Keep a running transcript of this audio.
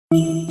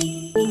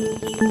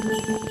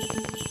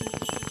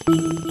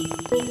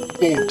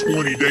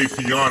420 Day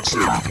Fiance.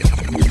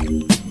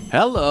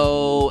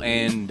 Hello,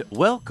 and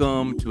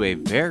welcome to a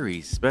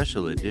very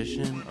special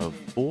edition of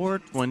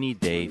 420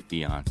 Day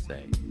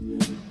Fiance.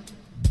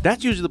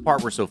 That's usually the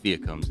part where Sophia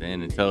comes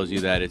in and tells you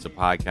that it's a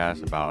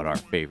podcast about our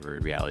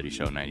favorite reality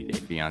show, 90 Day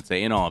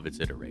Fiance, in all of its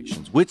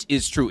iterations, which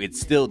is true.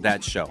 It's still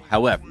that show.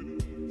 However,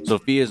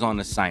 Sophia's on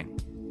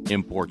assignment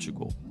in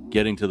Portugal,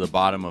 getting to the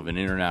bottom of an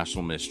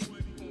international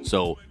mystery.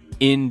 So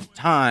in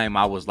time,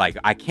 I was like,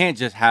 I can't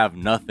just have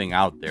nothing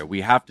out there.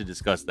 We have to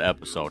discuss the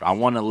episode. I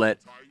want to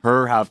let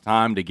her have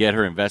time to get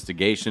her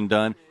investigation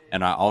done.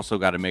 And I also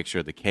got to make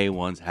sure the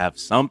K1s have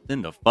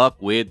something to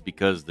fuck with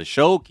because the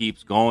show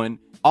keeps going.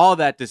 All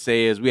that to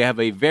say is we have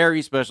a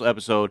very special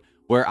episode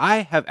where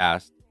I have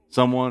asked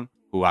someone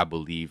who I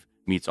believe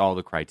meets all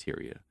the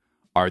criteria.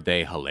 Are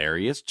they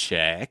hilarious?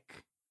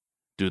 Check.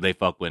 Do they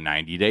fuck with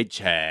 90 Day?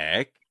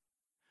 Check.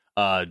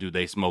 Do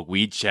they smoke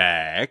weed?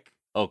 Check.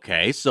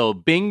 Okay, so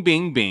bing,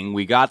 bing, bing.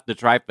 We got the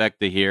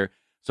trifecta here.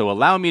 So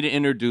allow me to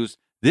introduce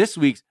this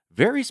week's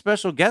very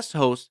special guest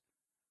host,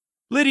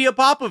 Lydia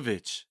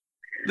Popovich.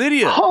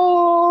 Lydia.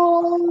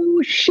 Oh,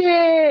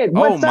 shit.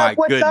 What's up?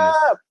 What's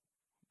up?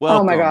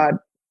 Welcome. Oh, my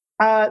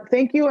God.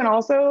 Thank you. And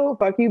also,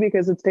 fuck you,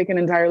 because it's taken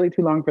entirely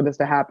too long for this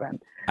to happen.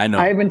 I know.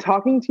 I've been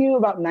talking to you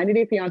about 90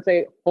 Day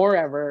Fiance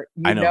forever.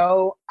 I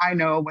know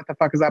what the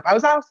fuck is up. I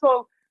was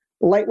also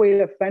lightweight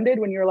offended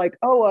when you're like,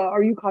 oh,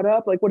 are you caught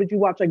up? Like, what did you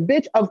watch? Like,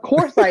 bitch, of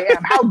course I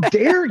am. How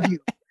dare you?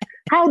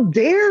 How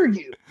dare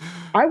you?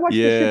 I watch the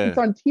shit that's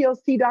on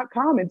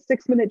TLC.com in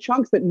 6-minute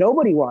chunks that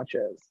nobody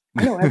watches.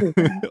 I know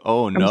everything.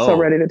 Oh, no. I'm so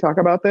ready to talk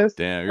about this.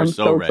 Damn, you're I'm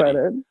so ready.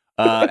 excited.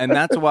 And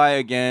that's why,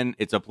 again,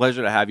 it's a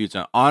pleasure to have you. It's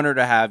an honor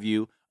to have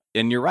you.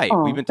 And you're right.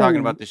 We've been talking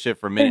about this shit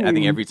for a minute. I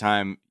think every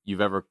time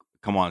you've ever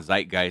come on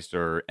Zeitgeist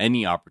or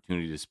any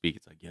opportunity to speak,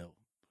 it's like, yo,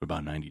 what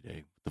about 90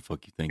 Day? What the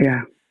fuck you think?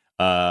 Yeah.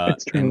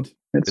 It's true. And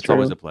it's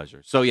always a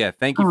pleasure. So, yeah,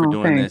 thank you for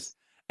doing this.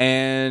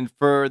 And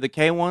for the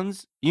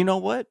K1s, you know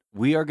what?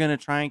 We are going to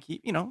try and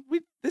keep,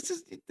 this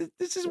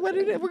is what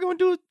it is. We're going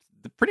to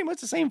do pretty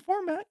much the same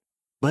format,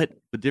 but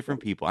with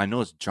different people. I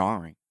know it's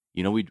jarring.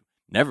 We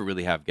never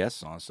really have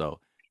guests on, so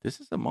this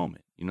is the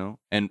moment,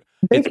 And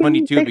it's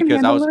funny, too,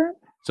 because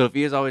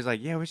Sophia's always like,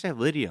 yeah, we should have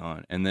Lydia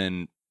on. And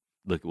then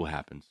look what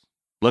happens.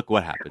 Well,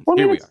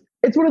 here we are.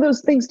 It's one of those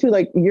things, too,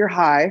 like you're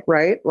high,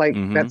 right? Like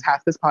that's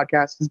half this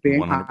podcast is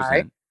being 100%.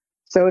 high.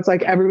 So it's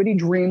like everybody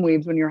dream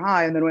weaves when you're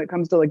high. And then when it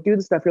comes to like do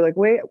the stuff, you're like,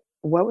 wait,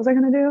 what was I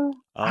going to do?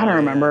 I don't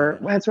remember.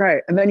 Yeah. That's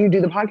right. And then you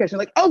do the podcast. You're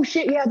like, oh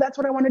shit. Yeah, that's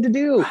what I wanted to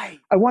do. Right.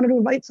 I wanted to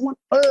invite someone.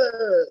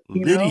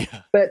 Lydia.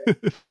 But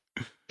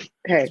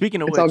hey,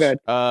 speaking of it's which,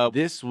 all good.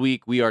 This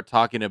week we are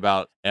talking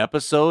about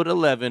episode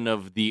 11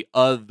 of The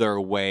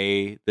Other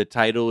Way. The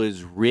title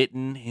is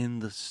Written in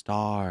the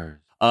Stars.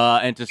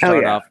 And to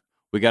start off,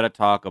 we got to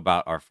talk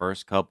about our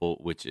first couple,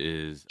 which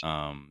is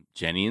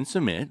Jenny and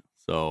Sumit.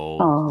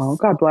 So,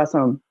 God bless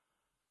them.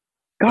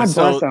 God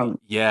bless them.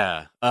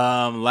 Yeah.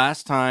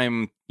 Last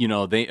time,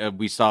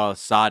 we saw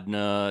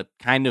Sadhna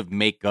kind of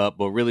make up,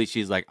 but really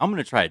she's like, I'm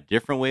going to try a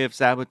different way of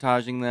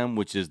sabotaging them,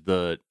 which is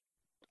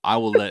I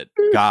will let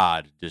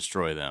God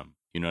destroy them.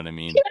 You know what I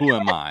mean? Who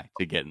am I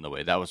to get in the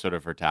way? That was sort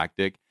of her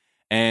tactic.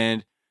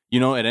 And,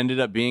 it ended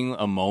up being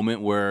a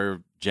moment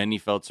where Jenny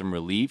felt some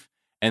relief.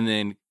 And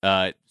then,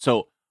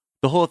 so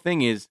the whole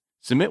thing is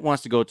Sumit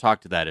wants to go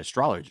talk to that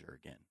astrologer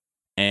again.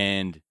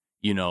 And,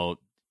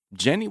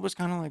 Jenny was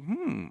kind of like,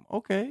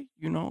 okay,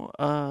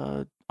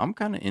 I'm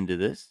kind of into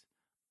this.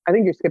 I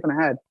think you're skipping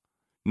ahead.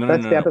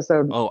 That's the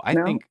episode. Oh, I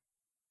think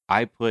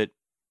I put,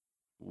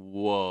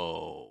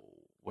 whoa,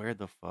 where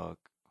the fuck?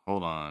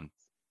 Hold on.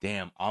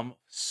 Damn, I'm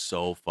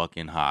so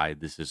fucking high.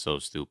 This is so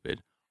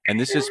stupid. And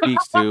this just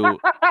speaks to,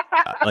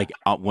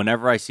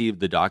 whenever I see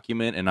the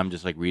document and I'm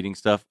just like reading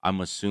stuff,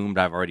 I'm assumed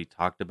I've already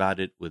talked about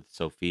it with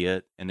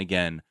Sophia. And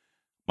again,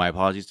 my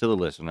apologies to the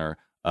listener.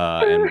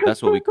 And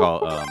that's what we call,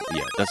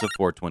 that's a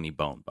 420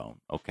 bone,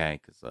 okay?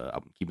 Because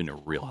I'm keeping it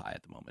real high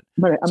at the moment.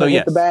 I'm gonna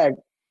hit the bag.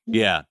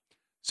 Yeah.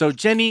 So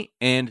Jenny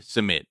and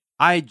Sumit,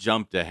 I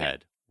jumped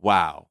ahead.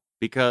 Wow.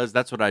 Because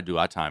that's what I do.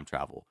 I time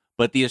travel.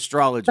 But the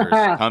astrologer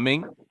is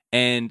coming,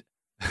 and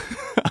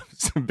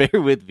bear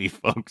with me,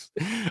 folks.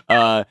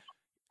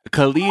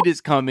 Khalid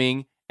is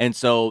coming, and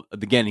so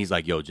again, he's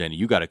like, yo, Jenny,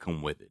 you got to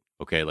come with it.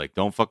 Okay, like,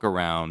 don't fuck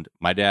around.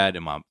 My dad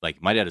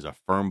is a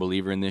firm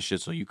believer in this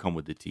shit, so you come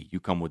with the tea. You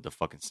come with the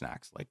fucking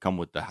snacks. Like, come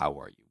with the how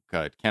are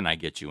you? Can I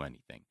get you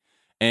anything?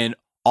 And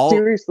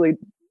seriously,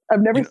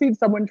 I've never seen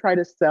someone try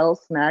to sell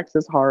snacks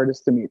as hard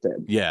as Sumit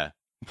did. Yeah.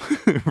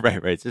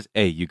 right. It's just,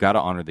 hey, you got to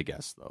honor the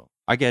guests, though.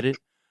 I get it.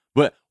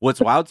 But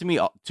what's wild to me,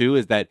 too,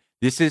 is that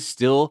this is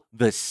still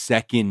the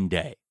second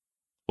day.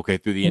 Okay,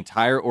 through the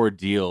entire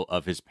ordeal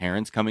of his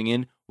parents coming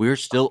in, we're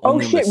still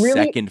only on the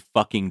second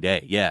fucking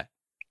day. Yeah.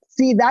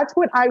 See, that's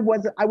what I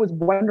was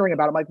wondering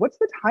about. I'm like, what's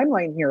the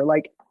timeline here?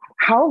 Like,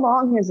 how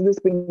long has this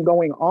been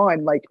going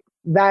on? Like,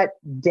 that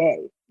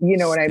day, you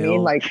know what I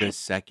mean? Like the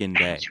second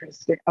day.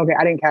 Interesting. Okay,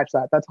 I didn't catch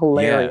that. That's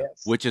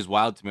hilarious. Yeah, which is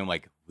wild to me. I'm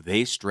like,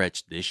 they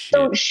stretched this shit.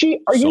 So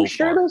you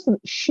sure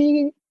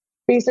she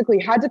basically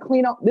had to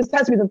clean up? This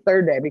has to be the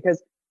third day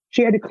because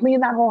She had to clean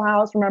that whole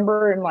house,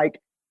 remember? And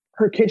like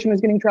her kitchen was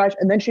getting trashed.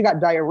 And then she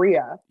got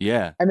diarrhea.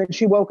 Yeah. And then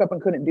she woke up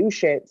and couldn't do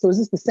shit. So is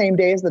this the same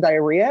day as the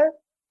diarrhea?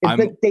 Is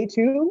it day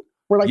 2?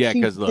 Where like yeah,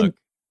 because look,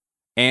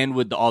 and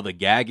with all the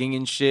gagging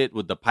and shit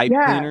with the pipe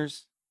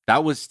cleaners,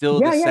 that was still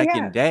the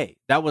second day.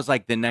 That was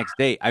like the next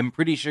day. I'm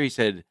pretty sure he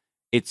said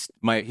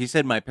he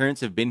said my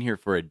parents have been here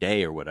for a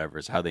day or whatever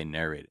is how they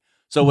narrated.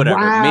 So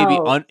whatever,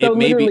 wow. it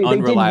may be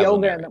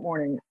unreliable. They did yoga in the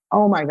morning.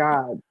 Oh my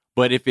God.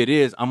 But if it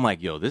is, I'm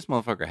like, yo, this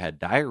motherfucker had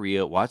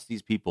diarrhea. Watch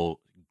these people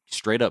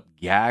straight up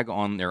gag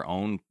on their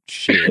own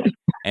shit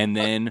and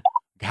then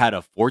had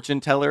a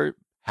fortune teller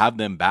have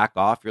them back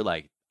off. You're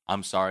like,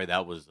 I'm sorry,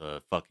 that was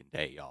a fucking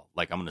day, y'all.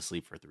 Like, I'm going to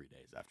sleep for 3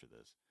 days after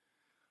this.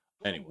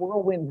 Anyway.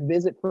 Whirlwind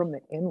visit from the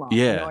in-laws.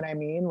 Yeah. You know what I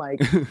mean? Like,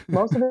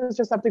 most of us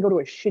just have to go to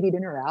a shitty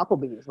dinner at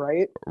Applebee's,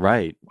 right?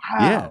 Right. Wow.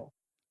 Yeah.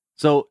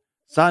 So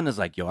Sadhana's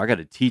like, yo, I got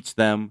to teach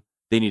them.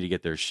 They need to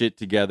get their shit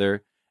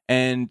together.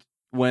 And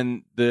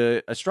when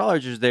the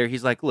astrologer's there,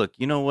 he's like, look,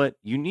 you know what?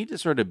 You need to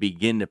sort of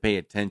begin to pay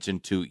attention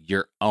to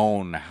your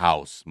own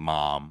house,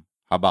 Mom.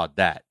 How about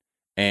that?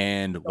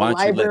 And why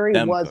don't you let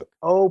them was cook?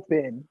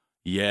 Open.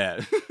 Yeah,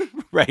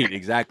 right,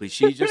 exactly.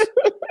 She just,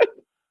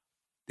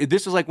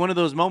 this was like one of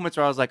those moments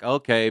where I was like,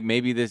 okay,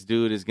 maybe this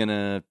dude is going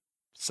to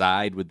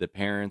side with the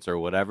parents or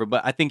whatever.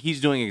 But I think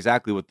he's doing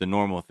exactly what the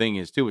normal thing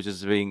is too, which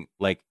is being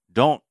like,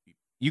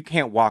 you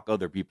can't walk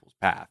other people's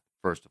path,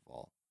 first of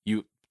all.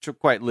 You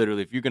quite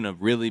literally, if you're going to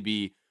really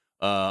be,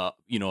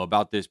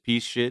 about this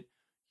peace shit,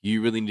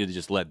 you really need to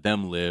just let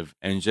them live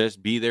and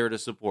just be there to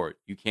support.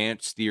 You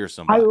can't steer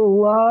somebody. I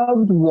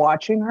loved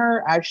watching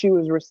her as she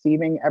was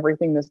receiving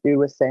everything this dude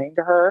was saying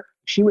to her.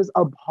 She was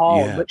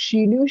appalled, but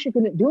she knew she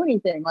couldn't do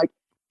anything. Like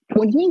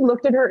when he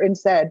looked at her and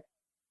said,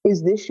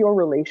 is this your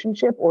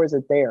relationship or is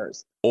it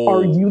theirs?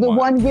 Are you the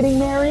one getting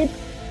married?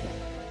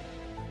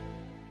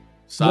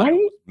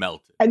 Right?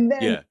 Melted. And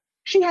then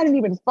she hadn't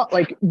even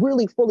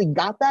really fully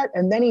got that.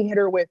 And then he hit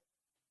her with,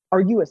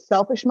 are you a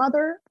selfish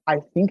mother?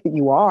 I think that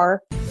you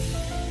are.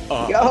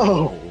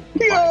 Yo,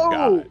 my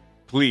God.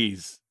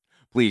 Please.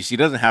 She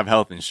doesn't have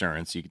health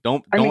insurance. You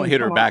don't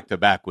hit her back to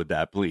back with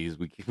that, please.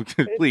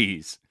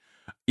 Please.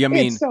 I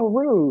mean, it's so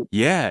rude.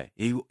 Yeah,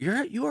 you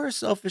are a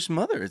selfish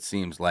mother. It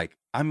seems like.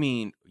 I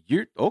mean,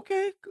 you're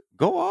okay.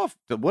 Go off.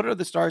 What are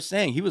the stars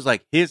saying? He was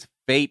like, his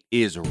fate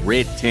is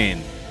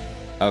written.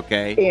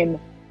 Okay. In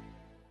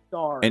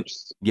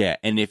stars.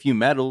 And if you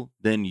meddle,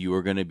 then you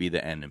are going to be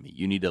the enemy.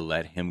 You need to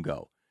let him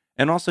go.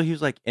 And also, he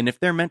was like, and if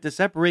they're meant to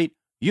separate,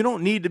 you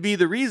don't need to be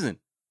the reason,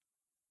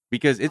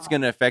 because it's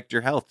going to affect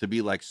your health to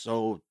be like,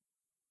 so,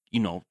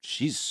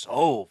 she's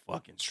so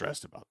fucking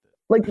stressed about this.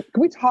 Like,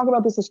 can we talk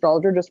about this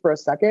astrologer just for a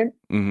second?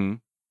 Mm-hmm.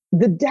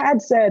 The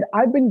dad said,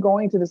 I've been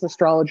going to this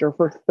astrologer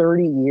for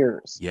 30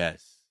 years.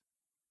 Yes.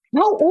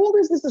 How old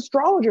is this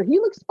astrologer? He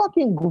looks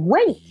fucking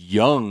great.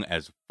 Young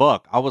as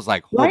fuck. I was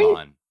like, hold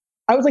on.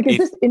 I was like, is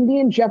this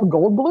Indian Jeff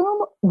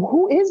Goldblum?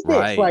 Who is this?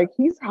 Right. Like,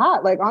 he's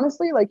hot. Like,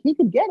 honestly, like he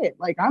could get it.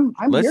 Like, I'm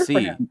here for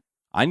him.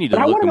 I need to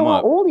look him up. I want to know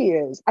how old he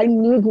is. I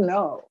need to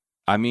know.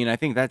 I mean, I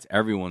think that's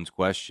everyone's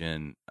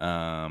question. They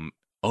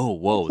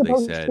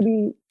said to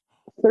be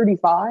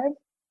 35.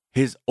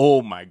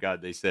 Oh my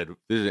God, they said,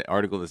 there's an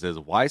article that says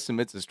why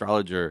Sumit's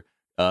astrologer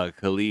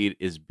Khalid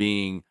is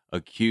being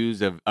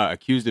accused of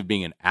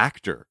being an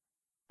actor.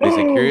 They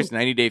said curious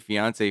 90 Day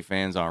Fiance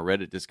fans on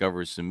Reddit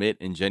discover Sumit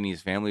and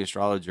Jenny's family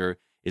astrologer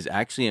is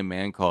actually a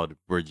man called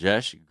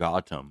Brajesh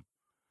Gautam.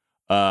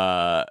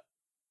 Oh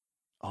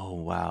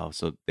wow,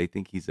 so they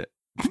think he's a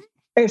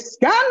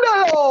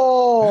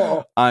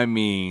scandal. I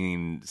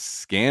mean,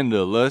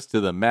 scandalous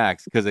to the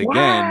max. Because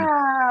again,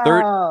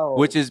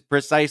 which is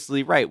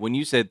precisely right. When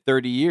you said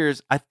 30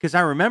 years, because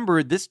I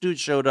remember this dude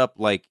showed up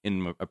like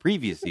in a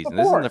previous season.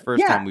 This isn't the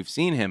first time we've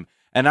seen him.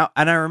 And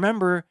I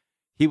remember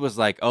he was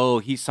like, oh,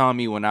 he saw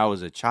me when I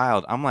was a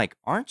child. I'm like,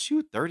 aren't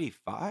you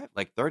 35?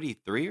 Like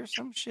 33 or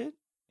some shit?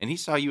 And he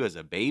saw you as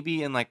a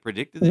baby and like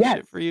predicted this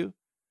shit for you.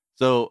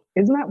 So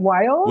isn't that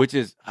wild? Which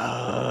is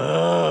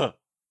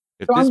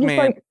if so this I'm just man,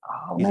 like,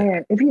 oh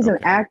man, if he's an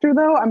actor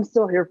though, I'm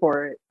still here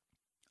for it.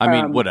 I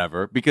mean,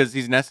 whatever, because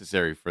he's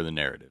necessary for the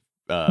narrative.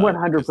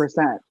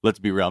 100%. Let's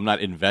be real. I'm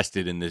not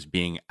invested in this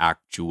being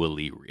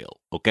actually real.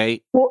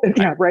 Okay. Well,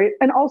 yeah, right.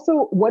 And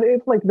also, what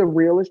if like the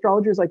real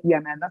astrologer is like, yeah,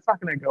 man, that's not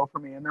going to go for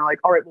me. And they're like,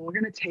 all right, well, we're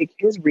going to take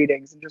his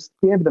readings and just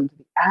give them to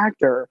the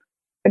actor.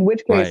 In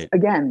which case,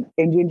 again,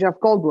 Indian Jeff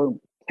Goldblum,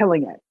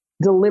 killing it,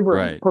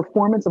 delivering,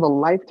 performance of a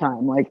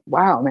lifetime. Like,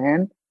 wow,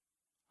 man.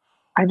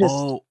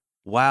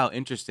 Wow,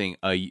 interesting.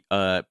 A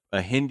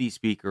Hindi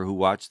speaker who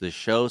watched the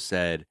show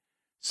said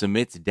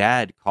Sumit's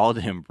dad called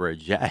him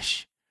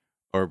Brajesh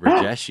or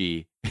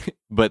Brajeshi,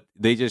 but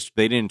they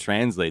didn't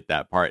translate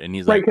that part. And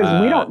he's like,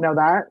 because we don't know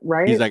that,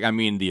 right? He's like, I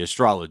mean, the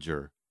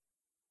astrologer.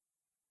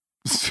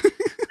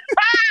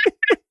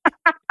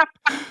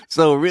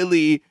 So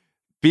really,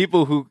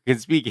 people who can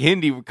speak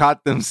Hindi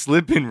caught them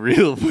slipping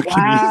real fucking easy.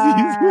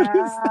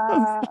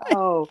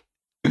 Oh,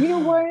 you know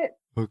what?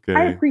 Okay.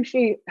 I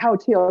appreciate how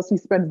TLC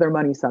spends their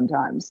money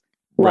sometimes.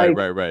 Like,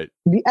 right.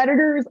 The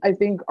editors, I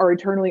think, are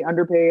eternally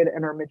underpaid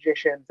and are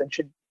magicians and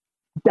should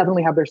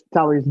definitely have their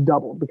salaries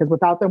doubled, because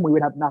without them, we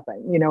would have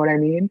nothing. You know what I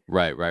mean?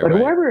 Right. But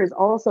whoever is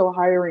also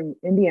hiring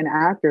Indian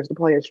actors to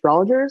play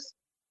astrologers,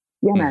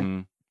 yeah,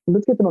 man,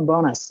 let's get them a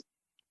bonus.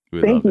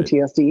 Thank you,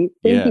 TSD.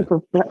 Thank you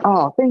for.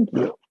 Oh, thank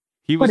you.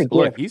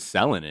 He's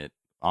selling it.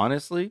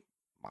 Honestly,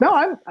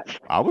 no,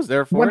 I was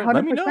there for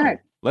 100%. It.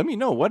 Let me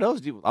know what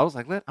else I was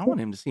like, I want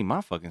him to see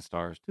my fucking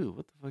stars too.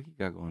 What the fuck he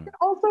got going on?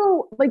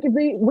 Also, like, if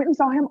they went and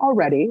saw him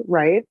already,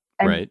 right?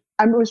 And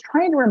I was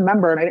trying to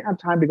remember, and I didn't have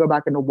time to go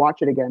back and to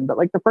watch it again. But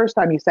like the first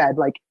time he said,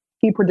 like,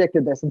 he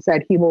predicted this and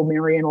said he will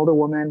marry an older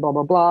woman, blah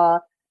blah blah.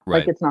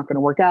 Like, it's not going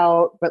to work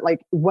out. But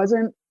like,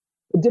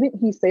 didn't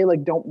he say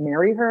like, don't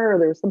marry her, or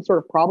there was some sort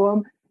of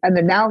problem? And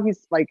then now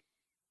he's like,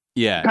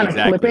 kind of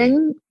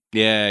flipping.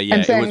 Yeah.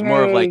 It was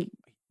more of like,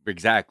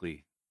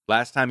 exactly.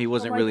 Last time he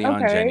wasn't really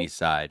on Jenny's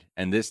side,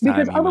 and this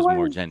time he was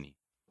more Jenny.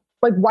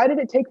 Like, why did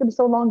it take them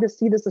so long to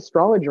see this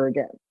astrologer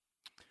again?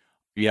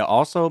 Yeah,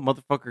 also,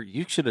 motherfucker,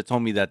 you should have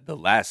told me that the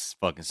last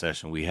fucking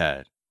session we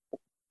had.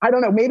 I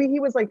don't know. Maybe he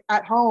was like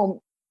at home,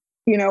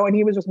 and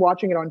he was just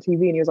watching it on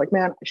TV, and he was like,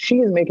 man, she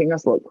is making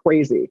us look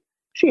crazy.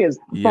 She is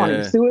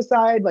plotting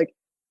suicide. Like,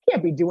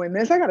 can't be doing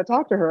this. I got to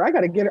talk to her. I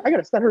got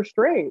to set her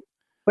straight.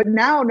 But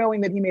now,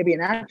 knowing that he may be an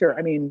actor,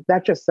 I mean,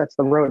 that just sets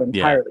the road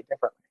entirely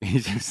differently.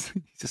 He's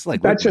just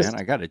like, look, man,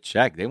 I got to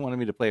check. They wanted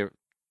me to play.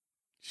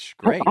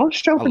 Great. I'll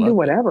show up and do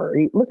whatever.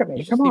 Look at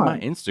me. You Come on. See my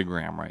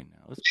Instagram right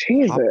now. It's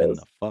Jesus. popping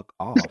the fuck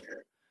off.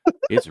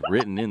 It's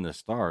written in the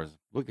stars.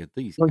 Look at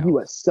these. Are you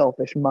a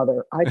selfish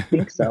mother? I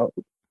think so.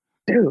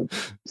 Dude,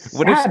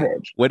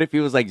 savage. What if he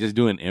was like just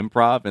doing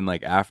improv, and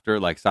like after,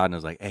 like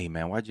Sadhna's like, hey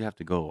man, why'd you have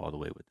to go all the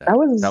way with that?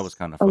 That was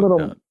kind of a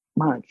little up.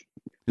 Much.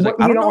 He's like,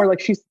 I don't know. Where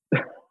like she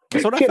had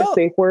a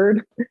safe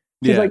word.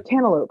 She's like,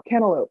 cantaloupe.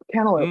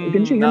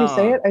 Didn't you hear me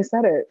say it? I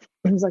said it.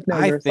 And he's like, no,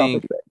 you're a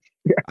selfish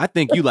bitch. I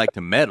think you like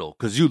to meddle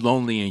because you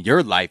lonely in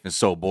your life and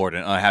so bored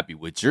and unhappy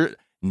with your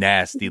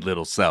nasty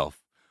little self.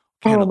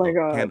 Cantaloupe, oh my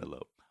god,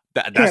 cantaloupe.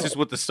 That's just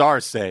what the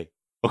stars say.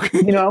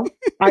 Okay.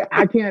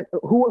 I can't.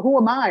 Who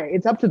am I?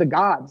 It's up to the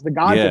gods. The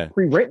gods have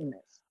pre-written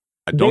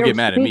this. Don't get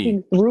mad at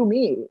me. Through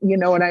me, you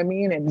know what I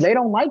mean? And they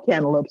don't like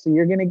cantaloupe, so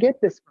you're gonna get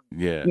this from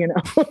me. Yeah.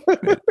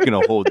 You're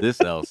gonna hold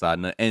this L side.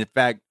 And in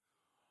fact,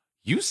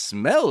 you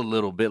smell a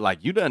little bit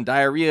like you done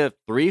diarrhea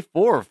 3,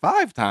 4, or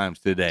 5 times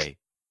today.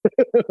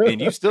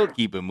 And you still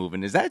keep it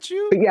moving. Is that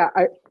you? But yeah,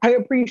 I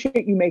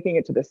appreciate you making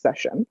it to this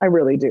session. I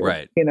really do.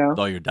 Right. With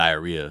all your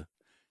diarrhea.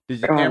 Did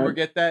your camera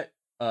get that?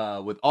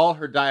 With all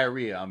her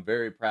diarrhea, I'm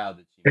very proud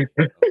that she.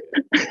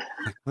 Okay.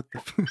 What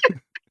the?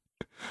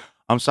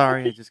 I'm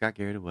sorry, I just got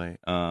carried away.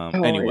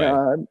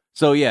 Anyway,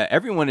 so yeah,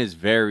 everyone is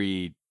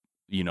very,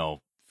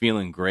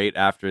 feeling great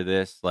after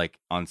this. Like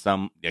on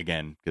some,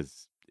 again,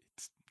 because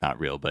it's not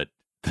real, but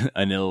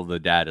Anil, the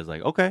dad, is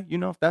like, okay,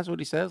 if that's what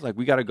he says, like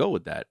we got to go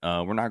with that.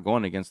 We're not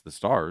going against the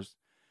stars.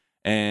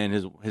 And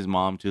his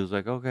mom too is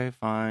like, okay,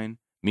 fine.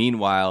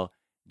 Meanwhile,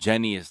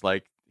 Jenny is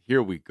like,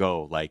 here we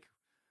go, like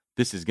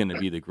this is gonna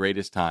be the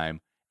greatest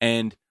time.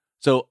 And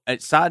so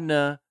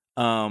Sadhna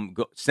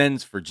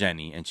sends for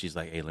Jenny, and she's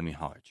like, hey, let me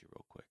holler at you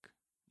real quick.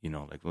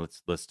 Like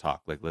let's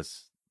talk, like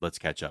let's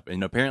catch up.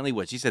 And apparently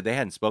what she said, they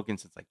hadn't spoken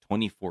since like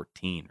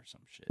 2014 or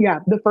some shit. Yeah,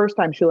 the first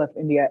time she left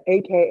India,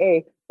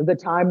 aka the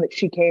time that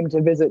she came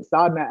to visit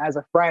Sadhna as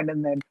a friend,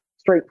 and then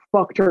straight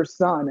fucked her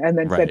son, and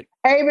then said,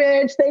 hey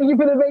bitch, thank you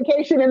for the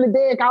vacation and the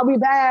dick, I'll be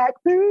back.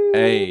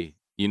 Hey,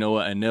 you know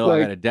what, Anil, I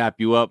gotta dap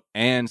you up,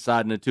 and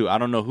Sadhna too. I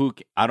don't know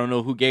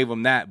who gave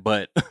him that,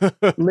 but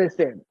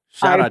listen,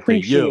 shout I out to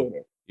you.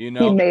 It. He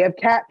may have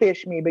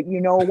catfished me, but you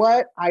know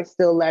what? I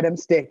still let him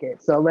stick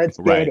it. So let's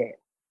get it.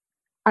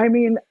 I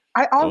mean,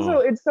 I also,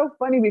 it's so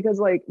funny because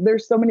like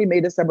there's so many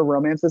May December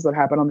romances that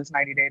happen on this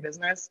 90-day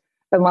business.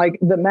 And like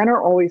the men are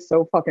always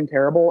so fucking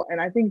terrible. And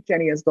I think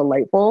Jenny is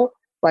delightful.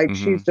 Like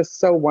she's just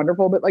so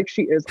wonderful, but like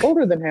she is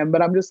older than him.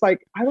 But I'm just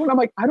like, I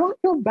don't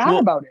feel bad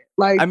about it.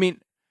 Like, I mean,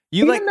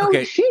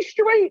 she's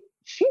straight,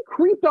 she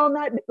creeped on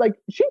in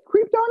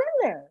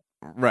there.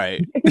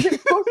 Right. Because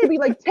it's supposed to be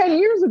like 10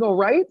 years ago,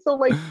 right? So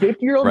like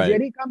 50-year-old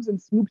Jenny comes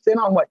and swoops in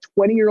on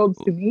 20-year-olds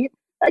to meet.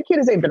 That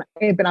kid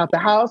ain't been out the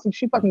house, and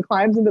she fucking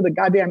climbs into the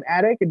goddamn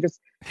attic and just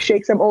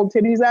shakes some old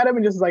titties at him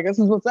and just like, this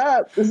is what's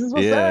up. This is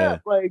what's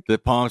up. Like the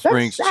Palm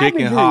Springs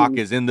chicken hawk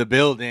is in the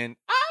building.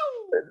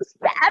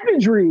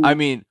 Savagery. I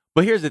mean,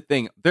 but here's the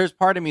thing. There's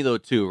part of me though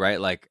too,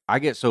 right? Like I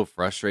get so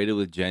frustrated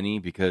with Jenny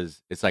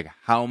because it's like,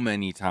 how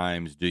many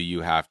times do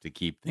you have to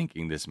keep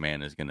thinking this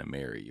man is gonna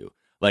marry you?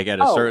 Like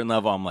at a certain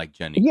level, I'm like,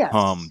 Jenny,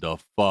 come the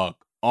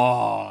fuck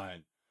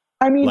on.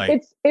 I mean,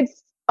 like,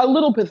 it's a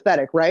little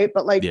pathetic, right?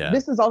 But like,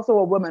 this is also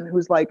a woman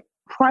who's like,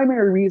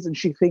 primary reason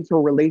she thinks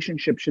her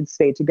relationship should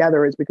stay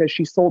together is because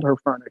she sold her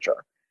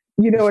furniture.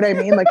 You know what I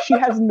mean? Like she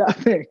has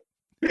nothing.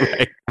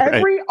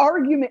 Every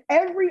argument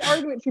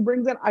she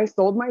brings in, I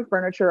sold my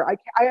furniture. I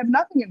have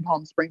nothing in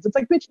Palm Springs. It's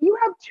like, bitch, you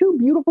have 2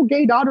 beautiful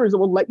gay daughters that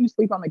will let you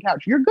sleep on the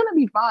couch. You're gonna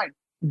be fine.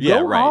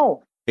 Go home.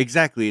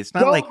 Exactly. It's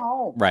not Go like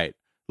home. Right.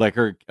 Like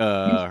her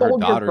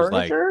daughter's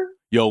like,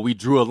 yo, we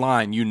drew a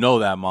line. You know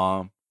that,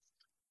 Mom.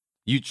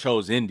 You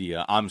chose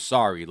India. I'm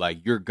sorry.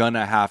 Like, you're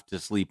gonna have to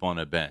sleep on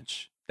a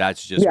bench.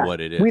 That's just what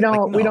it is. We don't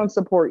like, no. we don't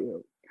support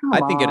you. Come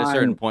I think on. at a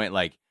certain point,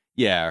 like,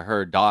 yeah,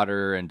 her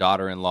daughter and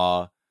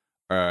daughter-in-law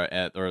or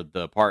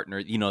the partner,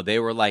 you know,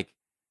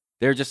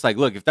 they're just like,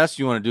 look, if that's what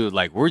you want to do,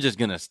 like, we're just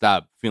gonna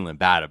stop feeling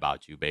bad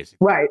about you,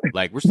 basically. Right.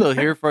 Like, we're still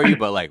here for you,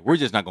 but like, we're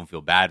just not gonna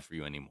feel bad for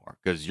you anymore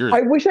because you're.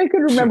 I wish I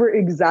could remember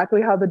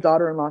exactly how the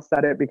daughter-in-law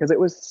said it because it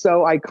was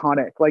so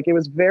iconic. Like, it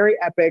was very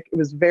epic. It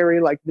was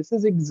very like, this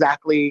is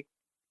exactly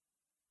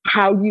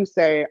how you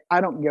say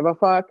I don't give a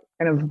fuck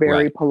in a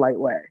very polite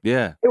way.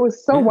 Yeah. It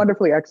was so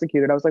wonderfully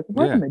executed. I was like,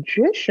 what a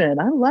magician.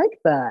 I like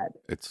that.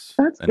 That's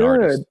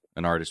good.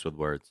 An artist with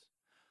words.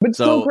 But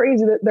so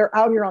crazy that they're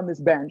out here on this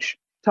bench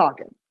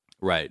talking.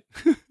 Right.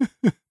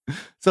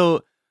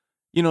 So,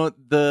 you know,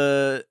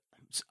 the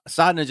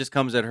Sadhna just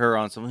comes at her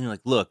on something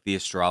like, look, the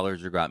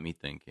astrologer got me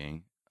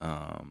thinking,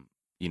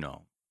 you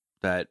know,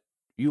 that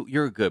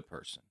you're a good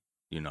person,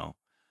 you know,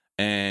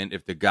 and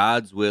if the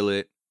gods will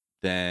it,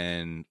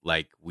 then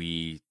like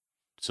we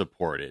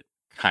support it,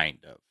 kind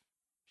of.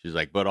 She's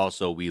like, but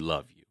also we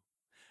love you.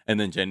 And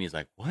then Jenny's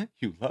like, what?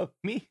 You love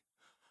me?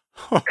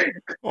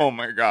 Oh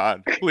my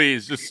God.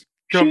 Please just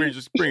come here,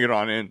 just bring it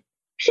on in.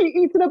 She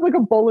eats it up like a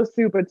bowl of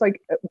soup. It's like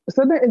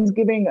Sadhna is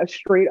giving a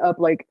straight up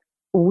like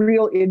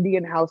real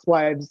Indian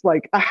housewives,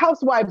 like a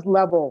housewives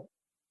level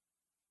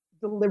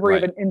delivery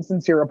of an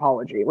insincere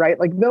apology, right?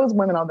 Like those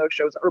women on those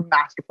shows are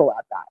masterful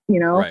at that, you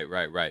know?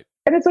 Right.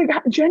 And it's like,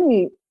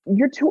 Jenny,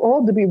 you're too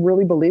old to be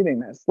really believing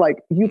this.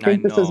 Like, you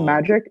think this is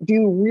magic? Do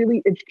you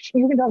really?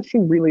 You can tell she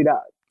really does.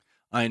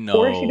 I know.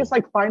 Or is she just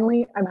like,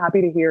 finally, I'm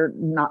happy to hear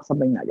not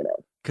something negative?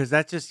 Because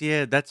that's just,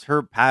 that's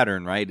her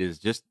pattern, right? Is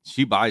just,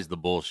 she buys the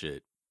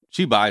bullshit.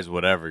 She buys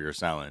whatever you're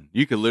selling.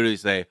 You could literally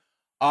say,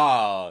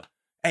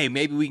 hey,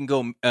 maybe we can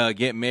go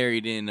get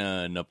married in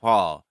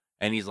Nepal.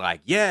 And he's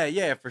like,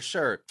 yeah, for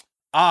sure.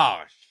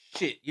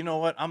 Shit. You know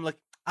what? I'm like,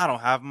 I don't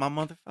have my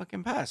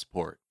motherfucking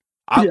passport.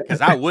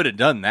 Because I would have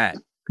done that.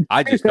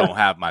 I just don't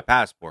have my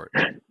passport.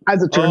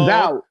 As it turns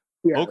out.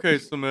 Yeah. Okay,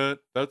 Sumit.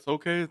 That's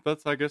okay.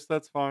 I guess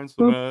that's fine,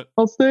 Sumit.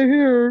 I'll stay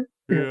here.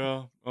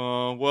 Yeah.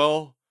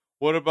 Well,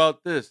 what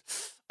about this?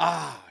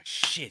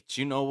 Shit.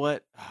 You know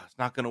what? It's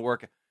not gonna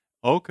work.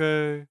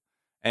 Okay.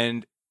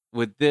 And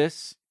with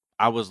this,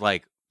 I was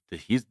like,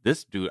 he's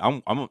this dude.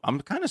 I'm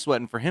kind of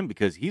sweating for him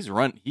because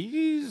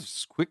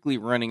he's quickly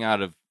running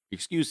out of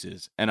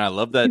excuses, and I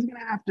love that he's gonna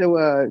have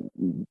to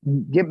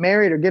get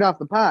married or get off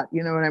the pot.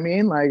 You know what I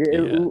mean? Like,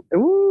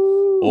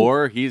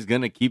 or he's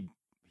gonna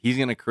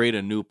create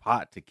a new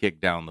pot to kick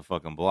down the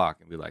fucking block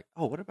and be like,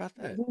 oh, what about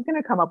that? He's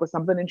gonna come up with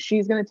something, and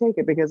she's gonna take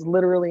it because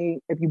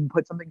literally, if you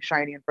put something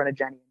shiny in front of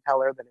Jenny and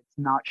tell her that it's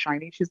not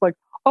shiny, she's like,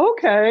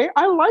 okay,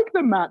 I like the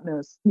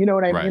mattness. You know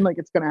what I mean? Like,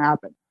 it's gonna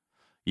happen.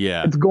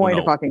 Yeah, it's going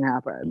to fucking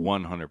happen.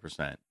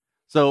 100%.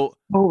 So,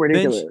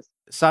 ridiculous.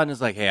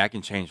 Sadhna's like, hey, I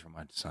can change for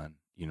my son.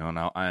 You know,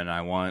 and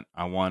I want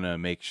to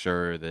make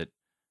sure that,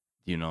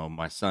 you know,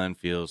 my son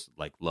feels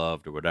like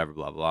loved or whatever,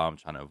 blah, blah. I'm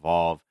trying to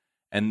evolve.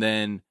 And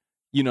then,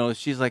 you know,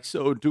 she's like,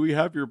 so do we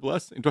have your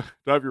blessing? Do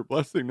I have your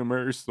blessing to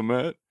marry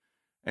Sumit?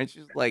 And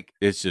she's like,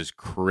 it's just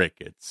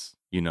crickets,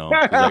 you know.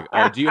 She's like,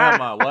 oh, do you have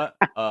my what?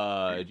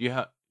 Could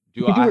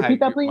you repeat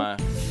that, please? My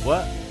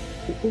what?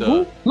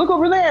 Look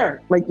over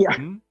there. Like, yeah.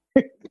 Mm-hmm.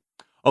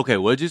 Okay,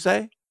 what'd you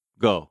say?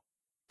 Go.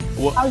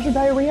 How's your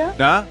diarrhea?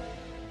 Nah.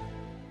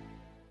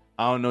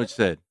 I don't know what you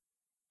said.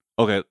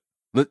 Okay,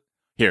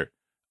 here.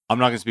 I'm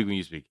not gonna speak when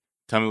you speak.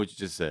 Tell me what you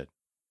just said.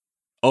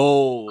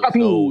 Oh,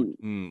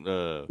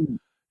 so,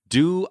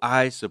 do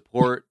I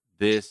support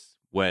this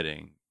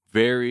wedding?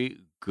 Very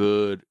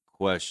good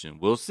question.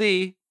 We'll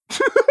see.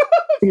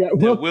 Yeah,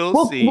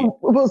 we'll see.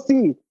 We'll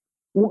see.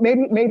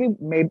 Maybe.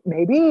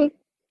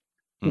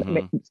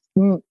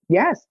 Mm-hmm.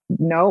 Yes.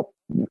 No.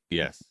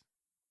 Yes.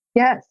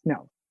 Yes.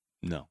 No.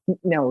 No.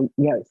 No.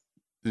 Yes.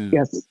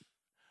 Yes.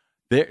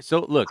 So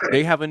look,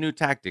 they have a new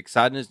tactic.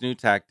 Sadhna's new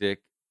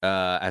tactic,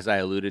 as I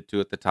alluded to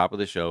at the top of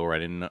the show,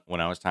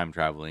 when I was time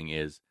traveling,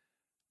 is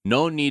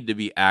no need to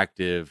be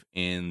active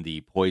in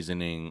the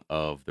poisoning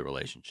of the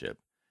relationship.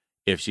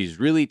 If she's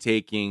really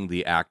taking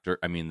the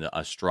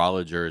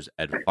astrologer's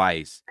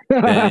advice,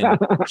 then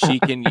she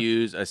can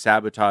use a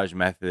sabotage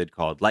method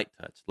called light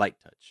touch.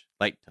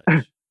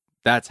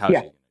 That's how she's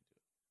going to do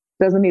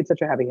it. Doesn't need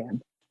such a heavy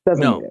hand.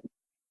 Need it.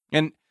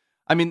 And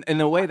I mean, in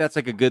a way, that's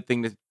like a good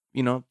thing to,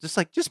 you know,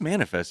 just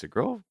manifest it,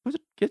 girl.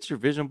 Get your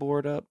vision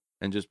board up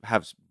and just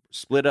have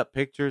split up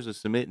pictures of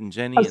Sumit and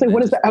Jenny. I was like,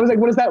 what does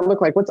that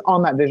look like? What's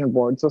on that vision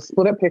board? So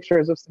split up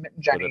pictures of Sumit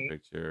and Jenny. Split up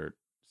picture.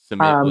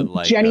 Sumit with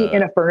like Jenny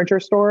in a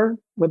furniture store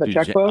with a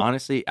checkbook.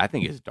 Honestly, I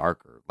think it's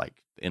darker,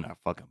 like in a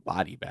fucking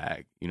body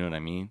bag. You know what I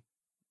mean?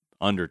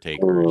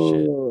 Undertaker and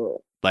shit.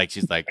 Like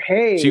she's like,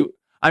 hey.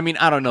 I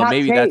don't know.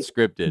 Maybe that's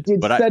scripted. Did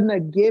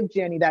Sadhna give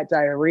Jenny that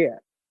diarrhea?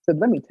 Said,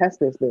 let me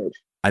test this bitch.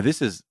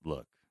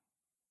 Look,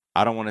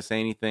 I don't want to say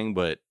anything,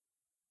 but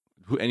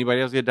anybody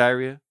else get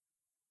diarrhea?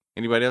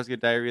 Anybody else get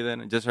diarrhea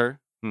then? Just her?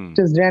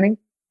 Just Jenny?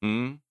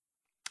 Hmm.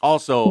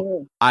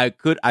 Also, I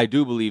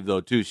do believe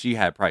though too. She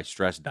had probably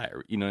stress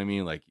diary. You know what I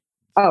mean? Like,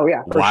 oh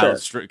yeah, for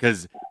wild sure.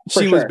 Because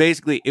she was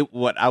basically it.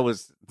 What I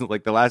was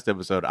like the last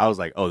episode, I was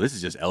like, oh, this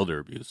is just elder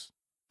abuse.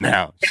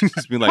 Now she's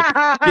just being like,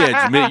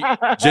 yeah,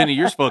 Jamit, Jenny,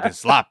 you're fucking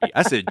sloppy.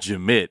 I said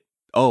Jamit.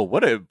 Oh,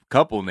 what a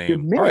couple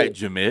name. Jamit. All right,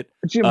 Jamit.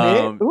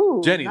 Ooh,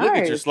 Jenny, nice. look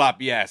at your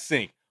sloppy ass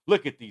sink.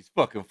 Look at these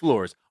fucking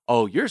floors.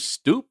 Oh, you're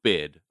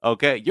stupid.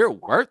 Okay, you're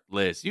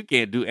worthless. You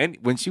can't do any.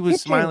 When she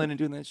was smiling and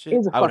doing that shit,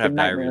 is a I would have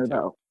nightmare, diarrhea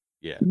though.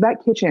 Yeah,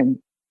 that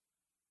kitchen.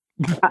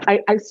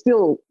 I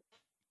still,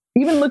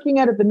 even looking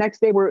at it the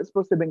next day where it's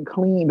supposed to have been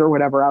cleaned or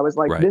whatever, I was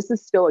like, this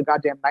is still a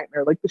goddamn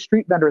nightmare. Like the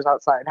street vendors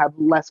outside have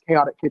less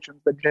chaotic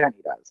kitchens than Jenny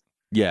does.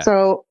 Yeah.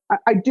 So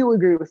I do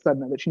agree with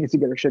Sedna that she needs to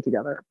get her shit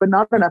together, but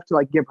not enough to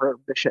like give her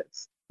the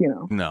shits. You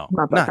know, no,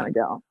 not that kind of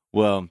gal.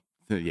 Well,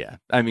 yeah.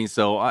 I mean,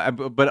 so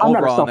but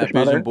overall on that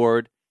vision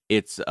board,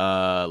 it's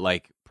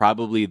like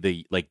probably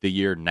the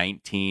year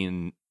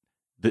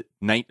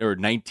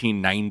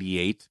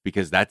 1998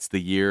 because that's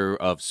the year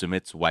of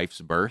Sumit's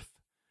wife's birth.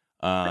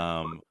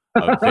 A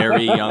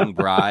very young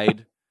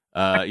bride.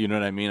 You know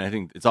what I mean? I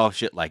think it's all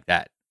shit like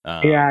that.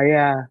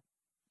 Yeah.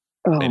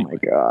 Oh anyway, my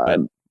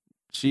god.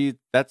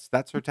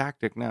 That's her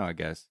tactic now, I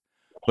guess.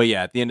 But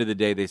yeah, at the end of the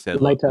day, they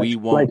said, look, we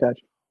won't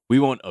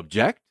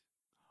object,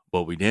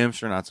 but we damn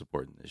sure not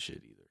supporting this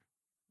shit either.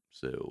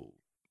 So,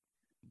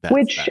 I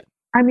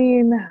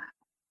mean,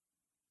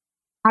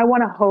 I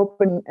want to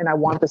hope and I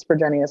want this for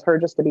Jenny as her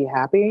just to be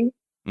happy.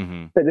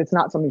 That it's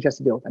not something she has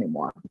to deal with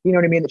anymore. You know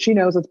what I mean? That she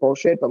knows it's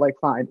bullshit, but like,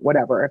 fine,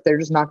 whatever. If they're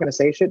just not going to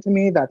say shit to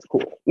me, that's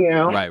cool. You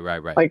know?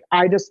 Right. Like,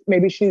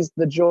 maybe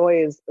the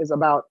joy is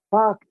about,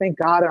 fuck, thank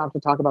God I don't have to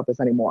talk about this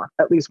anymore,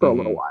 at least for a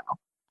little while.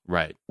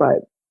 Right. But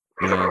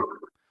yeah.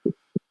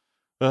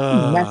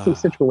 Messy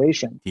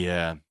situation.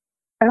 Yeah.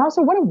 And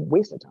also, what a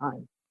waste of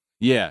time.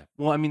 Yeah.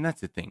 Well, I mean,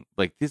 that's the thing.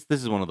 Like this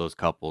is one of those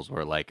couples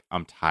where like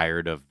I'm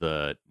tired of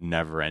the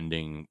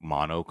never-ending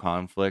mono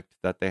conflict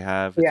that they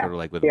have. It's sort of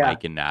like with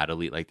Mike and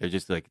Natalie. Like they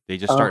just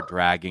start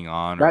dragging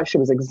on. That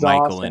shit was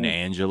exhausting. Michael and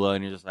Angela,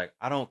 and you're just like,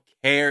 I don't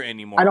care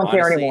anymore. I don't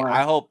care anymore.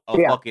 I hope a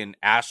fucking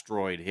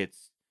asteroid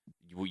hits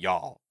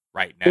y'all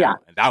right now. Yeah.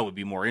 And that would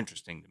be more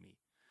interesting to me.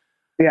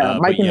 Yeah,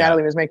 Mike and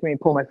Natalie was making me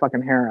pull my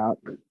fucking hair out.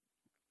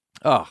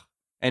 Oh,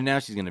 and now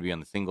she's gonna be on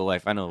the Single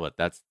Life. I know what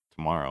that's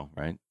tomorrow,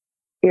 right?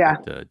 Yeah.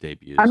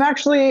 Debuts. I'm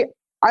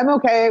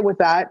okay with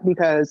that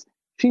because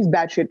she's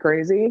batshit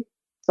crazy.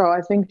 So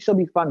I think she'll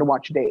be fun to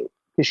watch date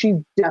because she's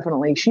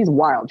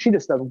wild. She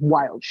just does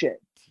wild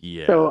shit.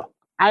 Yeah. So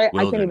I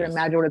can't even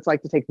imagine what it's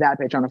like to take that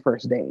bitch on a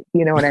first date.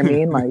 You know what I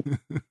mean? Like,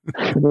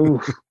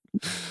 oof.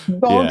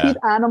 Don't eat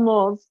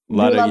animals. A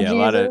lot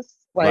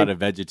of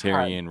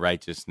vegetarian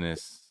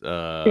righteousness. She's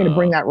gonna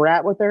bring that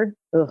rat with her.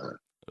 Ugh.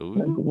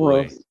 Ooh,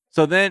 boy.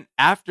 So then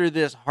after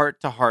this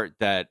heart-to-heart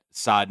that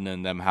Sadhna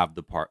and them have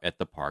at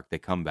the park, they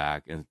come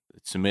back and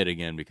Sumit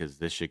again, because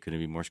this shit couldn't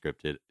be more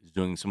scripted, is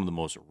doing some of the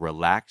most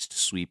relaxed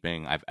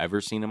sweeping I've ever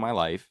seen in my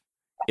life.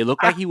 It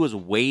looked like he was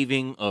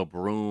waving a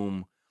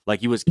broom, like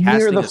he was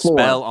casting a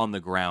spell on the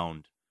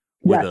ground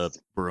with a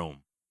broom.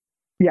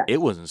 Yeah.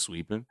 It wasn't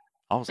sweeping.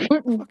 I was like,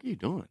 what the fuck are you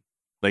doing?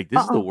 Like,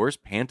 this is the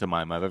worst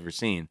pantomime I've ever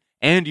seen.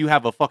 And you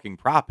have a fucking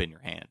prop in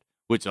your hand,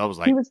 which I was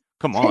like,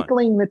 come on.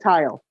 Tickling the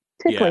tile.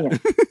 Tickling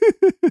it.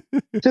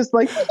 Just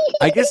like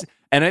I guess,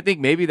 and I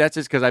think maybe that's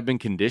just because I've been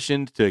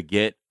conditioned to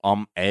get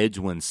on edge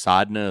when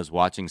Sadhna is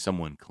watching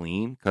someone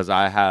clean, because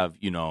I have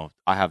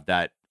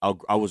that.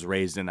 I was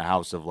raised in a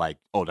house of like,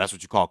 oh, that's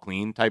what you call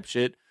clean type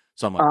shit.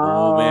 So I'm like,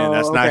 oh man,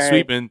 that's not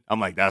sweeping. I'm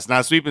like, that's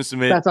not sweeping,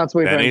 Sumit. That's not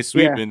sweeping. That ain't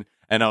sweeping.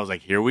 Yeah. And I was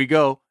like, here we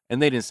go.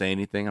 And they didn't say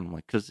anything. I'm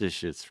like, because this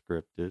shit's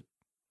scripted.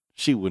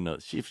 She wouldn't know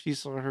if she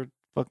saw her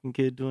fucking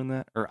kid doing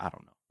that, or I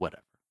don't know,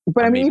 whatever.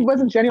 But I mean,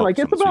 wasn't Jenny like,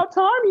 it's about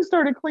time you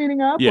started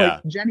cleaning up? Yeah.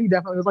 Like, Jenny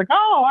definitely was like,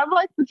 oh, I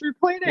like that you're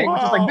cleaning. Wow.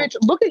 Which is like, bitch,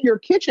 look at your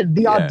kitchen.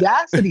 The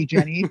audacity,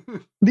 Jenny.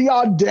 The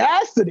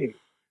audacity.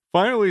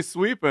 Finally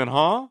sweeping,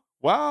 huh?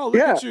 Wow,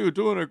 look at you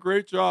doing a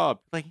great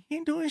job. Like, he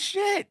ain't doing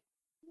shit.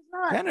 He's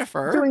not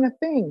Jennifer doing a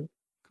thing.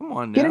 Come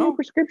on now. Get a new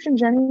prescription,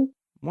 Jenny.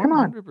 100%. Come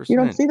on. You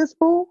don't see this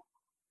fool?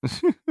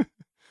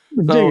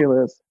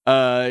 Ridiculous.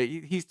 So,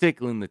 he's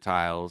tickling the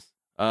tiles.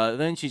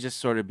 Then she's just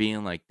sort of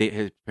being like,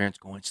 his parents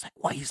going, she's like,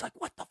 what? He's like,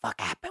 what the fuck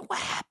happened? What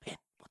happened?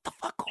 What the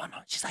fuck going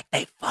on? She's like,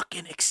 they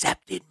fucking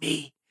accepted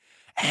me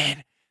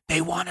and they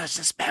want us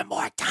to spend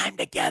more time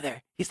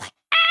together. He's like,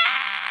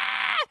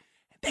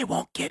 they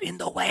won't get in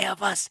the way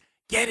of us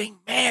getting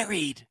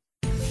married.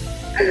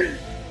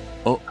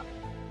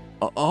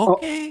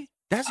 Okay.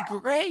 That's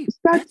great.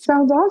 That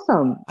sounds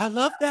awesome. I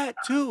love that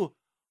too.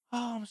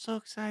 Oh, I'm so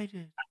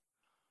excited.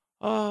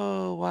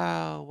 Oh,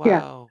 wow.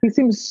 Yeah, he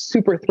seems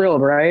super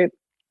thrilled, right?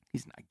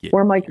 He's not getting.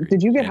 Or I'm like,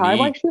 did you get high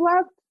while she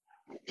left?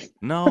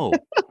 No,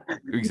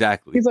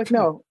 exactly. He's like,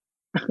 no.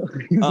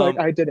 He's like,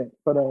 I didn't,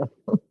 but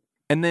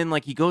And then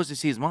like he goes to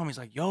see his mom. He's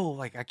like, yo,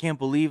 like I can't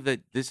believe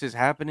that this is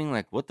happening.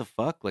 Like, what the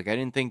fuck? Like, I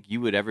didn't think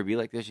you would ever be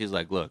like this. She's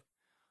like, look,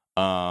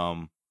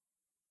 I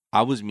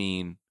was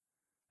mean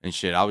and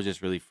shit. I was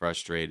just really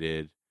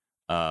frustrated.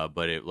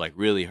 But it like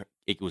really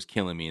it was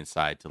killing me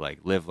inside to like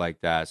live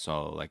like that.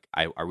 So like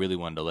I really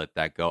wanted to let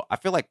that go. I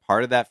feel like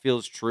part of that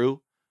feels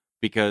true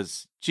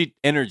because she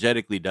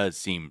energetically does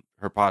seem,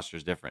 her posture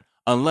is different.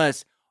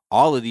 Unless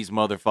all of these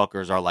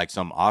motherfuckers are like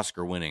some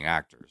Oscar winning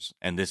actors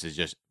and this is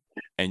just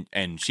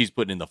and she's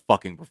putting in the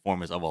fucking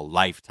performance of a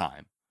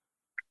lifetime.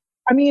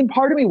 I mean,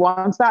 part of me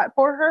wants that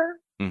for her,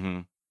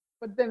 Mm-hmm.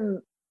 but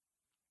then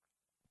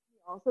he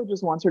also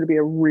just wants her to be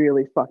a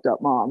really fucked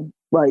up mom.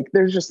 Like,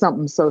 there's just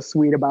something so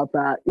sweet about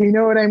that. You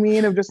know what I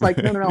mean? Of just like,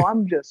 no,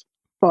 I'm just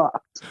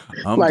fucked.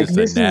 I'm like,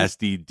 just a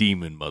nasty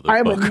demon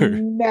motherfucker. I'm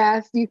a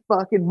nasty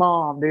fucking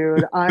mom,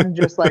 dude. I'm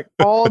just like,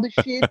 all the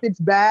shit that's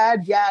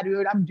bad. Yeah,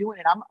 dude, I'm doing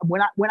it.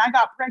 When I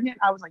got pregnant,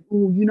 I was like,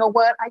 ooh, you know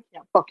what? I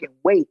can't fucking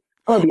wait.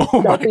 I'm gonna be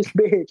a selfish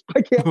bitch.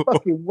 I can't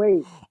fucking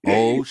wait.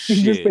 Oh shit.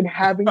 She's just been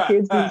having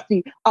kids and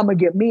see, I'm gonna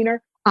get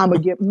meaner.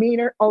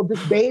 Oh,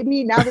 this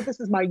baby, now that this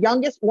is my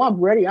youngest, well, I'm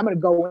ready. I'm gonna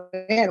go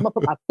in. I'm gonna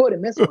put my foot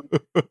in this one.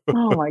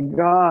 Oh my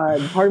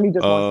God. Part of me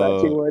just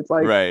wants that too, where it's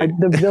like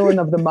the villain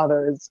of the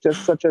mother is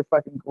just such a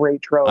fucking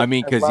great trope. I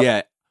mean,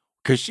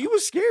 because she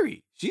was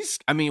scary.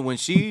 When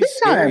she's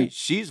scary,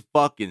 she's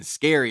fucking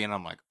scary. And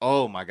I'm like,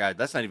 oh my God,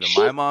 that's not even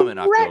my mom. And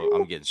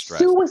I'm getting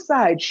stressed.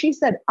 Suicide. She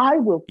said, I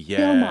will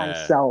kill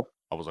myself.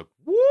 I was like,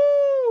 woo.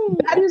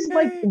 That is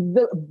like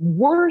the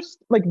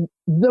worst, like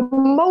the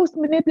most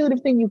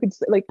manipulative thing you could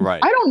say. Like, I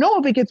don't know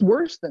if it gets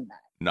worse than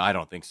that. No, I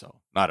don't think so.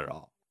 Not at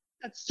all.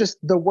 That's just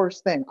the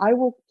worst thing. I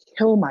will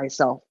kill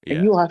myself. Yeah.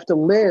 And you'll have to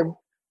live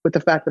with the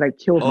fact that I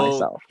killed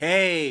myself.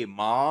 Hey,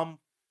 mom.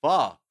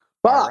 Fuck.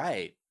 All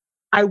right.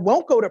 I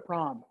won't go to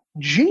prom.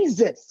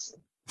 Jesus.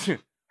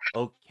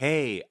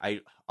 Okay.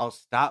 I'll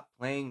stop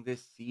playing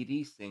this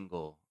CD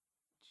single.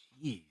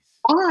 Jeez.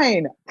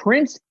 Fine.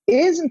 Prince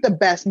isn't the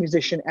best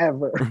musician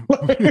ever.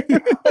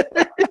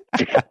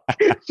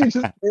 She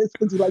just is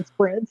because he likes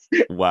Prince.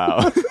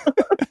 Wow.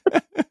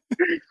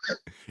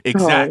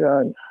 Exactly.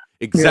 Oh,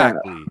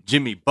 exactly. Yeah.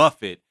 Jimmy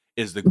Buffett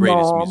is the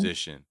greatest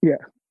musician. Yeah.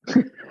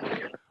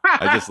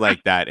 I just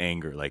like that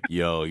anger. Like,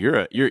 yo,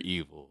 you're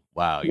evil.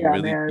 Wow.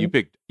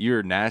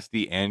 You're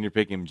nasty and you're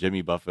picking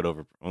Jimmy Buffett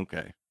over.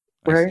 Okay.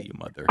 I see you,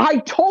 mother. I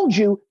told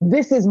you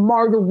this is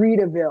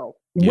Margaritaville.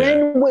 Yeah.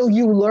 When will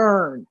you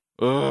learn?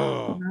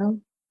 Oh,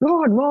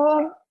 God,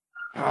 Mom.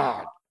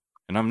 God.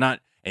 And I'm not,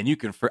 and you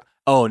can,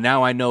 oh,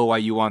 now I know why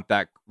you want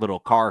that little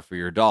car for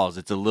your dolls.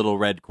 It's a little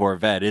red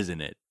Corvette,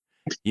 isn't it?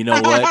 You know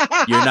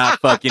what? You're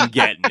not fucking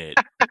getting it.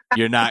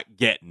 You're not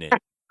getting it.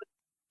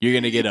 You're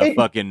going to get a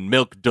fucking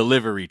milk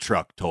delivery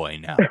truck toy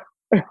now.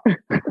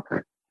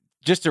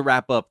 Just to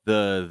wrap up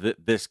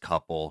this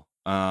couple,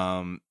 we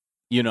don't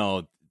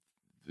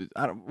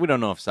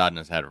know if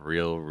Sadhna's had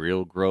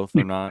real growth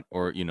or not,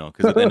 or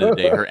because at the end of the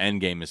day, her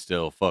end game is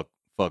still fuck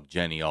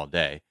Jenny all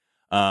day.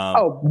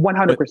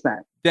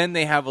 100%. Then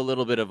they have a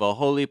little bit of a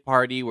holy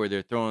party where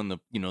they're throwing the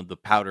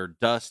powdered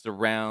dust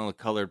around, the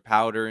colored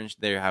powder, and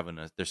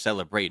they're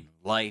celebrating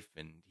life.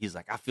 And he's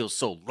like, I feel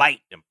so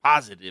light and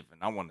positive,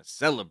 and I want to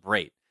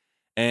celebrate.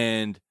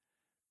 And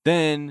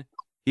then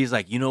he's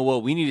like, you know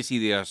what? We need to see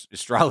the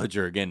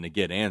astrologer again to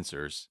get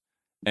answers.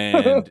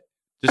 And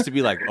just to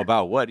be like,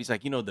 about what? He's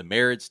like, the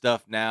marriage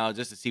stuff now,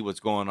 just to see what's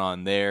going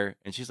on there.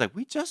 And she's like,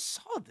 we just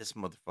saw this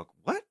motherfucker.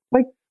 What?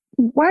 Like,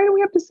 why do we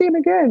have to see him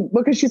again?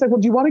 Because she's like, well,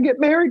 do you want to get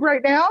married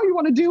right now? You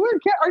want to do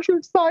it? Aren't you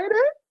excited?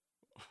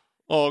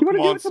 Oh, come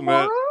on,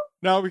 Smet.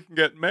 Now we can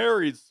get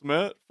married,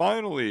 Smet.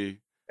 Finally.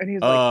 And he's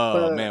like,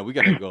 oh, man, we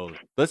got to go.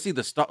 Let's see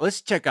the star.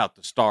 Let's check out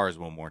the stars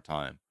one more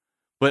time.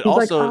 But he's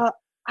also, like,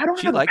 I don't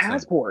have a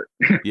passport.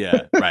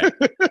 Yeah, right.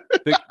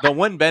 The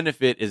one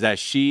benefit is that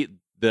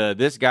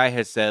this guy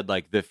has said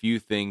like the few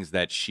things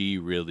that she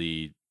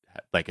really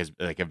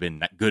have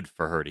been good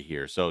for her to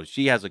hear. So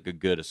she has like a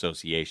good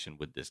association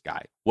with this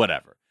guy.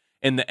 Whatever.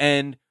 In the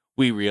end,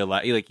 we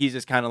realize like he's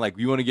just kind of like,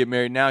 you want to get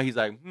married now? He's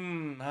like,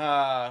 maybe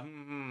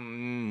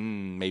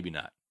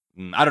not.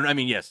 I don't know. I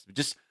mean, yes,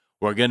 just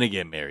we're gonna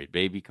get married,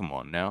 baby. Come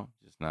on now.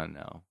 Just not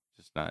now.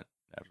 Just not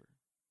ever.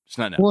 Just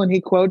not now. Well, and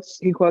he quotes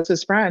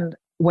his friend,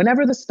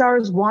 whenever the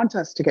stars want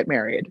us to get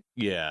married.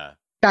 Yeah.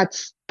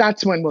 That's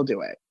when we'll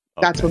do it.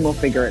 Okay. That's when we'll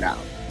figure it out.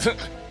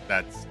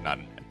 That's not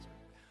an answer.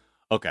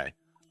 Okay.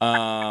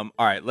 All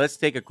right, let's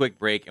take a quick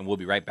break and we'll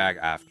be right back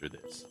after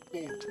this.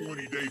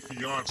 20-day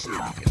fiance.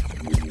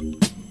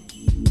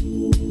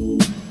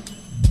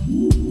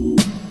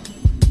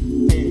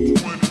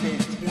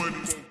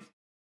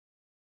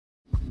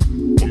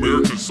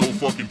 America's so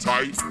fucking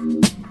tight.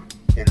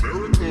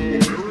 America.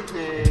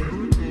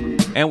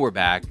 And we're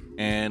back,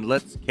 and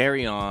let's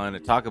carry on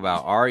and talk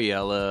about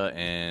Ariella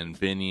and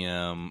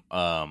Biniam.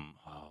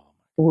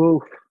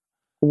 Woof.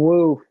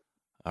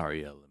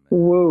 Ariella, man.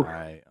 Woof.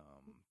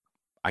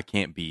 I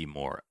can't be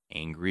more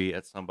angry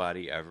at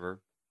somebody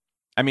ever.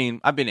 I mean,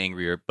 I've been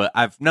angrier, but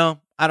right now,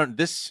 I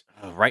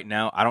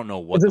don't know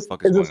what the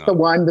fuck is going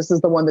on. This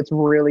is the one that's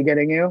really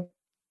getting you?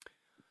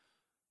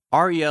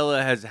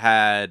 Ariella has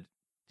had,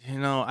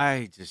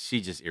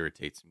 she just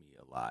irritates me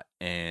a lot.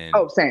 And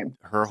same.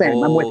 Her same.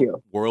 whole I'm with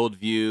you.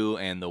 worldview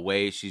and the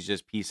way she's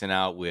just piecing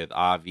out with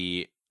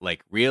Avi,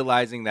 like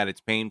realizing that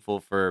it's painful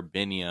for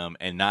Biniam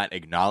and not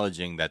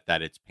acknowledging that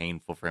it's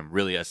painful for him.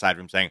 Really, aside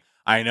from saying,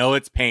 "I know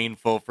it's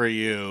painful for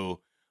you,"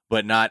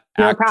 but not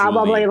You're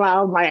probably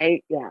love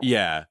my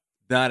yeah,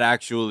 not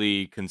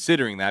actually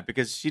considering that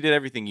because she did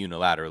everything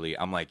unilaterally.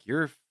 I'm like,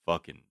 you're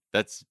fucking.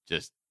 That's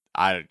just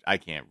I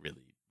can't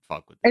really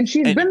fuck with. And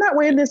she's been that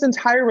way in this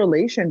entire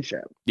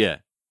relationship. Yeah.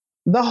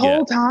 The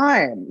whole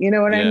time. You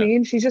know what I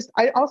mean? She's just.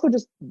 I also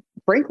just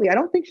frankly, I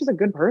don't think she's a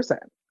good person.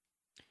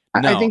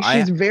 No, I think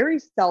she's very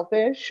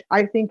selfish.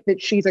 I think that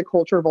she's a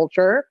culture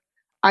vulture.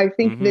 I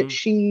think that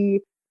she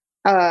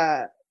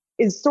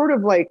is sort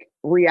of like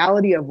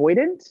reality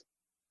avoidant,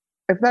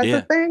 if that's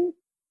a thing.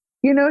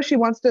 You know, she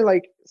wants to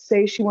like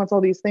say she wants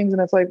all these things,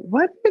 and it's like,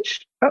 what,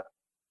 bitch?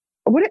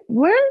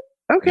 What?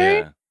 Okay.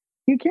 Yeah.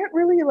 You can't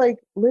really like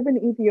live in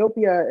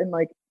Ethiopia and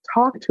like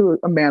talk to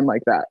a man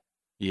like that.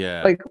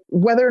 Yeah. Like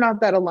whether or not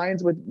that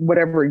aligns with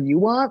whatever you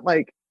want,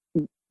 like,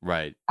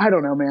 right. I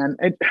don't know, man.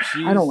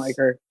 I don't like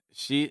her.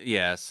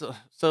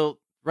 So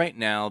right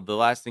now, the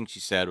last thing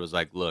she said was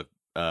like, "Look,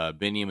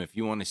 Biniam, if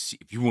you want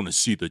to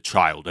see the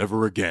child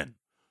ever again,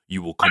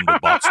 you will come to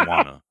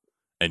Botswana,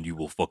 and you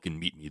will fucking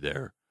meet me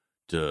there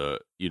to,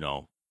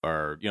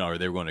 or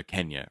they were going to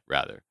Kenya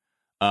rather,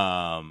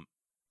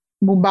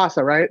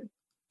 Mombasa, right?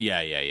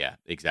 Yeah,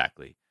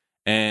 exactly,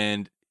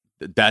 and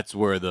that's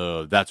where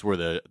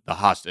the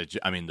hostage,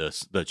 I mean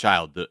the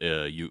child,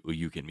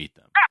 you can meet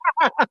them."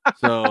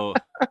 So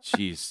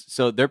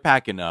they're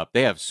packing up.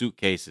 They have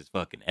suitcases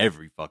fucking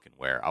every fucking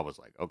where. I was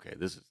like, okay,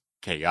 this is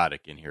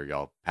chaotic in here,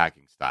 y'all,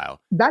 packing style.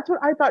 That's what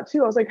I thought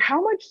too. I was like,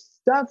 how much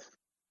stuff?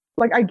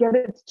 Like, I get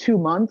it's 2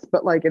 months,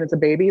 but like, and it's a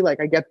baby. Like,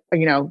 I get,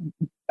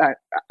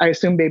 I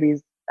assume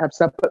babies have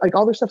stuff, but like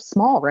all their stuff's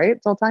small, right?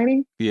 It's all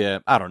tiny. Yeah,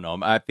 I don't know.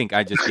 I think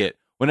I just get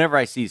whenever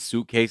I see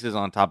suitcases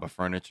on top of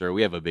furniture.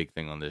 We have a big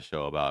thing on this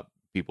show about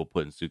people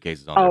putting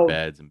suitcases on their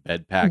beds and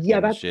bed packing. Yeah,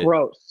 that's shit.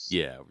 gross.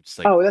 Yeah, just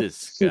like that's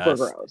super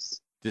gross.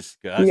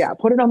 Disgusting. Yeah,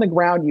 put it on the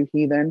ground, you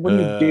heathen. What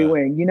are you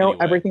doing? Anyway.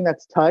 Everything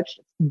that's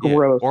touched,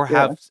 gross.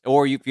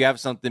 Or if you have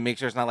something, make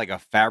sure it's not like a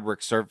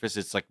fabric surface.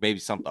 It's like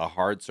maybe a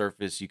hard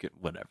surface. You could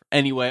whatever.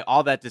 Anyway,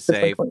 all that to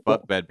say,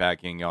 fuck bed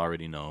packing. You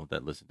already know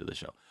that. Listen to the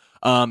show.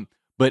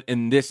 But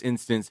in this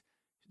instance,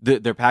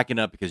 they're packing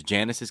up because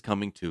Janice is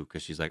coming too.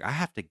 Because she's like, I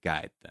have to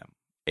guide them,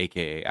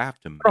 aka I have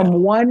to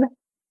from one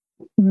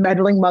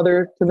meddling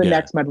mother to the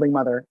next meddling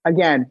mother.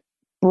 Again,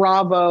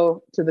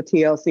 bravo to the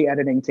TLC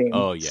editing team.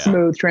 Oh yeah,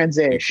 smooth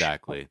transition.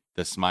 Exactly,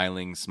 the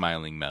smiling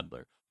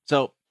meddler.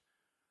 So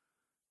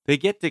they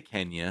get to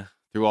Kenya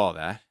through all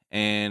that,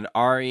 and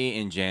Ari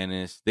and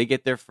Janice, they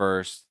get there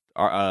first.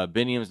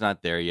 Biniam's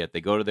not there yet.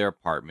 They go to their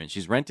apartment.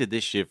 She's rented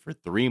this shit for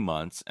 3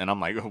 months, and I'm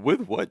like,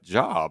 with what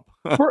job?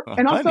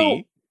 And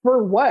also,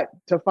 for what?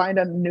 To find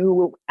a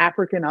new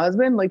African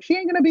husband? Like, she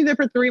ain't gonna be there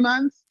for 3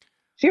 months.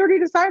 She already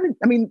decided.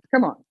 I mean,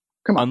 come on.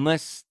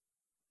 Unless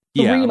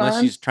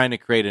she's trying to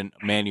create and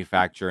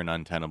manufacture an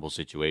untenable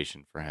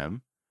situation for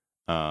him.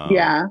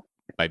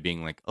 By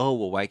being like, oh,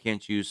 well, why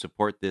can't you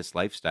support this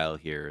lifestyle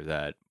here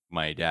that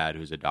my dad,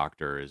 who's a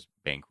doctor, is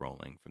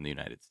bankrolling from the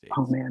United States?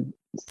 Oh, man.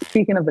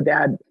 Speaking of the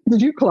dad,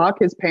 did you clock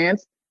his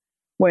pants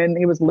when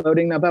he was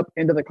loading them up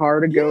into the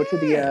car to go to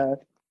the...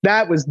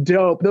 that was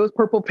dope. Those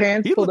purple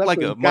pants pulled up like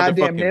with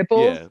goddamn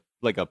nipples. Yeah,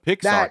 like a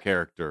Pixar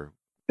character.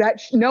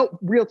 No,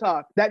 real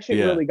talk. That shit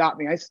really got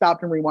me. I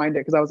stopped and rewind it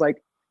because I was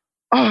like,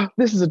 oh,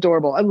 this is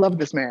adorable. I love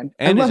this man.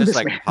 And it's just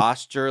like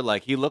posture.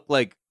 Like he looked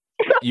like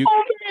you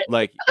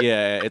like,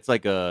 it's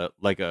like a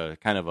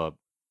kind of a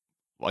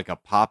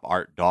pop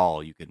art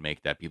doll you could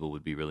make that people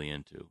would be really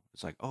into.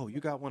 It's like, oh,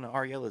 you got one of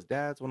Ariella's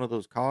dad's, one of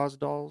those Cause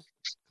dolls,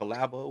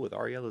 collabo with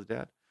Ariella's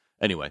dad.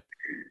 Anyway,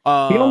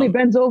 he only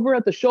bends over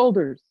at the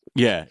shoulders.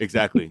 Yeah,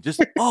 exactly.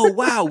 Just oh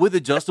wow, with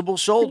adjustable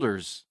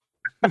shoulders.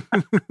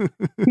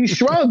 He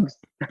shrugs.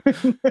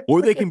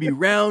 Or they can be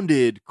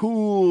rounded.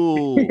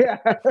 Cool. Yeah.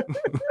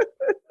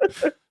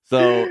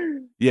 So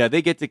yeah,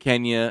 they get to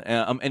Kenya,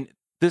 and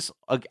this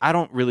I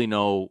don't really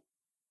know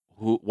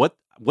what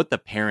the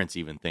parents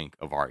even think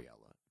of Ariella.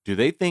 Do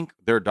they think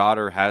their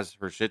daughter has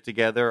her shit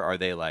together? Are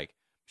they like,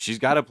 she's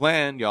got a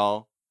plan,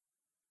 y'all?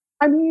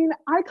 I mean,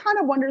 I kind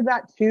of wondered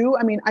that too.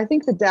 I mean, I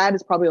think the dad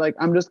is probably like,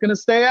 I'm just going to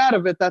stay out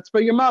of it. That's for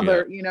your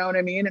mother. Yeah. You know what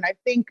I mean? And I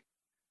think,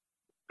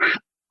 I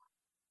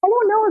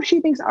don't know if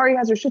she thinks Ari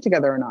has her shit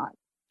together or not.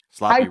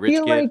 Sloppy rich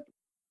kid.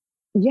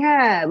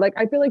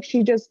 I feel like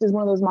she just is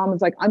one of those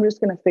moms like, I'm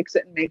just going to fix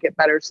it and make it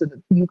better so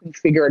that you can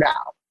figure it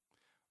out.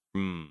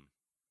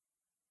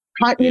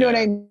 You know what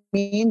I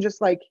mean? Just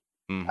like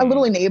a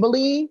little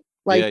enably.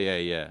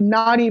 Like,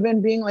 not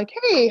even being like,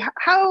 hey,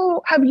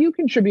 how have you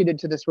contributed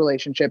to this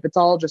relationship? It's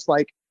all just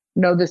like,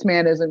 no, this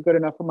man isn't good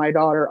enough for my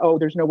daughter. Oh,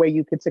 there's no way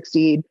you could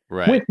succeed.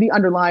 Right. With the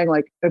underlying,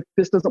 like, if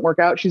this doesn't work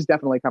out, she's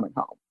definitely coming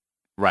home.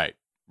 Right.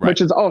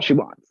 Which is all she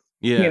wants.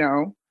 Yeah. You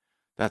know?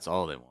 That's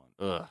all they want.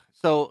 Ugh.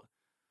 So,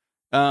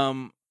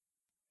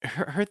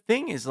 her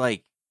thing is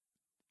like,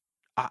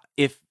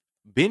 if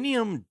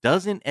Biniam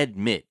doesn't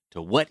admit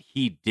to what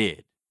he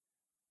did,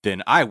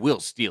 then I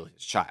will steal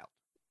his child.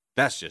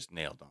 That's just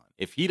nailed on.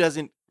 If he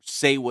doesn't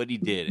say what he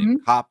did Mhm.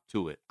 and cop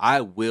to it,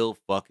 I will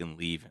fucking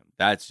leave him.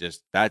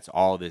 That's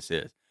all this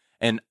is.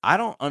 And I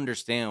don't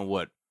understand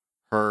what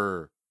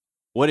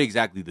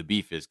exactly the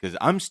beef is, because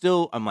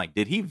I'm like,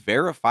 did he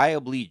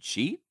verifiably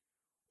cheat?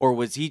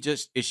 Or is she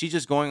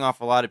just going off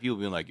a lot of people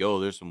being like, yo,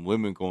 there's some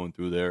women going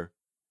through there?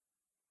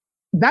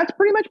 That's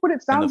pretty much what it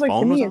And the sounds like to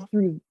phone was me. Is off?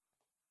 through,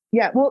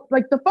 yeah. Well,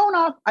 like the phone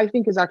off, I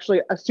think is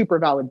actually a super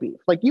valid beef.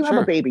 Like you have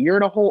Sure. a baby, you're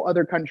in a whole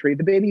other country.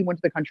 The baby went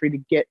to the country to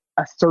get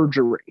a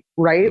surgery,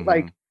 right? Mhm.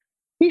 Like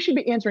he should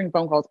be answering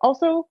phone calls.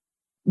 Also,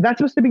 that's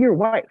supposed to be your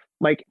wife.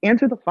 Like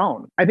answer the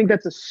phone. I think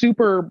that's a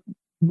super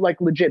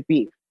like legit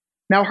beef.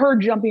 Now her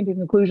jumping to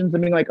conclusions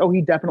and being like, oh,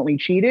 he definitely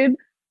cheated.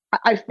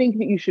 I think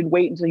that you should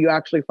wait until you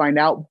actually find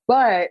out.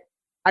 But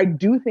I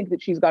do think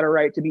that she's got a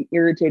right to be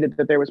irritated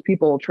that there was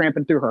people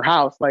tramping through her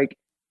house. Like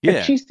Yeah.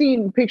 if she's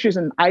seen pictures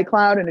in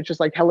iCloud and it's just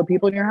like hella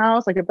people in your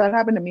house, like if that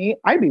happened to me,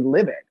 I'd be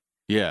livid.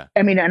 Yeah.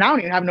 I mean, and I don't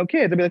even have no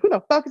kids. I'd be like, who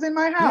the fuck is in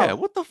my house? Yeah.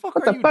 What the fuck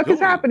What are the you fuck doing?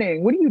 is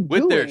happening? What are you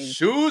With doing? their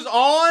shoes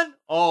on?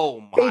 Oh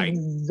my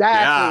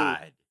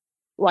Exactly. God.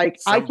 Like,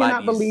 I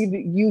cannot Somebody's- believe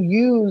that you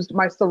used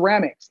my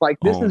ceramics. Like,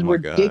 this Oh is my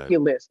God.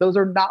 ridiculous. Those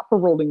are not for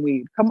rolling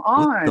weed. Come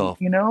on, What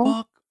the you know?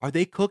 fuck? Are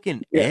they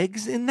cooking Yeah.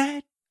 eggs in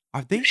that?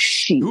 Are they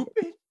Shit. stupid?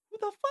 Who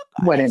the fuck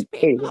are What these an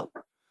people?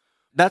 idiot.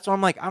 That's why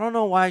I'm like, I don't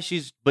know why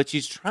she's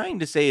trying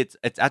to say it's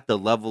at the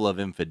level of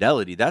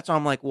infidelity. That's why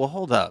I'm like, well,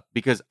 hold up,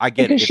 because I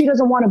get Because it. she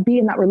doesn't want to be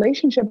in that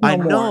relationship no I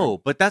more.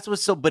 know, but it's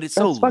so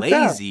That's fucked up.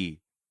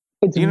 lazy.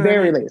 It's You know what I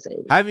very mean?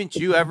 lazy. Haven't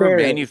you ever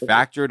very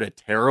manufactured a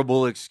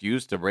terrible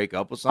excuse to break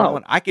up with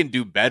someone? I can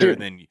do better dude.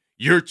 than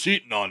you're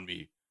cheating on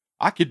me.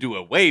 I could do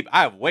I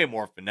have way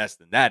more finesse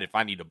than that if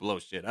I need to blow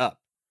shit up.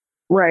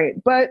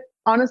 Right. But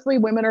honestly,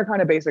 women are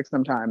kind of basic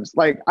sometimes.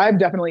 Like I've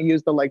definitely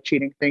used the like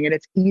cheating thing, and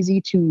it's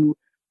easy to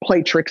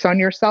play tricks on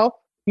yourself.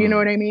 You know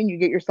what I mean? You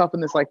get yourself in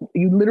this, like,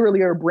 you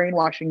literally are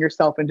brainwashing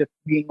yourself into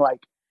being like,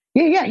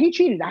 yeah, he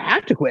cheated. I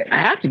have to quit. I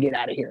have to get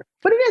out of here.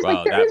 But it is Wow,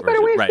 like, there that is better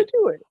version, ways right. to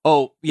do it.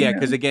 Oh, yeah, You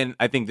because know? again,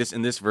 I think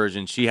in this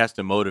version, she has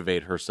to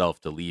motivate herself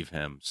to leave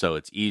him. So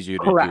it's easier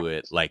to Correct. do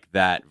it like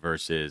that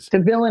versus To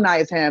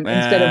villainize him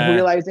instead of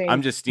realizing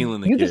I'm just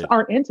stealing the you kid. just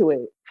aren't into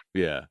it.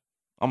 Yeah.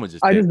 I'm gonna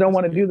just I take just don't this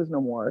want to kid. do this no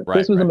more. Right,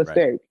 This was a right, right.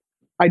 mistake.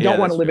 I Yeah, don't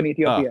want to that's live in true.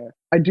 Ethiopia.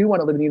 I do want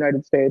to live in the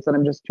United States, and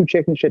I'm just too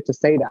chicken shit to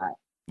say that.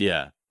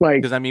 Yeah.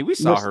 Like, Because I mean we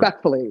saw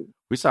respectfully.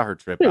 her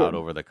trip Dude. out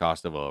over the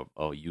cost of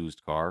a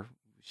used car.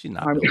 She's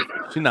I'm-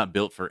 not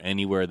built for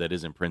anywhere that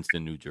isn't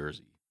Princeton, New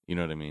Jersey. You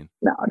know what I mean?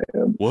 No,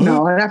 dude. What?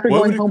 No, and after Why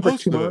going would it home for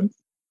cost 2 that? months,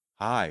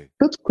 Hi.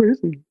 that's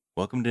crazy.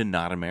 Welcome to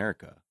Not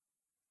America.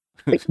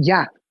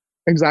 Yeah,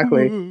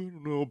 exactly. I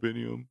don't know,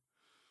 Biniam.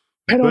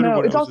 I don't Better know.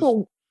 when It's I was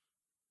also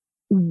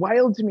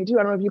wild to me too.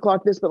 I don't know if you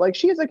clocked this, but like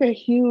she has like a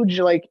huge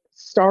like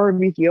Star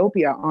of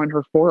Ethiopia on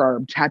her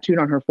forearm, tattooed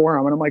on her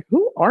forearm, and I'm like,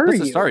 who are That's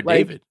you? the Star of Like,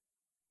 David.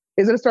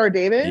 Is it a Star of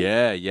David?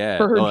 Yeah.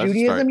 For her Oh, that's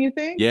the Star- Judaism, you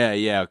think?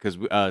 Yeah,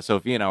 because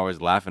Sophia and I was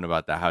laughing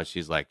about that, how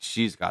she's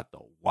got the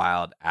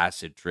wild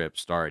acid trip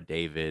Star of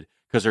David,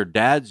 because her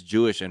dad's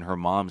Jewish and her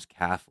mom's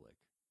Catholic.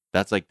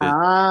 That's like the,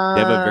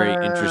 they have a very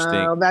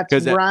interesting. That's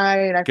 'cause at-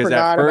 right. I Because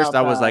forgot at first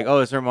about I was that. like, oh,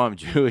 is her mom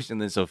Jewish?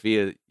 And then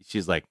Sophia,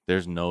 she's like,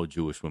 there's no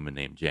Jewish woman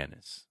named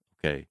Janice.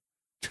 Okay.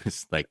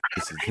 Just like,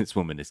 this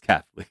woman is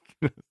Catholic.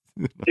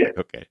 Like,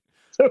 okay.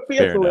 Sophia's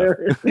fair enough.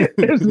 hilarious.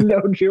 There's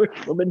no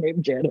Jewish woman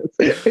named Janice.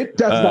 It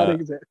does not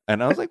exist.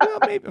 And I was like, well,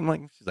 maybe. I'm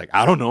like, she's like,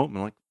 I don't know. I'm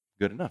like,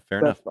 good enough.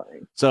 Fair That's enough.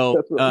 funny. So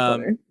That's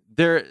really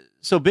funny.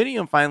 so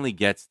Biniam finally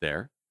gets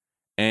there,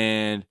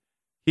 and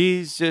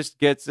he's just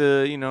gets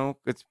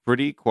it's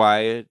pretty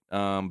quiet.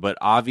 But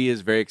Avi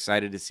is very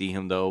excited to see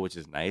him though, which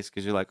is nice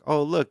because you're like,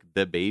 oh look,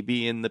 the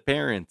baby and the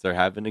parents are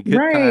having a good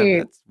time. Right.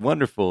 That's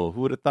wonderful.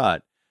 Who would have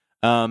thought?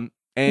 And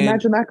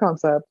Imagine that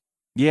concept.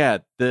 yeah,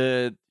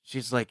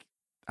 she's like,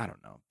 I don't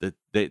know.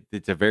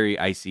 It's a very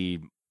icy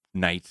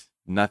night.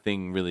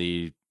 Nothing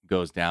really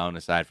goes down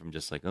aside from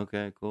just like,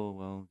 okay, cool.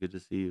 Well, good to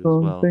see you as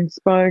well. Thanks.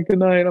 Bye. Good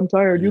night. I'm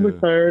tired. You Yeah, look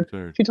tired. I'm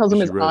tired. She tells him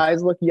You his should rest.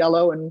 eyes look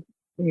yellow and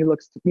he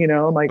looks,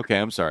 like, Okay,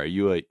 I'm sorry. Are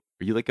you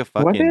like a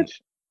what, fucking?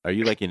 bitch? Are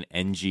you like an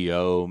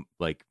NGO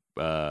like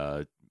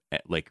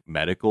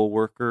medical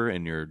worker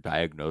and you're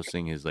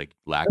diagnosing his like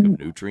lack of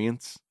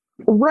nutrients?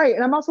 Right.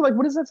 And I'm also like,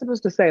 what is that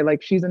supposed to say?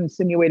 Like, she's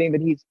insinuating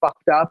that he's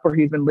fucked up or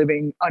he's been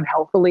living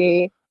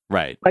unhealthily.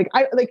 Right.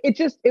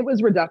 It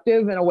was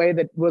reductive in a way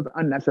that was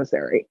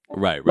unnecessary.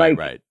 Right. Like,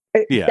 Right.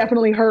 It's Yeah.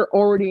 definitely her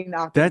already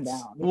knocking That's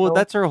down.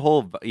 that's her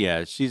whole.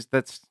 Yeah,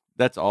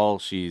 that's all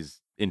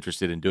she's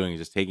interested in doing is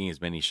just taking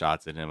as many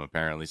shots at him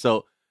apparently.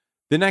 So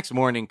the next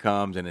morning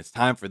comes and it's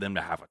time for them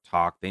to have a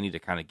talk. They need to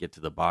kind of get to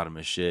the bottom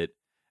of shit.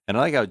 And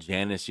I like how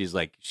Janice, she's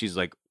like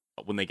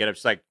when they get up,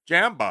 she's like,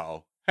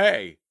 Jambo,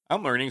 hey,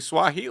 I'm learning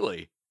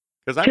Swahili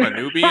because I'm a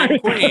Nubian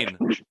queen.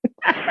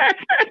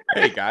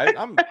 Hey guys,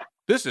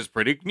 this is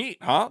pretty neat,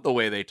 huh? The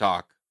way they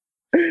talk.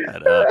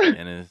 Shut up,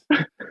 Janice.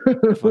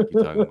 What the fuck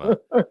you talking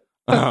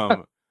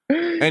about?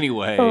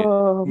 Anyway,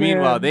 Oh,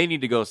 meanwhile, man. they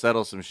need to go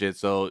settle some shit.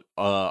 So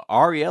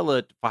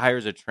Ariella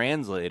hires a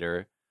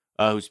translator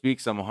who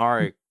speaks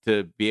Amharic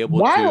to be able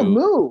Wild to.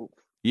 move.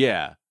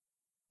 Yeah.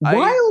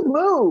 Wild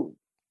move.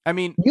 I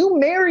mean, you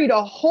married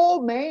a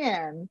whole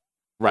man.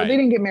 right? Well, they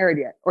didn't get married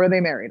yet, or are they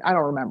married? I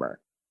don't remember.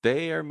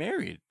 They are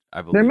married,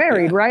 I believe. They're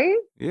married, yeah. right?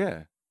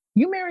 Yeah.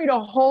 You married a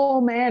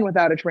whole man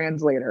without a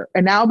translator,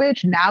 and now,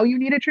 bitch, now you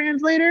need a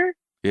translator.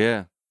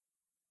 Yeah.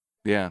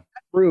 Yeah.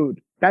 That's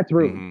rude. That's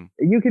rude.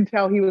 Mm-hmm. You can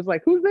tell he was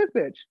like, "Who's this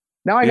bitch?"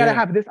 Now I gotta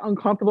have this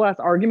uncomfortable ass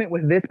argument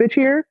with this bitch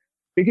here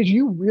because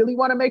you really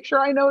want to make sure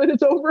I know that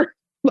it's over.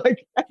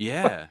 Like,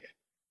 yeah.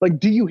 Like,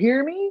 do you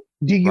hear me?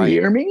 Do you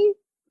hear me?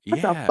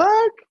 What the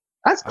fuck?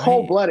 That's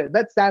cold blooded.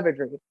 That's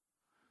savagery.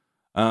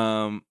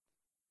 Oh,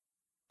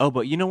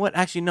 but you know what?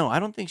 Actually, no, I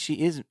don't think she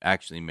is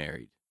actually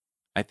married.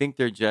 I think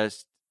they're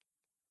just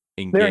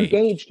engaged. They're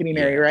engaged to be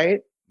married,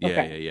 right?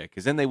 Yeah, yeah.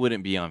 Because then they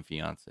wouldn't be on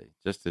Fiance.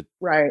 Just to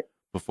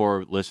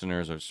before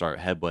listeners or start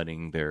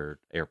headbutting their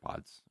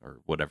AirPods or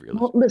whatever you're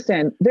listening. Well,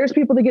 listen, there's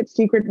people that get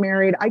secret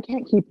married. I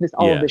can't keep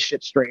all of this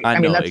shit straight. I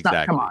mean, that's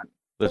not. Come on.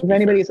 If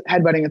anybody's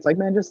headbutting, it's like,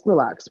 man, just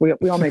relax. We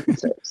all make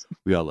mistakes.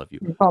 We all love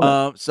you.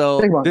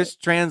 So this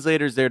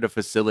translator's there to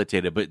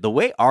facilitate it, but the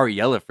way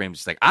Ariella frames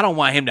it's like, I don't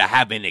want him to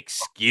have an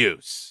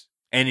excuse,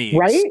 any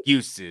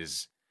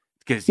excuses,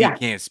 because he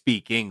can't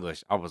speak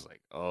English. I was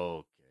like,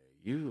 okay,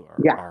 you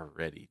are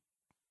already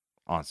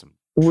on some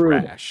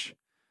trash.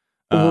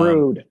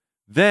 Rude.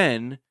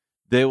 Then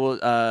they will.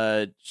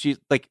 She's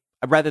like,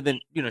 rather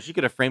than she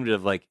could have framed it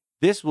of like,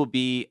 this will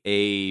be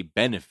a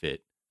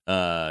benefit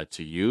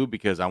to you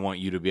because I want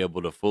you to be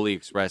able to fully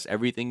express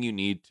everything you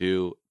need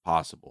to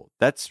possible.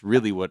 That's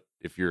really what,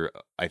 if you're,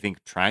 I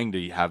think, trying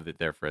to have it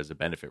there for as a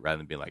benefit rather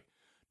than being like,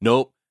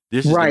 nope,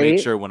 this is to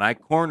make sure when I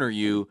corner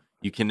you,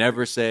 you can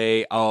never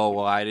say, oh,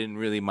 well, I didn't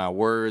really, my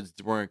words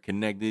weren't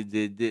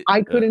connected.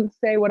 I couldn't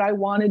say what I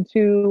wanted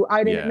to.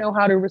 I didn't know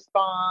how to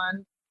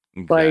respond.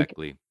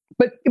 Exactly.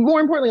 But more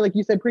importantly, like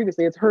you said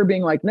previously, it's her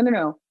being like,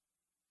 no,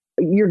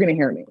 you're going to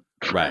hear me.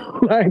 Right.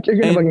 Like, you're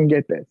going to fucking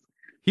get this.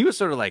 He was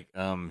sort of like,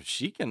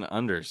 she can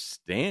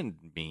understand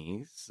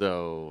me,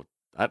 so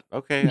I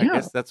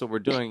guess that's what we're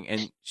doing.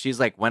 And she's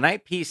like, when I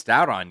pieced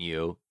out on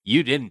you,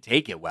 you didn't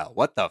take it well.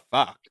 What the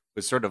fuck?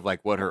 Was sort of like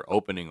what her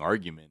opening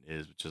argument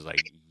is, which is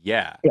like,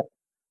 yeah.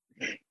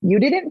 You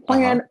didn't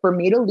plan for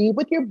me to leave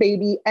with your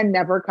baby and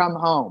never come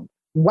home.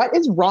 What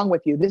is wrong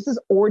with you? This has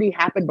already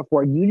happened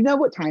before. You know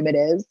what time it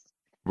is.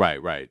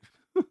 Right.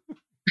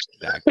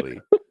 Exactly.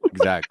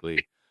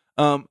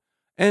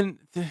 And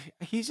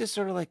he's just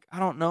sort of like, I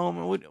don't know.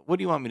 What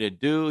do you want me to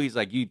do? He's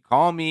like, you'd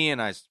call me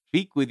and I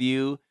speak with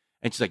you.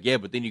 And she's like, yeah,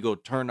 but then you go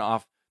turn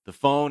off the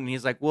phone. And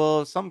he's like,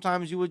 well,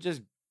 sometimes you would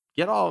just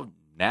get all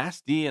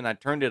nasty and I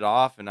turned it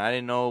off and I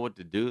didn't know what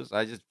to do. So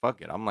I just,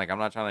 fuck it. I'm like, I'm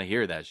not trying to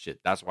hear that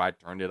shit. That's why I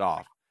turned it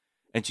off.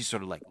 And she's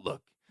sort of like,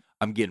 look,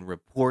 I'm getting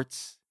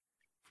reports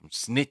from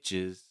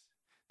snitches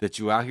that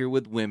you out here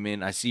with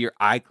women. I see your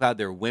iCloud.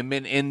 There are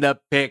women in the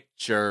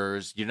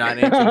pictures. You're not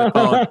answering the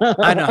phone.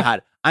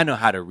 I know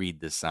how to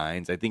read the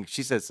signs. I think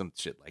she says some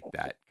shit like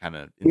that, kind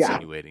of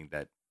insinuating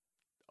that,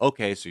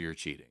 okay, so you're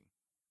cheating.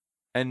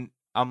 And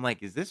I'm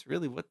like, is this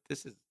really what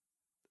this is?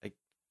 Like,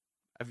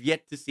 I've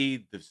yet to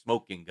see the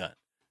smoking gun.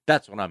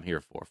 That's what I'm here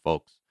for,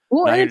 folks.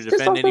 Well, not here to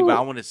defend anybody. I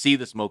want to see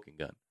the smoking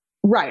gun.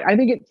 Right. I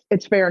think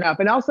it's fair enough.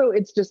 And also,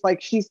 it's just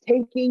like she's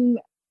taking.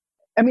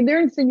 I mean,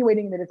 they're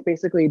insinuating that it's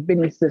basically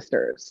Benny's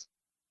sisters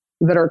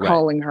that are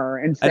calling her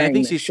and saying. And I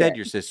think she said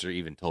your sister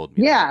even told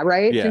me. Yeah,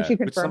 right. Yeah. Did she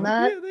confirm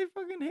that? Yeah, they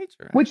fucking hate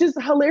her. Which is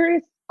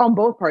hilarious on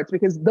both parts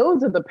because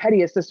those are the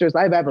pettiest sisters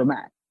I've ever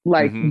met.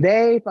 Like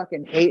they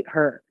fucking hate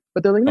her,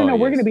 but they're like, no,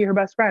 we're gonna be her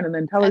best friend, and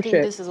then tell her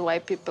shit. This is why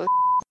people.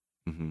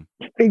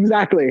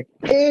 Exactly.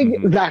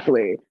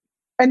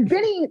 And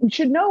Benny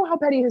should know how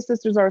petty his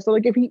sisters are. So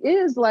like, if he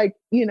is like,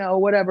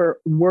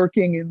 whatever,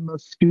 working in the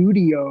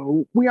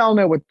studio, we all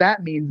know what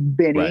that means,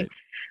 Benny.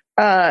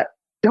 Right.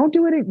 Don't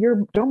do it.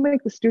 Don't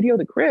make the studio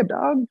the crib,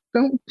 dog.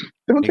 Don't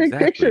take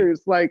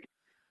pictures. Like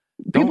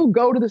people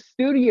go to the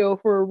studio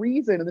for a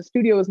reason, and the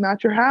studio is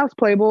not your house,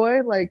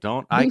 Playboy. Like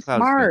don't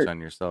iCloud snitch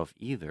on yourself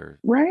either,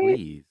 right?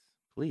 Please.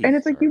 And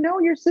it's like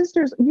your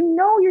sisters.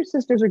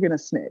 Are gonna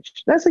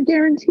snitch. That's a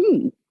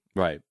guarantee.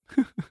 Right.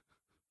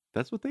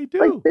 That's what they do.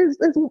 Like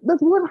that's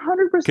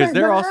 100%. Because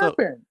they're also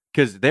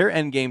because their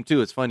end game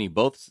too. It's funny.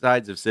 Both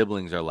sides of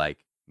siblings are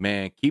like,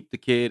 man, keep the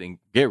kid and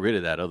get rid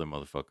of that other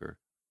motherfucker.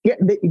 Yeah,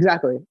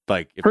 exactly.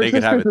 Like if they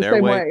could have it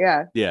their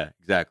way. Yeah,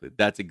 exactly.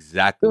 That's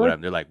exactly what I'm.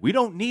 They're like, we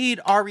don't need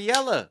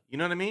Ariella. You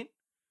know what I mean?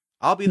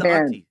 I'll be the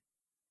auntie.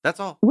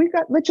 That's all.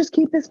 Let's just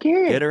keep this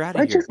kid. Get her out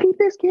of here. Let's just keep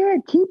this kid.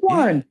 Keep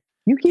one. Yeah.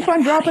 You keep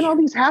on dropping all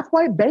these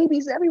half-white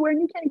babies everywhere,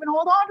 and you can't even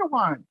hold on to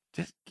one.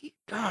 Just keep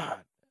God.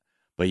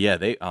 But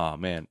yeah, oh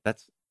man,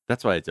 that's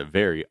why it's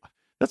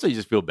that's why you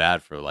just feel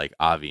bad for like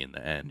Avi in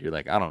the end. You're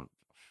like,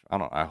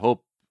 I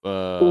hope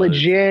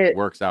legit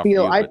works out for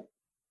you.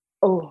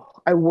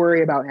 I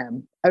worry about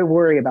him.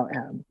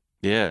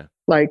 Yeah.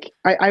 Like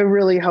I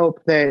really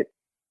hope that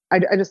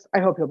I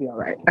hope he'll be all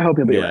right. I hope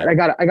he'll be all right.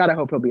 I gotta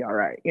hope he'll be all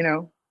right,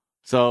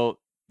 So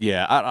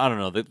yeah, I don't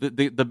know.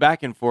 The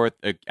back and forth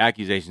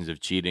accusations of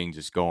cheating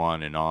just go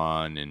on,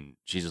 and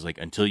she's just like,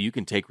 until you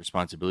can take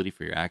responsibility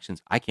for your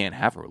actions, I can't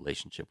have a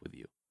relationship with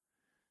you.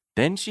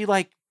 Then she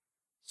like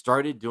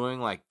started doing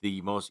like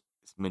the most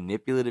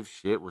manipulative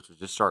shit, which was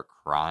just start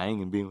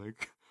crying and being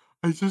like,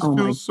 I just Oh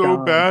feel my so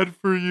God. bad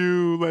for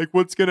you. Like,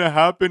 what's gonna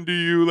happen to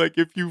you? Like,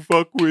 if you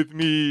fuck with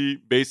me,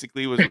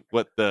 basically was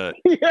what the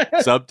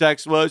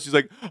subtext was. She's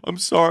like, I'm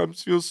sorry, I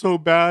feel so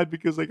bad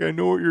because like I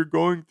know what you're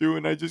going through,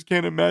 and I just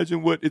can't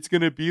imagine what it's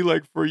gonna be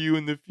like for you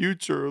in the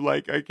future.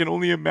 Like, I can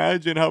only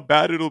imagine how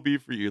bad it'll be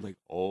for you. Like,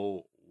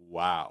 oh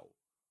wow,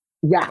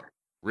 Yeah.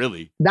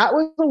 really? That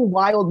was a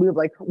wild move.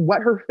 Like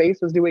what her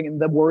face was doing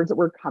and the words that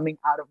were coming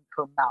out of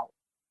her mouth.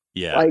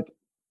 Yeah, Like,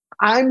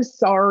 I'm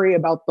sorry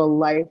about the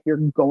life you're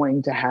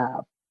going to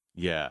have.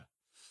 yeah.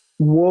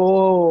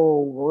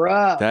 Whoa,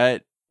 rough.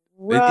 That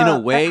in a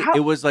way,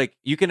 it was like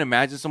you can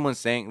imagine someone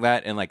saying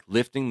that and like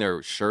lifting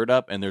their shirt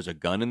up and there's a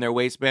gun in their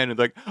waistband and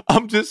like,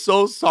 I'm just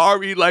so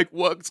sorry. Like,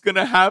 what's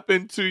gonna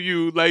happen to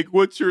you? Like,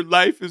 what your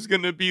life is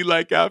gonna be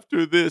like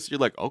after this? You're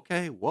like,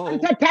 okay, whoa,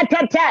 tat, tat,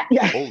 tat, tat.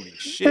 Yeah. holy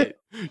shit!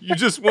 You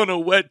just won a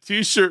wet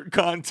T-shirt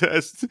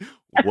contest.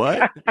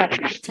 What?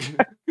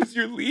 Because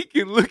you're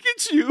leaking. Look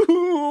at you.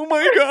 Oh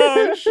my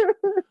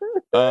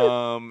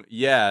gosh.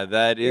 Yeah,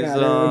 that is.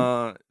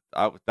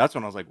 That's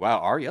when I was like,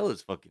 wow, Ariel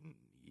is fucking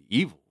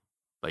evil.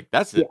 Like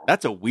that's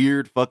a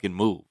weird fucking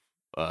move.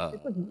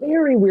 It's a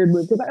very weird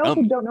move because I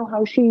also don't know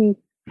how she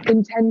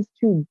intends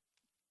to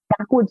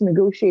backwards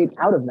negotiate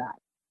out of that.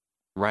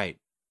 Right.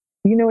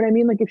 You know what I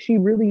mean? Like if she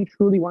really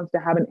truly wants to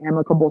have an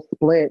amicable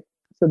split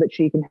so that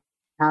she can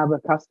have a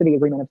custody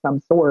agreement of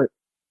some sort,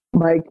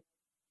 like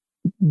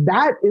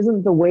that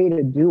isn't the way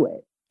to do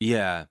it.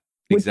 Yeah,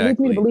 exactly. Which leads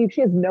me to believe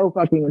she has no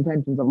fucking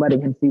intentions of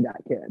letting him see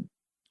that kid.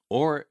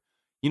 Or,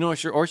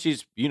 or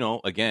she's,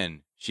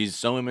 again, she's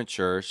so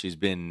immature. She's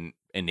been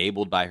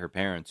enabled by her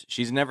parents.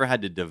 She's never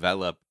had to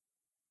develop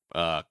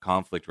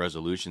conflict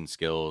resolution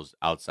skills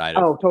outside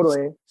of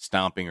totally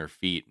stomping her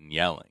feet and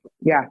yelling.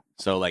 Yeah.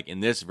 So like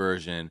in this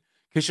version,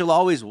 because she'll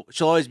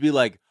always be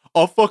like,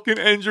 I'll fucking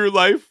end your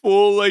life,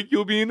 fool. Like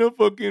you'll be in a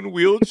fucking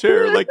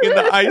wheelchair, like in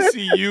the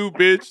ICU,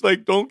 bitch.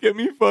 Like don't get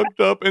me fucked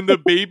up, and the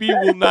baby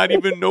will not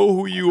even know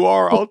who you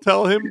are. I'll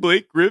tell him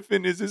Blake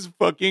Griffin is his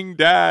fucking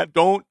dad.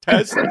 Don't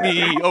test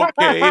me,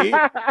 okay?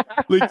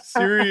 Like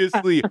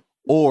seriously.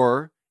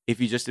 Or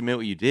if you just admit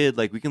what you did,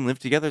 like we can live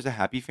together as a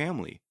happy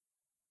family.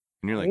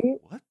 And you're like,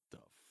 what the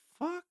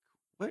fuck?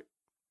 What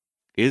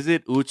is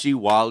it, Uchi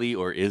Wally,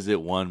 or is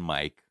it one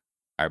Mike?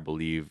 I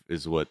believe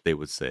is what they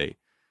would say.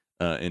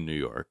 In New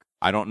York,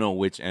 I don't know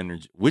which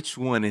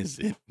one is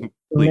it?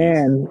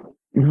 Man.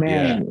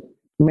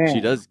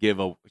 She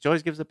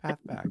always gives a path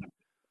back.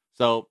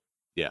 So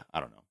yeah,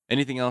 I don't know.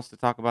 Anything else to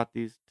talk about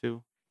these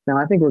two? No,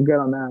 I think we're good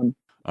on them.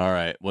 All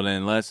right, well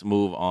then let's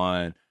move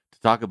on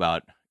to talk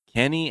about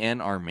Kenny and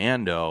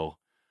Armando.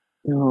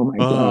 Oh my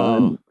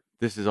god,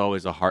 this is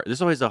always a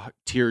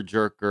tear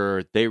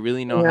jerker. They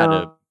really know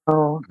how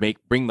to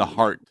bring the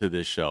heart to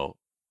this show.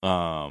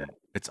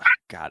 It's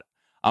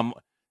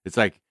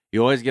like. You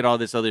always get all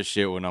this other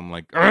shit when I'm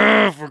like,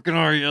 fucking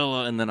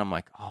Ariella. And then I'm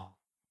like, oh,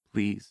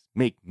 please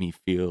make me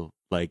feel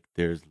like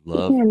there's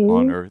love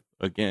on Earth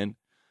again.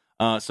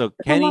 So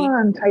Kenny. Come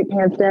on, tight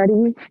pants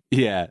daddy.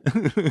 Yeah.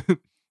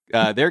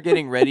 They're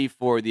getting ready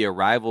for the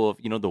arrival of,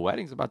 the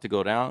wedding's about to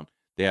go down.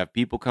 They have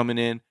people coming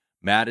in.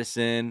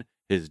 Madison,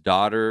 his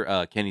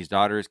daughter, Kenny's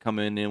daughter is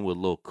coming in with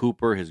little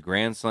Cooper, his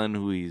grandson,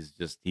 who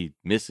he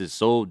misses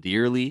so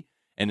dearly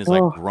and is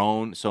like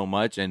grown so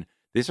much. And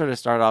they sort of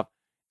start off.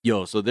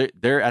 So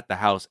they're at the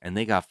house and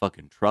they got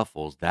fucking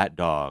Truffles, that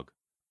dog.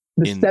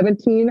 The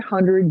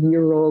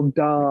 1,700-year-old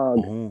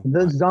dog.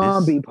 The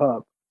zombie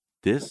pup.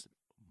 This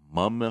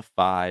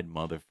mummified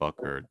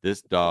motherfucker.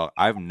 This dog,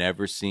 I've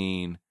never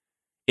seen.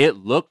 It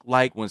looked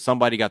like when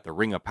somebody got the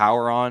Ring of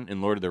Power on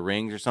in Lord of the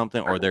Rings or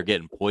something, or they're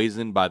getting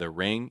poisoned by the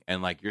ring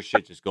and like your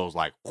shit just goes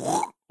like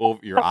over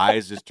your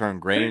eyes just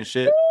turn gray and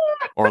shit.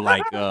 Or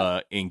like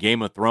in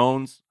Game of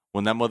Thrones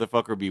when that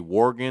motherfucker be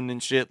warging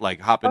and shit, like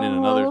hopping in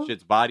another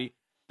shit's body.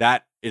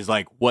 That is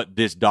like what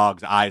this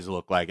dog's eyes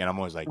look like. And I'm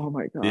always like, oh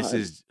my God. This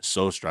is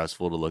so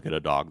stressful to look at a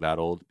dog that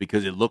old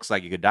because it looks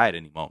like it could die at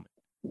any moment.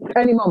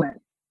 Any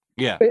moment.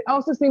 Yeah. But it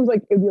also seems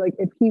like it'd be like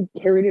if he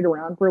carried it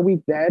around for a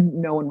week dead,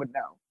 no one would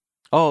know.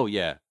 Oh,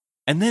 yeah.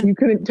 And then you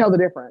couldn't tell the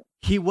difference.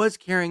 He was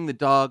carrying the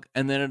dog.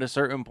 And then at a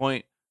certain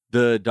point,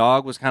 the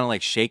dog was kind of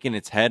like shaking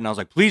its head. And I was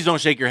like, please don't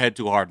shake your head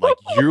too hard. Like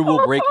you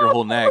will break your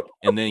whole neck.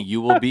 And then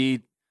you will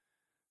be,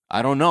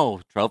 I don't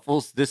know,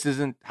 Truffles. This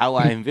isn't how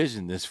I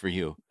envisioned this for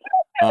you.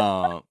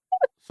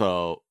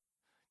 So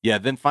yeah,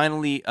 then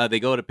finally they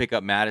go to pick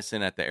up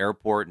Madison at the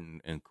airport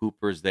and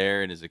Cooper's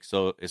there and is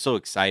so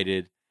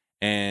excited.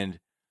 And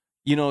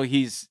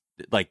he's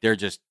like,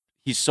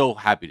 he's so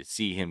happy to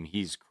see him.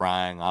 He's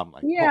crying. I'm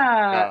like,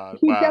 yeah,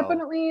 he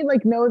definitely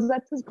like knows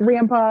that's his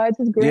grandpa. It's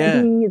his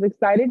granddaddy. He's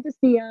excited to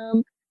see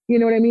him. You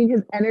know what I mean?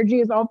 His energy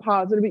is all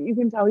positive, but you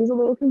can tell he's a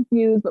little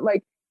confused, but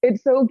like,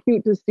 it's so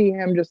cute to see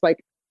him just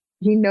like,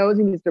 he knows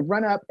he needs to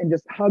run up and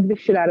just hug the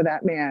shit out of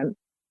that man.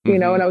 You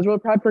know, and I was real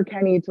proud for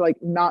Kenny to like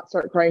not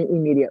start crying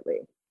immediately.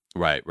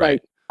 Right.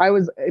 Like, I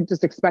was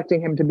just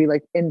expecting him to be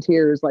like in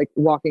tears, like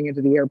walking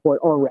into the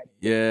airport already.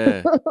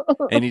 Yeah.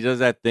 And he does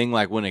that thing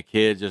like when a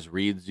kid just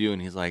reads you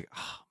and he's like,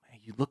 oh, man,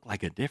 you look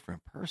like a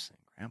different person,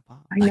 Grandpa.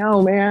 I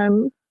know,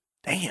 man.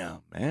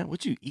 Damn, man.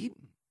 What you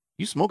eating?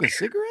 You smoking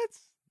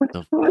cigarettes? What's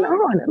going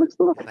on? It looks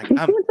a little. Like, you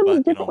I'm doing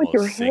something different with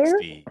your 60,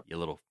 hair? you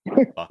little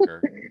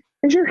fucker.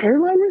 Is your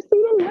hairline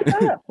receding? What's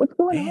up? What's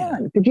going Damn.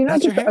 on? Did you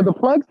not That's get your the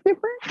plugs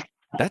different?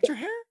 That's your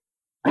hair?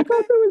 I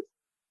thought there was.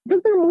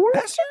 Was there more?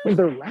 That's your Was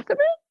there less of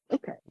it?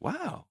 Okay.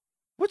 Wow.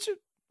 What's your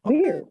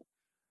Weird.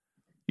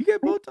 You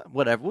get both time.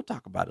 Whatever. We'll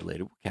talk about it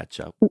later. We'll catch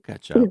up. We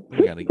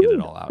gotta get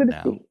it all out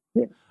now.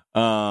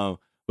 Yeah.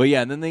 But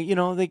yeah, and then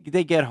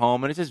they get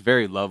home and it's just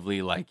very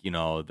lovely. Like,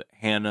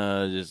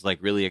 Hannah is like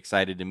really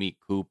excited to meet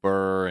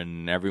Cooper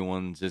and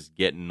everyone's just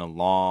getting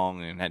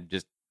along and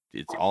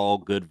it's all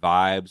good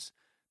vibes.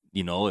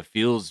 It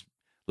feels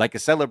like a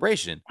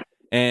celebration.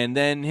 And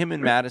then him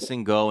and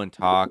Madison go and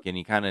talk, and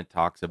he kind of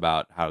talks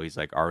about how he's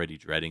like already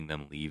dreading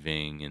them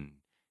leaving. And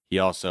he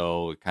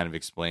also kind of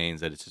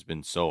explains that it's just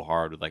been so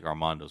hard with like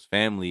Armando's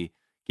family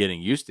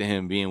getting used to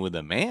him being with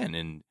a man.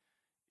 And,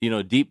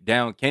 deep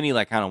down, Kenny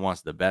like kind of wants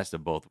the best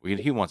of both.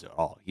 He wants it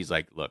all. He's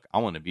like, look, I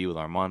want to be with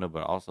Armando,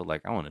 but also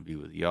like I want to be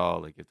with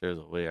y'all. Like if there's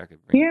a way I could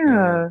bring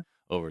him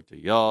over to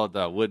y'all,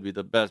 that would be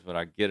the best. But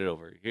I get it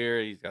over here.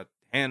 He's got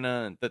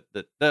Hannah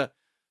and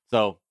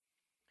So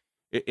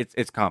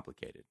it's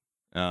complicated.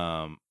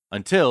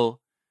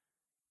 Until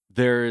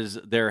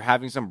they're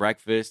having some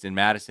breakfast and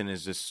Madison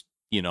is just,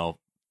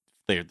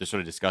 they're sort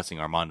of discussing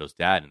Armando's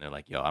dad and they're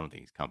like, yo, I don't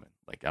think he's coming.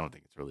 Like, I don't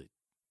think it's really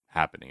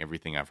happening.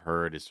 Everything I've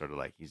heard is sort of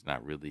like, he's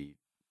not really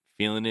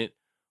feeling it.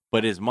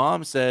 But his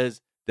mom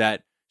says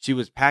that she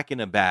was packing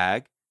a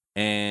bag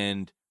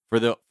and for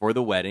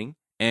the wedding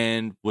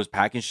and was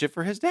packing shit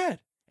for his dad.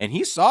 And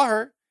he saw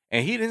her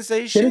and he didn't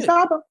say shit. Didn't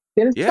stop her.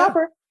 Didn't stop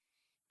her.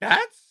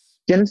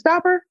 Didn't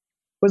stop her.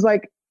 Was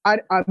like,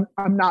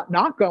 I'm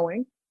not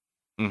going.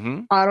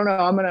 Mm-hmm. I don't know.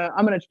 I'm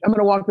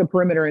gonna walk the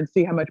perimeter and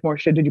see how much more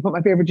shit. Did you put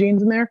my favorite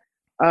jeans in there?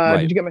 Right.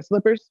 Did you get my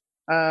slippers?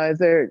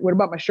 What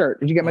about my shirt?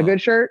 Did you get my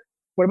good shirt?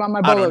 What about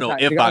my bolo tie?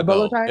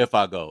 If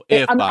I go.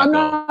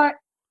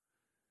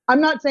 I'm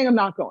not saying I'm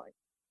not going.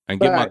 And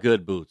get my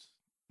good boots.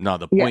 No,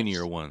 the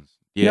pointier ones.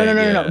 Yeah,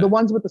 no. The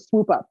ones with the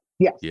swoop up.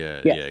 Yes. Yeah,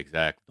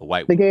 exactly. The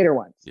white the gator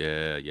ones.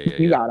 Yeah.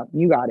 You got them.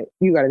 You got it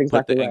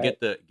exactly right.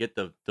 And get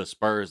the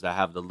spurs that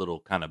have the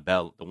little kind of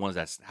bell, the ones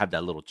that have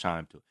that little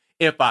chime to it.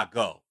 If I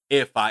go,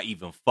 if I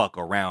even fuck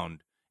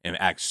around and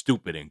act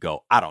stupid and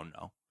go, I don't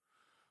know.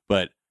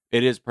 But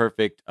it is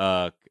perfect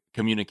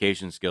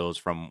communication skills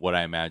from what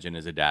I imagine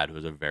is a dad who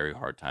has a very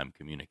hard time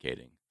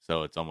communicating.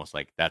 So it's almost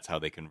like that's how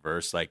they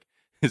converse. Like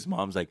his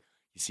mom's like,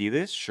 you see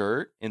this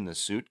shirt in the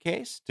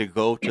suitcase to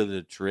go to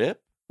the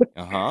trip?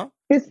 Uh-huh.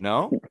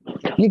 No?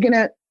 You're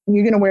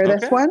gonna wear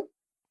this one?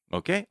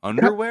 Okay.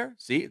 Underwear?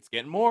 See, it's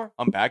getting more.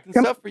 I'm packing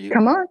stuff for you.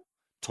 Come on.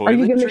 Are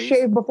you gonna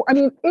shave before? I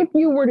mean, if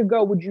you were to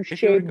go, would you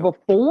shave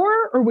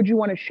before or would you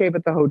want to shave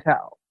at the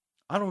hotel?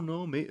 I don't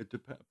know. Maybe it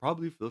depends.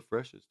 Probably for the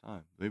freshest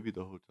time. Maybe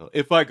the hotel.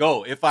 If I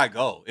go,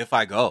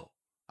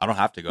 I don't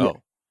have to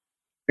go.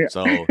 Yeah.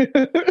 So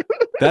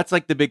that's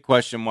like the big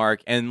question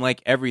mark, and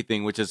like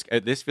everything, which is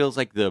this feels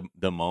like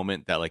the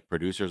moment that like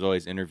producers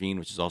always intervene,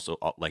 which is also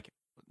like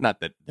not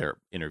that they're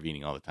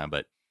intervening all the time,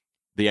 but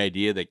the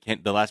idea that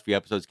the last few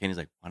episodes, Kenny's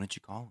like, why don't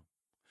you call him?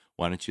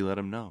 Why don't you let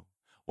him know?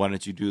 Why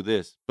don't you do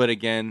this? But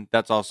again,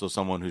 that's also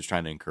someone who's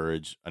trying to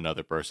encourage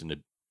another person to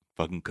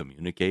fucking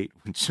communicate,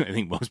 which I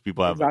think most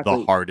people have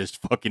the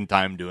hardest fucking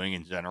time doing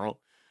in general.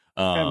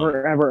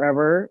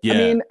 Ever. Yeah. I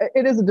mean,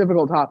 it is a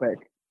difficult topic.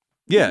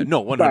 Yeah,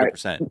 no,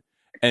 100%.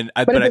 But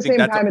at the same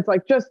time, it's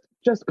like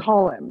just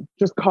call him.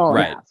 Just call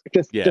and ask.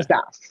 Just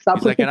ask.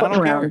 Stop putting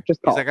around.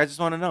 Just call. He's like, I just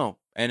want to know.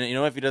 And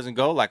if he doesn't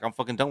go, like I'm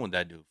fucking done with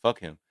that dude. Fuck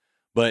him.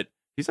 But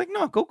he's like,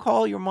 no, go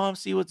call your mom,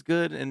 see what's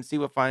good, and see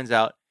what finds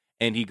out.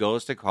 And he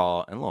goes to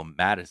call, and little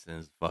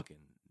Madison's fucking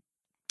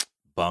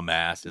bum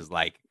ass is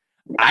like,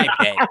 I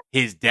bet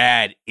his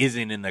dad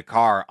isn't in the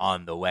car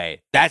on the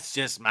way. That's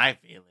just my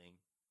feeling.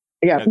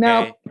 Yeah, okay?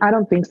 No, I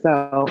don't think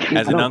so.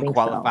 As an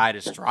unqualified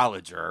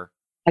astrologer,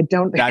 I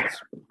don't. That's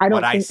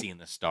what I see in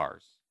the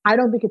stars. I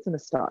don't think it's in the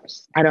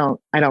stars. I don't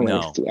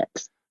really see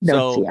it.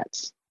 Don't see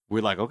it.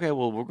 We're like, okay,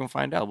 well, we're gonna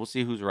find out. We'll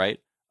see who's right.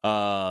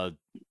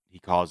 He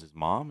calls his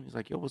mom. He's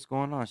like, yo, what's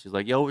going on? She's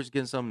like, yo, we're just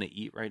getting something to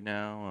eat right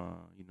now.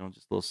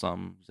 Just a little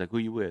something. He's like, who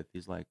you with?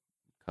 He's like,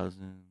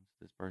 cousins,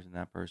 this person,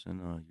 that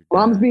person.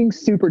 Mom's being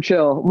super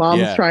chill.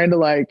 Mom's trying to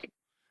like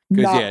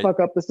not fuck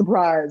up the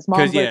surprise.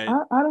 Mom's like,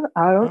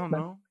 I don't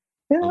know.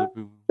 Yeah,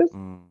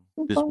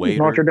 this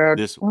waiter.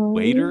 This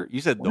waiter.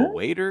 You said the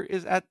waiter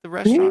is at the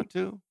restaurant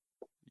too.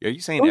 Are you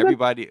saying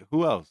everybody?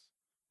 Who else?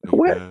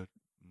 What?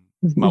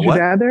 Is your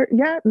dad there?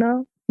 Yeah,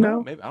 no.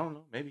 Maybe I don't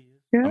know. Maybe he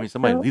is. Yeah, I mean,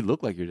 somebody. He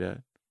looked like your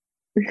dad.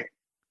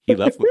 He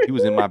left. He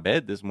was in my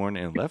bed this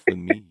morning and left with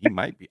me. He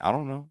might be. I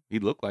don't know. He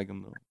looked like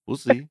him though. We'll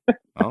see.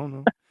 I don't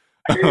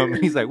know.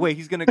 He's like, wait,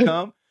 he's gonna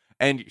come,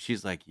 and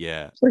she's like,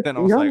 yeah. Like, then I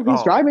was like,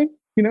 he's driving.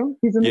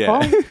 He's in the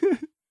car.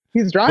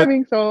 He's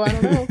driving, so I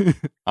don't know.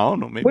 I don't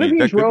know. Maybe What if he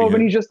that could be drove and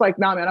him. he's just like,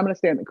 nah, man, I'm going to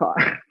stay in the car.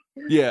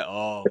 Yeah.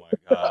 Oh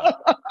my god,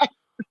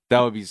 that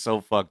would be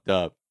so fucked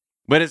up.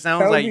 But it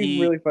sounds That would like be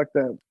really fucked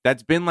up.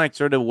 that's been like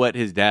sort of what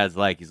his dad's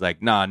like. He's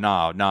like, nah,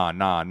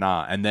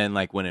 and then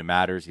like when it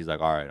matters, he's like,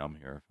 all right, I'm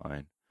here,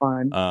 fine.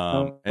 Fine. And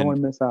I want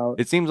to miss out.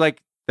 it seems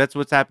like that's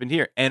what's happened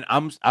here, and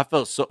I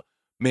felt so,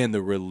 man,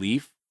 the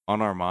relief on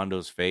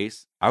Armando's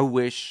face. I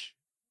wish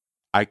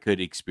I could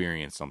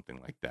experience something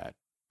like that.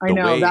 I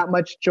know, that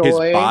much joy. His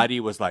body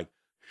was like,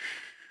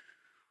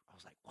 I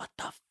was like, what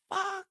the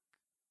fuck?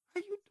 Are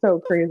you so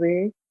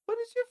crazy. What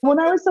is your? When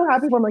I was so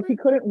happy for him, like he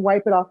couldn't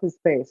wipe it off his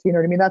face. You know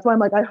what I mean? That's why I'm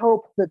like, I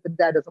hope that the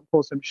dad doesn't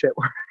pull some shit.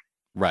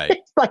 Right.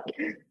 It's like,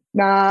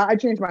 nah, I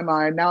changed my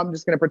mind. Now I'm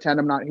just gonna pretend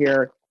I'm not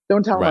here.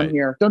 Don't tell him I'm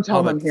here. Don't tell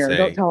him I'm here.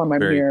 Don't tell him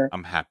I'm here.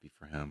 I'm happy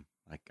for him.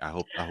 Like I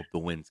hope the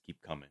wins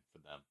keep coming for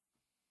them.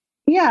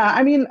 Yeah,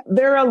 I mean,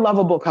 they're a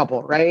lovable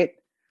couple, right?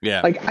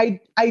 Yeah. Like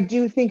I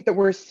do think that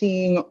we're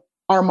seeing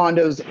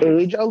Armando's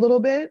age a little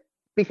bit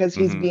because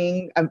he's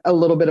being a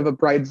little bit of a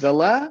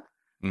bridezilla.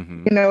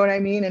 Mm-hmm. You know what I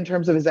mean? In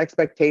terms of his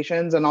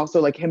expectations, and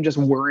also like him just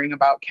worrying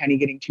about Kenny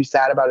getting too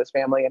sad about his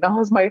family. And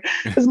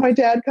is my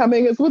dad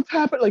coming? Is what's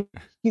happened? Like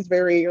he's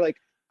very like,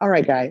 all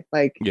right, guy,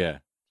 like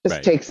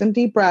just take some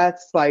deep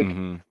breaths. Like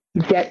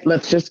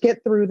let's just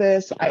get through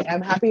this. I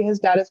am happy his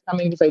dad is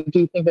coming because I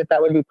do think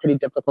that would be pretty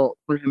difficult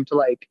for him to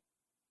like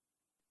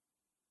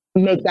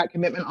make that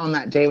commitment on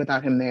that day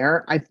without him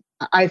there.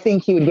 I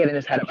think he would get in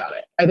his head about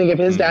it. I think if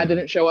his dad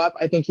didn't show up,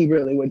 I think he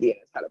really would be in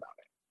his head about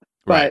it.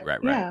 But, right.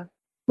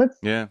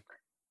 Yeah.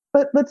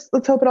 Let's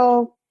hope it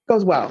all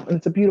goes well. And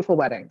it's a beautiful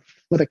wedding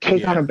with a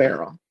cake on a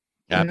barrel.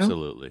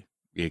 Absolutely.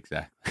 Know?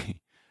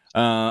 Exactly.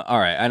 All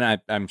right.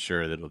 And I'm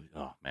sure that it'll be,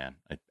 oh man,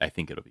 I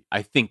think it'll be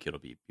a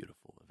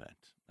beautiful event.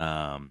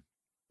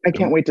 I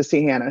can't wait to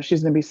see Hannah.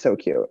 She's going to be so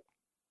cute.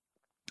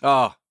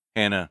 Oh,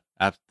 Hannah.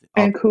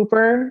 And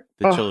Cooper.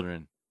 The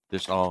children.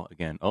 This all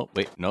again. Oh,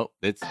 wait. Nope.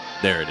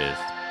 There it is.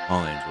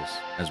 All angels,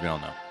 as we all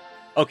know.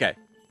 Okay.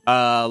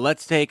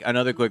 Let's take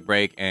another quick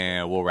break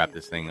and we'll wrap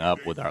this thing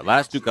up with our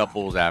last two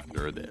couples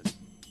after this.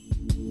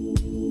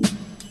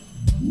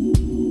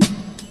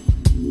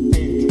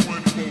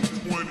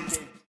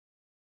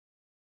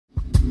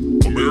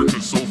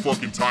 America's so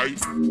fucking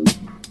tight.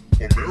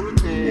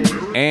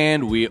 America.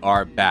 And we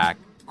are back.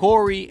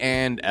 Corey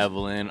and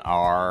Evelyn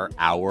are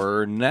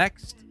our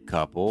next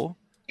couple.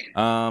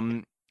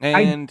 And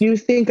I do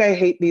think I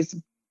hate these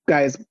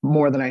guys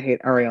more than I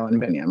hate Ariel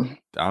and Binyam.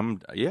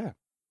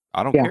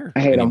 I don't care. I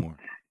hate anymore. them.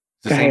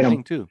 It's the same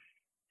thing too.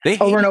 They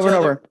hate over and each over and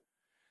other.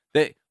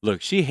 over.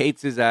 Look, she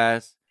hates his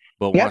ass,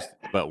 but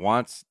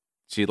wants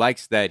she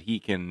likes that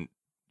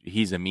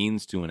he's a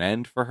means to an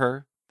end for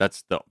her.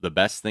 That's the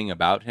best thing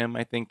about him,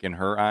 I think, in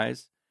her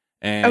eyes.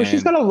 And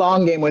she's got a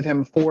long game with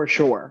him for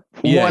sure.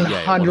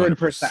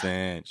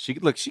 100%.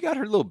 She got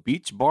her little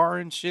beach bar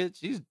and shit.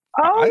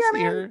 I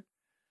see her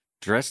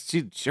dressed.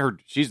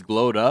 She's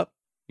glowed up.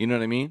 You know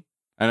what I mean?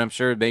 And I'm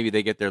sure maybe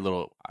they get their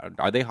little.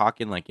 Are they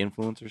hawking like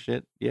influencer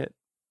shit yet?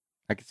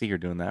 I could see her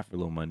doing that for a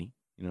little money.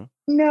 You know?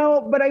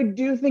 No, but I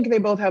do think they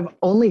both have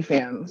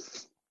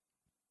OnlyFans.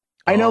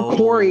 I know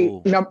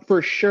Corey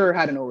for sure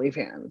had an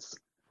OnlyFans.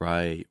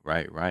 Right.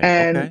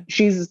 And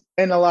she's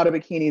in a lot of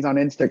bikinis on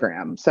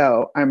Instagram,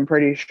 so I'm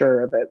pretty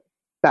sure that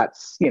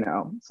that's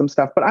some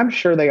stuff. But I'm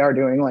sure they are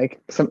doing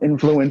like some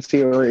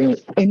influencering.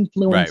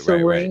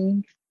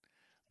 Right.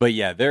 But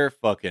yeah, they're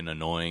fucking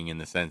annoying in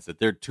the sense that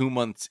they're 2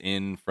 months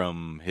in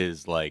from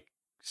his like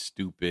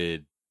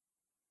stupid,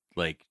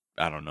 like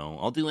I don't know,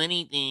 I'll do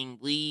anything,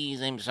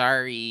 please, I'm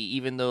sorry,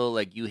 even though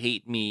like you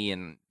hate me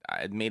and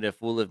I made a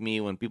fool of me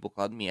when people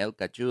called me El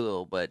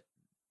Cachudo, but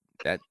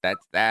that's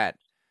that.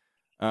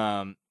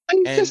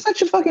 He's just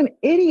such a fucking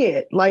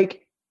idiot.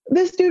 Like,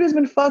 this dude has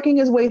been fucking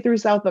his way through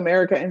South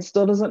America and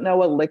still doesn't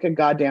know a lick of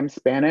goddamn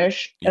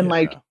Spanish. And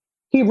like,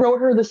 he wrote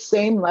her the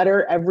same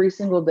letter every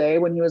single day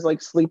when he was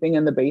like sleeping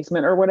in the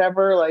basement or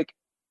whatever. Like,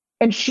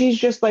 and she's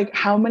just like,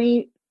 how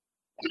many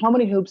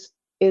hoops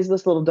is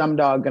this little dumb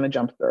dog gonna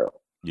jump through?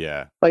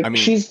 Yeah. Like, I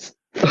mean, she's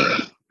oh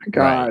my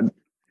God. Right.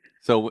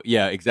 So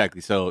yeah,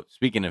 exactly. So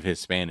speaking of his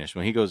Spanish,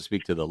 when he goes to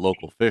speak to the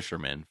local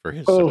fisherman for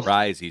his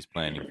surprise he's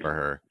planning for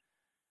her.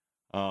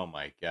 Oh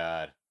my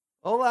God.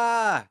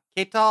 Hola,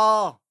 ¿qué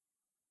tal?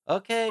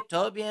 Okay,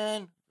 todo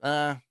bien.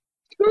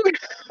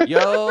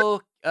 Yo,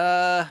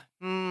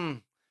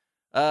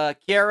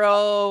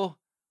 quiero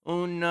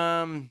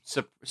un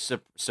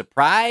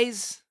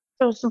surprise.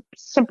 So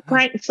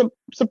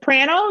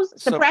Sopranos?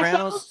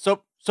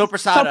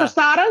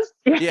 Soprasadas?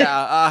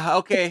 Yeah,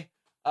 okay.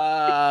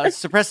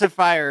 Suppressive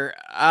fire.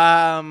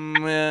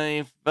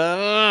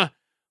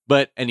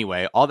 But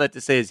anyway, all that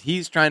to say is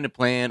he's trying to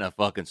plan a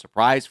fucking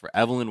surprise for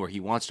Evelyn where he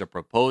wants to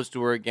propose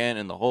to her again,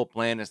 and the whole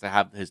plan is to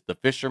have the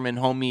fisherman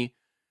homie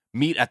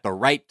meet at the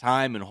right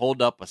time and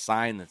hold up a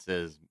sign that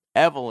says,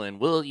 Evelyn,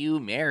 will you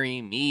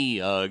marry me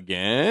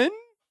again?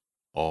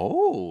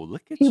 Oh,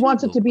 look at he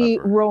wants it to be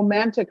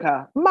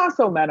romantica, más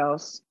o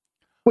menos,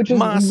 which is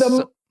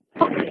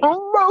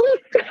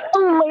most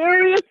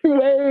hilarious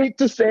way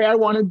to say I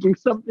want to do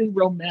something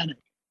romantic.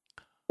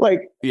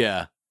 Like,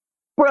 Yeah.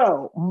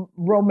 bro,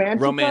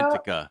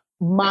 Romantica.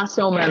 Más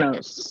o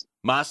menos.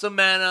 Más o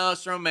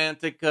menos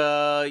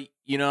Romantica.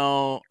 You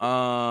know,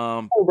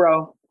 Cool,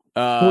 bro.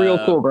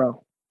 Real cool,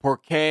 bro.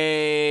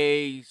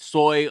 Porque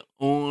soy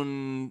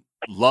un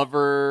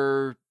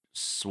lover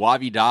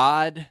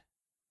suavidad.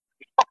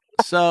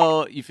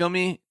 So, you feel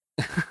me?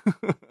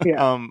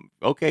 Yeah.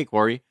 Okay,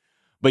 Corey.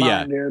 But Fine,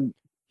 yeah, dude.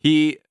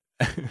 he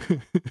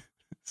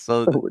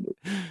so So weird.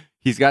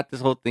 he's got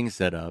this whole thing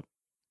set up,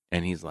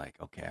 and he's like,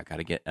 okay, I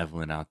gotta get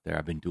Evelyn out there.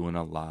 I've been doing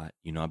a lot.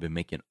 You know, I've been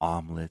making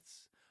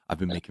omelets. I've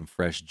been making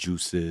fresh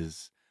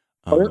juices.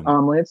 Other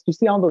omelets. You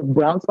see all those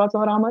brown spots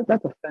on omelets?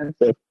 That's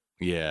offensive.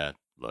 Yeah,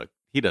 look,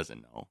 he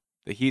doesn't know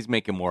that he's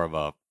making more of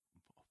a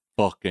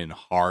fucking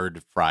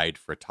hard fried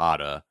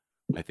frittata.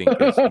 I think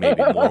is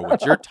maybe more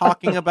what you're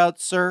talking about,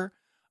 sir.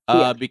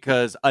 Yeah.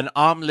 Because an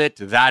omelet,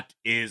 that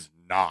is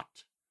not.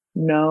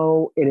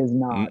 No, it is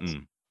not.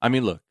 Mm-mm. I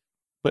mean, look,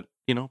 but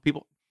you know,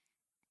 people.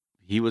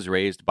 He was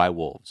raised by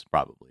wolves,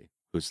 probably.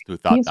 Who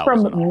thought He's that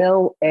from was an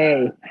Mill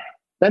A.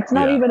 That's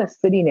not Yeah. even a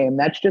city name.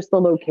 That's just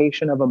the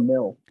location of a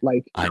mill.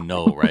 Like, I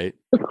know, right?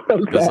 so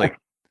That's sad. like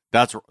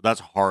that's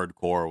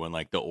hardcore when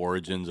like the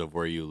origins of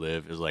where you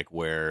live is like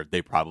where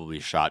they probably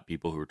shot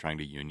people who were trying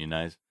to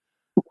unionize.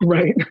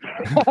 right.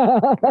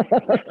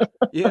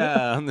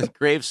 Yeah, on the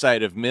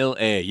gravesite of Mill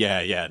A.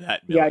 Yeah,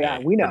 that Mill Yeah,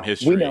 A we know. from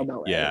history. We know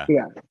Mill A. Yeah,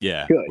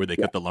 Yeah. Good, where they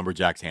yeah. cut the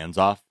lumberjacks' hands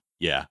off.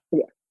 Yeah,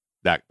 Yeah.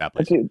 that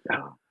place. Dude,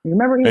 you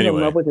remember he was Anyway.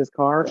 in love with his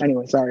car?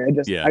 Anyway, sorry.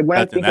 Yeah, I when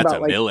I that's think a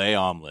about like Mill A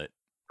omelet.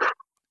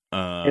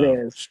 It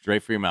is.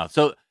 Straight for your mouth.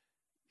 So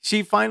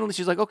she's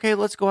like, okay,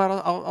 let's go out.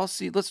 I'll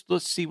see. Let's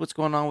see what's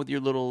going on with your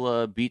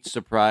little beach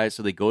surprise.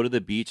 So they go to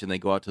the beach and they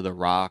go out to the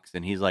rocks.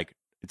 And he's like,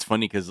 it's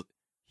funny because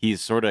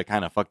he's sort of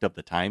kind of fucked up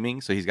the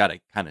timing. So he's got to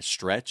kind of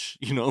stretch,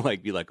 you know,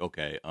 like be like,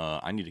 okay,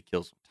 I need to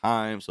kill some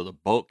time so the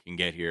boat can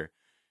get here.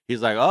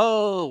 He's like,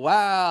 oh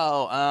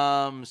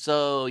wow,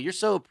 so you're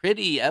so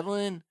pretty,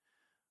 Evelyn.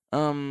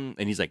 And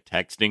he's like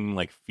texting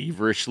like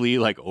feverishly,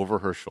 like over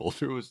her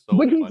shoulder. It was so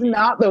but funny. he's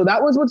not though.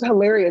 That was what's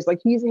hilarious. Like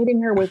he's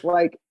hitting her with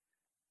like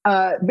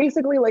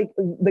basically like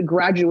the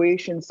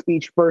graduation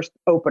speech first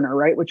opener,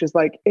 right? Which is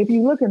like, if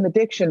you look in the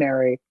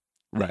dictionary,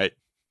 Right.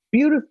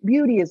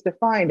 beauty is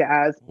defined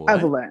as What?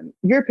 Evelyn.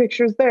 Your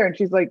picture's there, and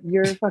she's like,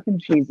 you're fucking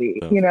cheesy,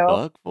 The you know.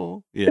 fuck,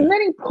 fool? Yeah. And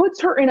then he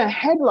puts her in a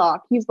headlock.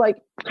 He's like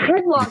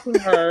headlocking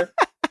her,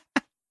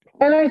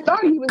 and I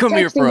thought he was Come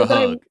here texting, for a but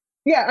then hug.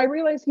 I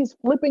realized he's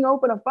flipping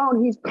open a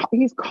phone.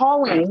 He's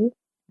calling,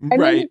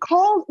 and then he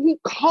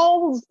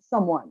calls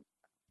someone.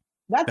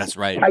 That's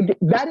right.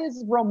 That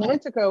is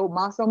romantico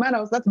más o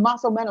menos. That's más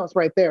o menos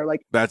right there.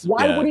 Like, That's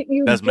why wouldn't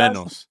you? That's just,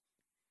 menos.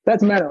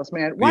 That's menos,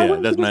 man. Why Yeah,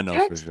 wouldn't that's you just menos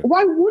for text? sure.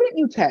 Why wouldn't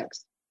you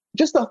text?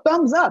 Just a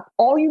thumbs up.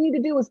 All you need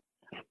to do is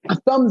a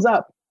thumbs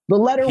up. The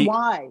letter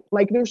Y.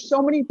 Like, there's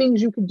so many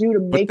things you could do to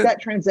make that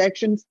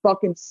transaction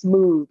fucking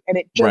smooth. And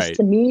it just,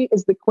 to me,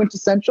 is the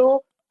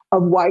quintessential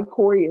of why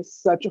Corey is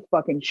such a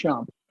fucking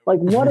chump. Like,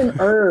 what an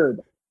herb.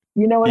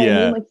 You know what I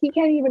mean? Like, he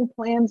can't even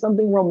plan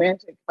something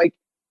romantic. Like,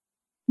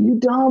 you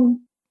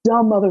dumb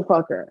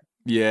motherfucker.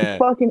 Yeah. You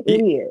fucking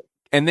idiot.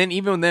 And then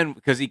even then,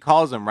 because he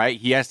calls him, right,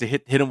 he has to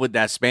hit him with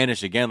that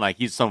Spanish again, like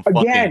he's some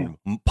fucking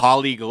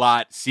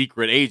polyglot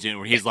secret agent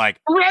where he's like,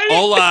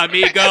 hola,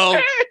 amigo,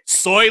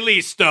 soy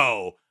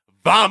listo,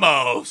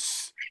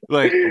 vamos.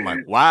 Like, I'm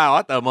like, wow,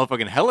 I thought a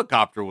motherfucking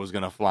helicopter was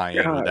going to fly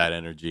in with that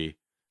energy.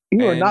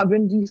 You are not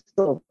Vin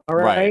Diesel, all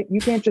right? You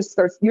can't just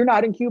start. You're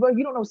not in Cuba.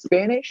 You don't know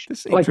Spanish,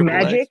 like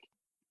magic.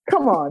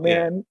 Come on,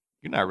 man. Yeah,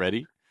 you're not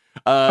ready.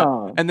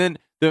 And then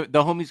the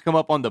homies come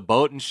up on the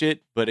boat and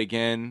shit, but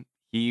again,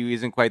 he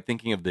isn't quite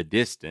thinking of the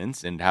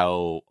distance and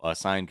how a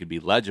sign could be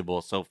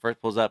legible. So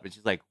first pulls up and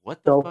she's like,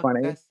 what the fuck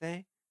did that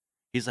say?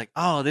 He's like,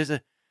 oh,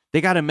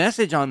 they got a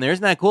message on there.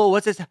 Isn't that cool?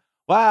 What's this?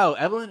 Wow,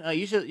 Evelyn,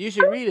 you should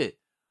read it.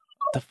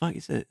 What the fuck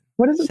is it?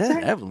 What does it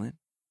say? Evelyn.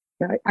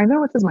 I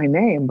know it says my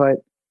name, but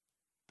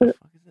what the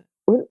fuck is it?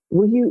 What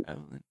will you?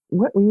 Evelyn.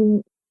 What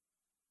will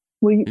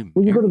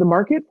you go to the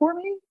market for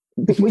me?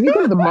 Will you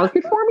go to the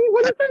market for me?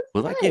 What does that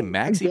Will I get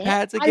maxi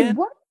pads again?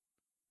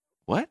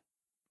 What?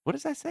 What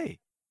does that say?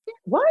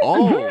 What?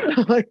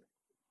 Oh.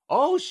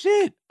 Oh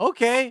shit.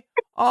 Okay.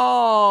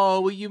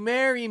 Oh, will you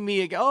marry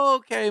me again?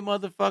 Okay,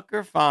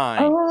 motherfucker.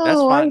 Fine. Oh, that's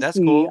fine. That's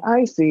cool.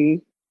 I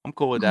see. I'm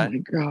cool with that. Oh my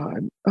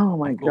god. Oh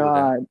my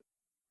god.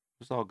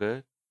 It's all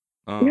good.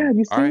 Yeah,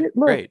 you see it?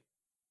 Look. Great.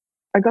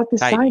 I got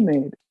this sign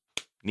made.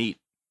 Neat.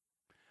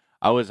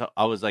 I was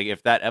like,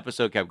 if that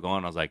episode kept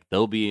going, I was like,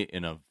 they'll be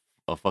in a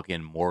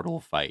fucking mortal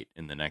fight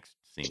in the next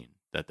scene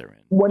that they're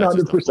in.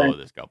 100%.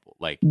 This couple,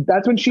 like,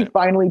 that's when she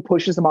finally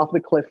pushes him off the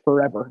cliff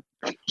forever.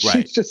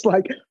 She's just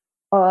like,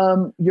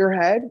 your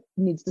head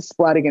needs to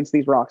splat against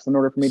these rocks in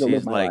order for me to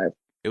live my life.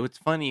 It was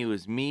funny. It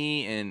was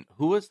me and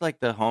who was like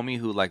the homie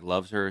who like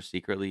loves her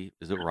secretly?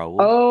 Is it Raul?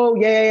 Oh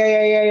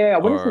yeah.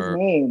 What is his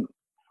name?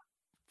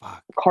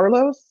 Fuck.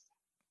 Carlos.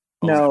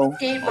 No.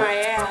 Eat my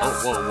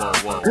ass.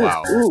 Whoa! Ooh,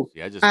 Wow. ooh,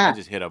 See, I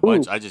just hit a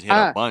bunch. I just hit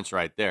ah. a bunch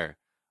right there.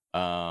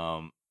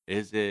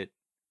 Is it?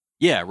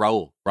 Yeah,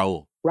 Raul.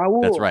 Raul.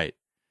 That's right.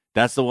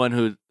 That's the one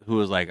who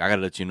was like, I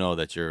gotta let you know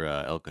that you're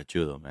El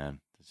Cachudo, man.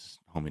 This is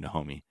homie to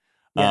homie.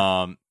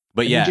 Yeah.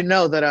 But I yeah, need you to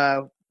know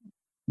that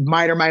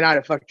might or might not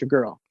have fucked your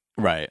girl.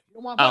 right. You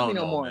don't want I to fuck me don't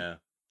no know, more. man.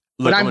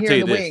 But Look, I'm I'm gonna tell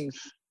hearing you the this.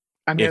 wings.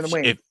 I'm hearing the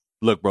wings.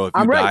 Look, bro, if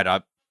I'm you right.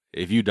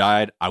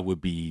 died, I would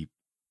be,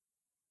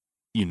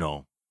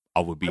 I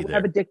would be I would there.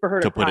 have a dick for her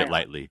To to put cry it on.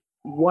 lightly.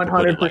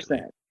 100%.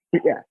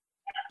 Yeah.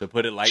 To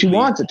put it lightly. She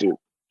wants it to.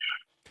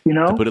 You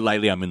know? To put it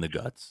lightly, I'm in the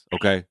guts.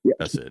 Okay? Yeah.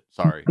 That's it.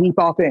 Sorry. Deep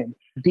off in.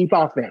 You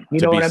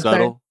To know be what I'm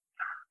subtle,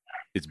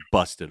 it's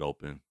busted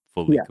open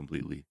fully, Yeah.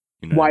 completely.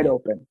 saying? Wide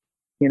open.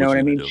 You know What what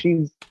I you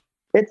mean?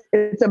 gonna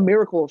It's a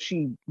miracle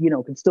she,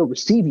 can still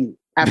receive you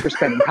after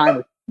spending time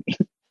with me.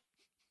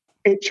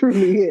 It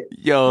truly is.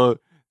 Yo,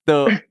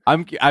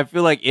 I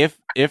feel like if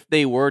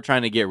they were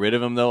trying to get rid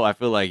of him though, I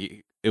feel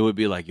like it would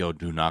be like, yo,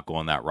 do not go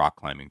on that rock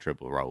climbing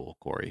trip with Raul,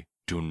 Corey.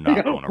 Do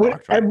not go on a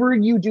rock climb. Whatever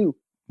you do,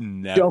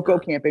 Never. don't go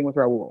camping with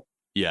Raul.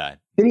 Yeah.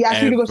 Did he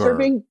ask you to go Ever.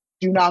 surfing?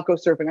 Do not go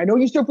surfing. I know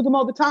you surf with him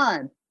all the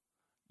time.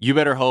 You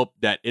better hope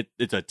that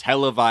it's a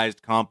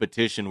televised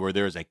competition where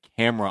there's a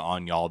camera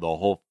on y'all the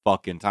whole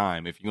fucking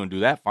time. If you're gonna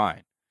do that,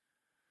 fine.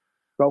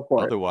 Go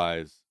for it.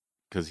 Otherwise,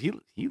 because he,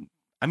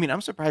 I mean,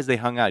 I'm surprised they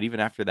hung out even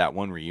after that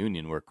one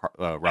reunion where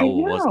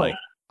Raul was like,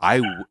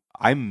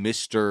 I'm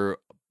Mr.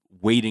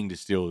 Waiting to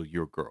steal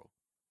your girl.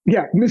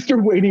 Yeah,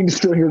 Mr. Waiting to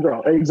steal your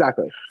girl.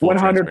 Exactly. Full 100%.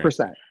 Full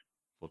transparency.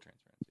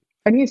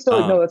 And he's still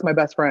like, no, that's my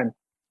best friend.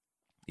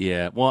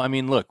 Yeah. Well, I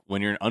mean, look,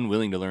 when you're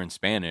unwilling to learn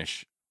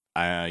Spanish,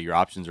 your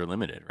options are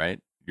limited, right?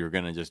 You're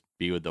going to just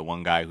be with the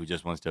one guy who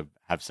just wants to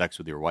have sex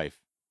with your wife.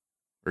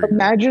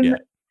 Imagine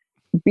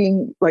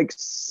being like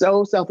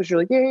so selfish. You're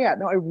like, yeah.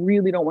 No, I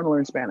really don't want to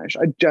learn Spanish.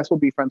 I just will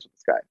be friends with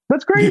this guy.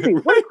 That's crazy.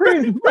 What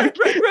crazy. Like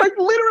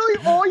literally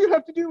all you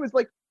have to do is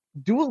like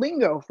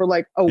Duolingo for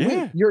like a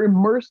week. You're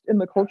immersed in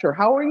the culture.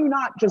 How are you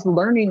not just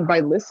learning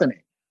by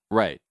listening?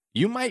 Right.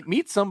 You might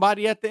meet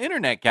somebody at the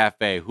internet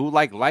cafe who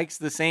likes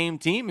the same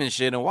team and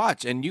shit and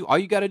watch, and all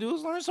you got to do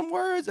is learn some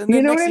words, and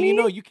then next thing you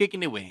know, you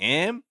kicking it with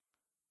him.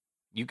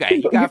 You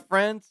got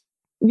friends.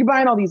 You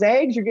buying all these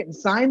eggs. You're getting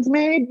signs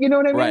made. You know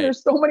what I mean? Right.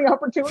 There's so many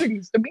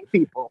opportunities to meet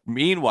people.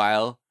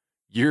 Meanwhile,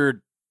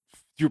 you're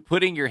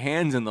putting your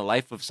hands in the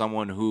life of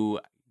someone who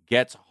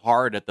gets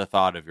hard at the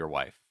thought of your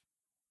wife.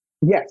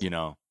 Yes.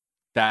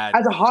 That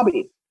as a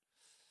hobby.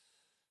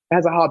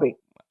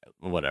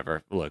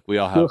 Whatever. Look, we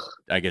all have,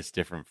 I guess,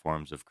 different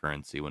forms of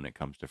currency when it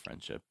comes to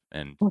friendship.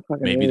 And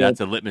maybe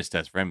that's a litmus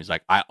test for him. He's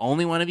like, I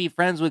only want to be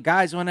friends with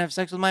guys who want to have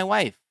sex with my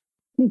wife.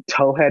 You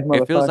towhead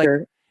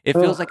motherfucker. It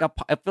feels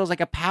like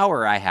a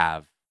power I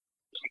have.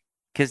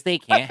 Because they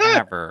can't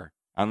have her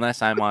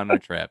unless I'm on a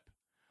trip.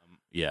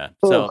 Yeah.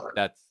 So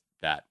that's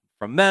that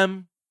from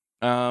them.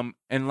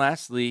 And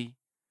lastly,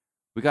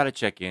 we got to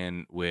check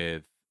in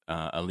with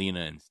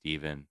Alina and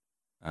Steven.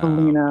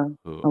 Alina.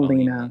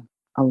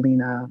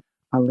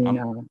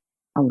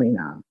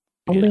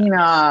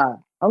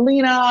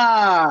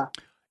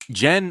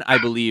 Jen, I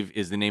believe,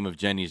 is the name of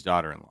Jenny's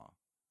daughter-in-law.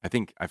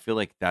 I feel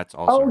like that's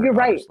also. Oh, you're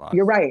right.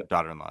 You're right.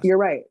 Daughter-in-law. You're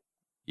right.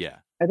 Yeah.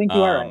 I think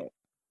you are right.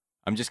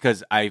 I'm just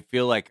because I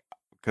feel like,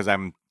 because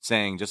I'm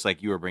saying, just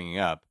like you were bringing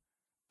up,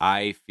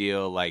 I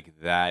feel like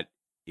that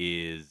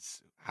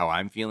is how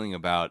I'm feeling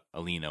about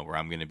Alina, where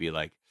I'm going to be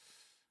like,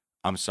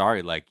 I'm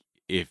sorry, like,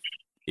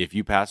 if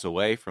you pass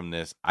away from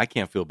this, I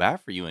can't feel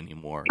bad for you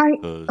anymore.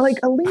 Like,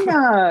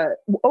 Alina,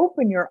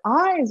 open your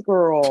eyes,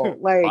 girl.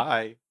 Like,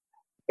 bye.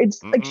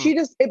 It's like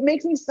it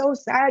makes me so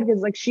sad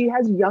because like she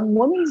has young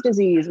woman's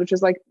disease, which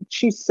is like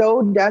she's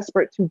so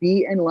desperate to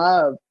be in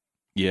love.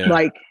 Yeah.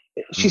 Like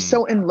she's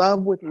so in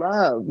love with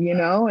love,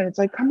 and it's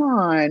like, come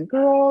on,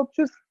 girl,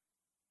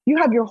 you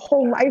have your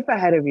whole life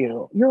ahead of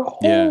you. Your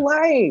whole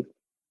life.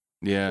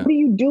 Yeah. What are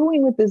you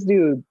doing with this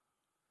dude?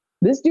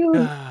 This dude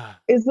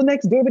is the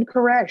next David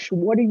Koresh.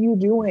 What are you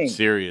doing?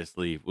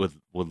 Seriously, with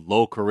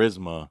low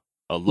charisma.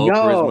 A low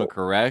charisma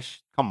Koresh?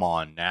 Come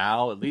on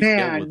now. At least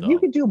get with them. You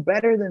could do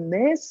better than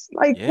this.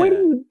 Like, what are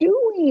you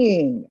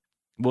doing?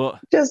 Well,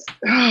 just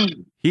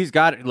he's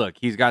got her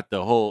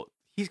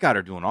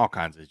doing all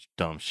kinds of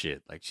dumb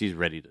shit. Like she's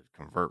ready to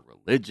convert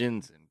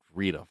religions and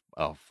read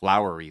a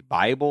flowery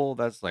Bible.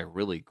 That's like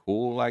really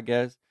cool, I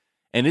guess.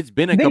 And it's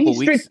been a couple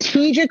weeks.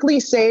 Strategically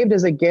saved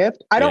as a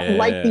gift. I don't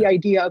like the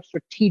idea of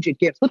strategic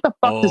gifts. What the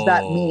fuck does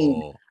that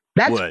mean?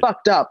 That's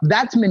fucked up.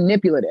 That's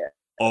manipulative.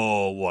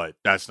 Oh, what?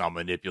 That's not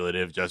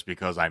manipulative just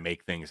because I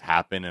make things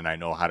happen and I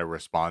know how to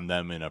respond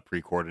them in a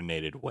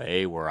pre-coordinated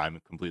way where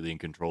I'm completely in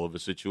control of a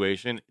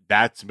situation.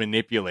 That's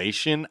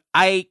manipulation.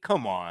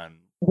 Come on.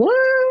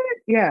 What?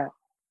 Yeah.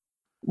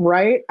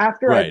 Right?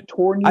 After I've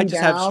torn you down. I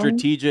just have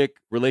strategic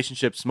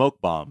relationship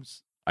smoke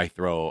bombs I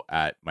throw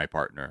at my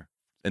partner.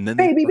 And then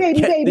baby,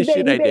 baby, baby,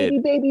 baby, baby,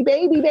 baby,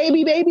 baby, baby,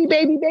 baby, baby,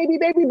 baby, baby, baby,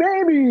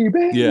 baby,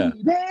 baby, yeah,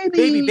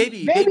 baby,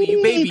 baby,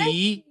 baby,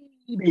 baby,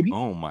 baby.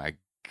 Oh my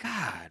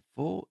God,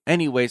 fool.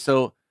 Anyway,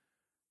 so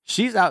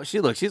She's out.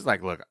 She's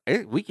like, look,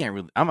 we can't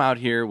really. I'm out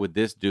here with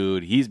this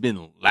dude. He's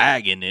been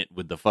lagging it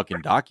with the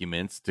fucking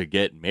documents to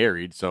get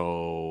married.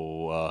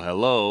 So,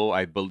 hello,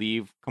 I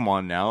believe. Come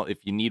on now.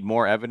 If you need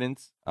more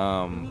evidence,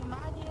 come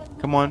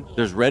on.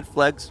 There's red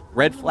flags,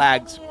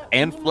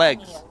 and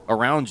flags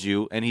around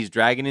you, and he's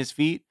dragging his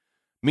feet.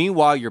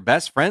 Meanwhile, your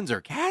best friends are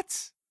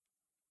cats.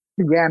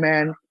 Yeah,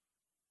 man.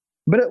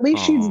 But at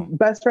least she's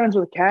best friends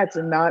with cats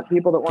and not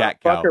people that want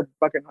to fuck her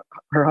fucking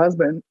her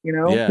husband, you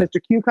know? Yeah. Mr.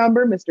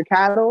 Cucumber, Mr.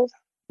 Cattles,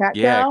 Cat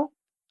Cow.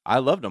 I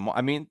loved them.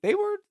 I mean, they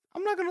were,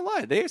 I'm not going to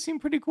lie, they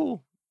seemed pretty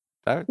cool.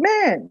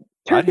 Man,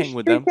 I'd hang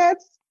with them.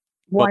 Cats?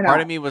 Why not?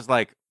 Part of me was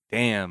like,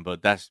 damn,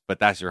 but that's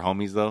your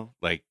homies though.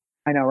 Like,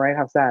 I know, right?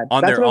 How sad.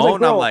 On their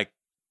own, I'm like,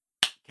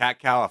 Cat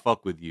Cow, I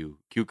fuck with you.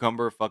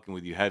 Cucumber, fucking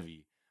with you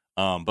heavy.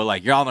 But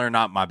like, y'all are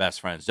not my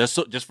best friends.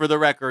 Just for the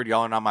record,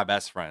 y'all are not my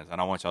best friends, and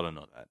I want y'all to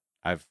know that.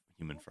 I've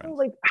human friends.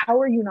 Like, how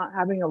are you not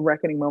having a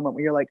reckoning moment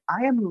where you're like,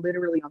 I am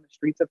literally on the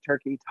streets of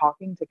Turkey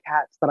talking to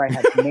cats that I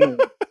have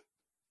named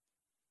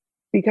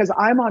because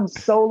I'm on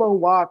solo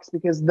walks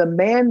because the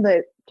man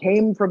that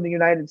came from the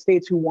United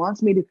States who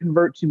wants me to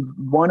convert to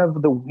one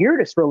of the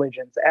weirdest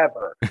religions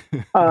ever,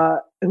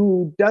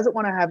 who doesn't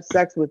want to have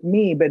sex with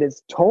me, but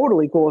is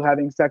totally cool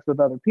having sex with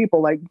other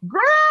people. Like,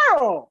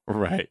 girl,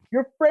 right?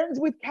 You're friends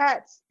with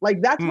cats.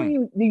 Like, that's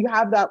when you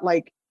have that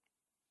like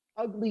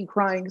ugly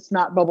crying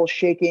snot bubble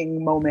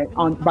shaking moment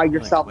on by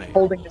yourself,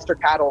 holding Mr.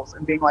 Cattles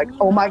and being like,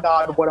 oh my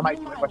God, what am I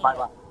doing with my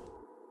life?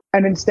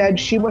 And instead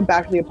she went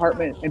back to the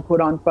apartment and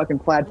put on fucking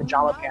plaid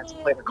pajama pants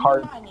and played a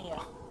card.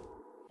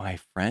 My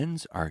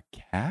friends are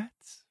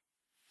cats?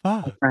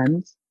 Fuck. My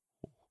friends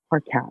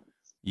are cats.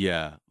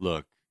 Yeah,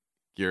 look,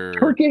 you're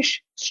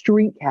Turkish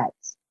street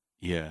cats.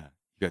 Yeah,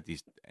 you got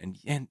these and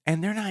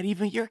they're not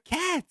even your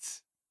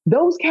cats.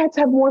 Those cats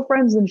have more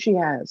friends than she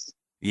has.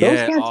 Yeah,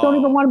 those cats don't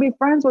even want to be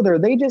friends with her.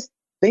 They just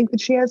think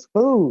that she has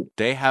food.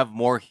 They have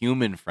more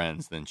human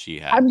friends than she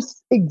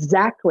has.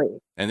 Exactly.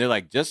 And they're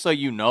like, just so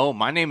you know,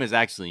 my name is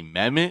actually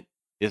Mehmet.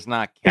 It's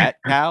not Cat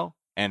Cow.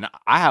 And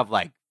I have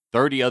like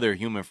 30 other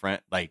human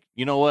friends. Like,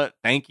 you know what?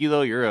 Thank you,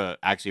 though. You're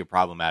actually a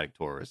problematic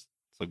tourist.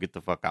 So get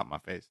the fuck out of my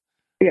face.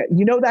 Yeah.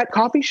 You know that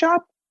coffee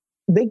shop?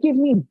 They give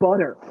me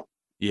butter.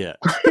 Yeah.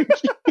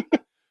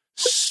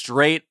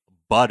 Straight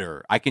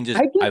butter. I can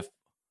just... I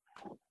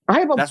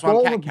have a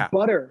bowl of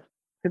butter.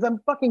 Because I'm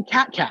fucking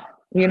Cat Cow,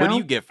 you know? What do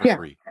you get for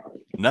free?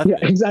 Nothing.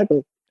 Yeah,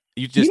 exactly.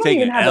 You just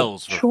taking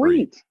L's for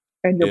free.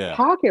 In your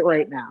pocket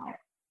right now.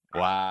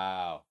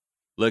 Wow.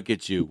 Look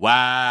at you.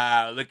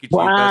 Wow. Look at you.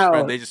 Best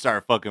friend. They just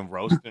started fucking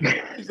roasting.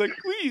 He's like,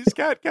 please,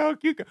 Cat Cow,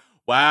 Cucumber.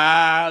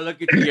 Wow.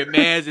 Look at you. Your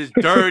man's is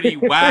dirty.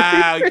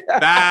 Wow. You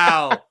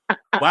foul.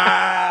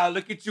 Wow.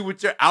 Look at you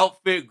with your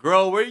outfit,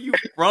 girl. Where are you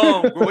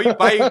from? Girl, where you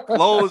buy your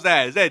clothes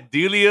at? Is that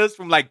Delia's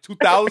from like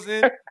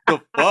 2000?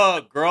 The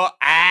fuck, girl?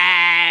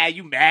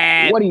 You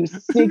mad? What are you,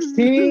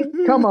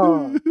 16? Come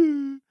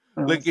on.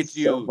 Look at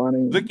you. So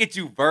look at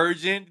you,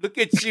 virgin. Look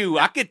at you.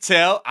 I could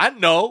tell. I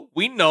know.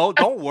 We know.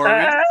 Don't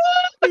worry.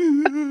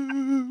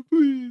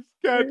 Please,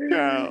 Cat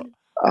Cow.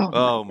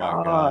 Oh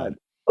my God.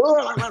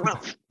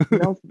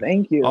 No,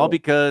 thank you. All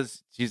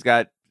because she's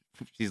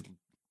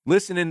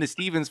listening to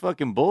Steven's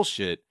fucking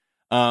bullshit.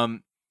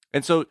 And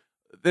so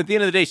at the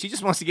end of the day, she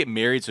just wants to get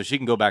married so she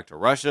can go back to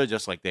Russia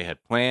just like they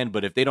had planned.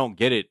 But if they don't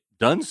get it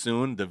done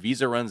soon, the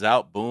visa runs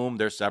out, boom,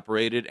 they're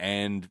separated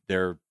and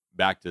they're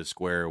back to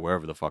square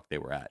wherever the fuck they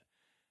were at.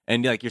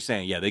 And like you're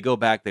saying, yeah, they go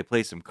back, they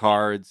play some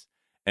cards,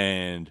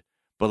 but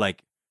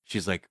like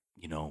she's like,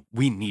 you know,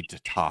 we need to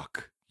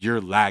talk.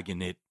 You're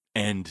lagging it,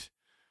 and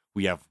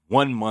we have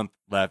 1 month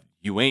left.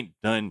 You ain't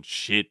done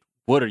shit.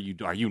 What are you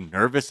doing? Are you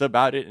nervous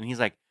about it? And he's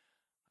like,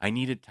 I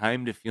needed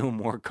time to feel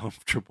more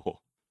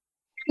comfortable.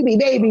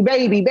 Baby.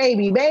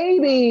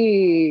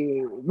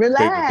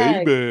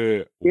 Relax.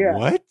 Baby. Yeah.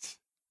 What?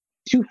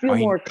 To feel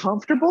more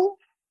comfortable?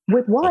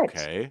 With what?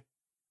 Okay.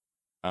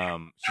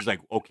 She's like,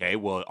 okay,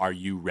 well, are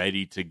you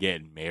ready to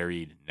get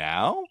married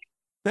now?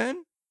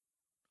 Then?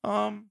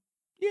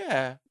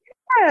 Yeah.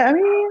 Yeah, I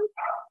mean,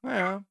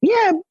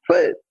 yeah,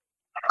 but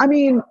I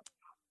mean,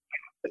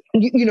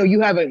 you know,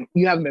 you haven't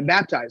been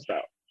baptized though.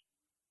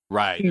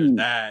 Right. There's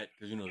that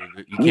because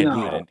you can't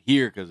do it in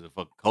here because of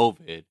fucking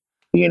COVID.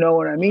 You know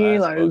what I mean?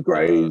 Like it's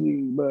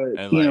crazy,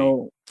 but you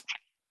know,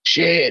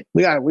 shit,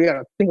 we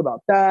gotta think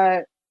about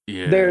that.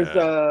 Yeah. There's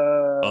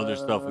other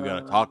stuff we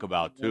gotta talk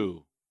about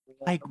too.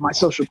 Like my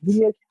social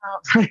media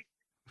account.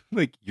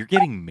 Like you're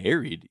getting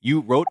married.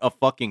 You wrote a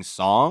fucking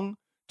song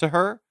to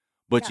her,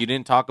 but you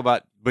didn't talk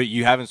about. But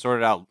you haven't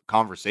sorted out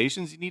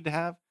conversations you need to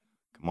have.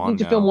 Come on, you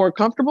need to feel more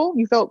comfortable.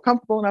 You felt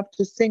comfortable enough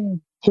to sing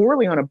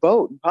poorly on a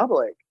boat in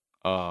public.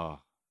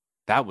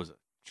 That was a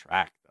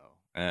track though.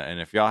 And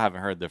if y'all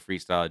haven't heard the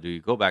freestyle,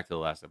 you go back to the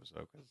last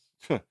episode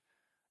because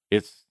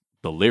it's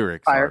the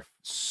lyrics are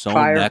so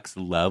next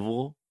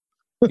level.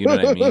 You know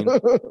what I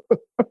mean?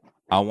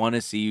 I want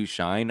to see you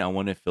shine. I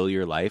want to fill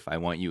your life. I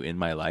want you in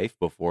my life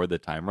before the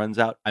time runs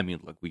out. I mean,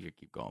 look, we could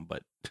keep going,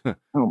 but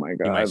oh my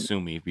God, you might sue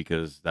me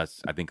because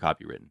that's, I think,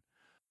 copywritten.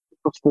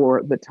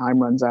 before the time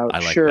runs out. I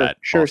like sure, that.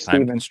 Sure, False time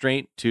Steven.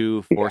 constraint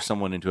to force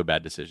someone into a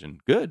bad decision.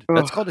 Good.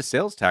 That's called a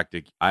sales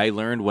tactic. I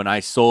learned when I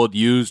sold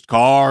used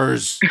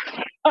cars.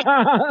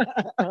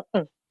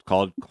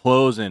 Called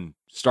closing.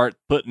 Start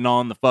putting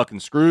on the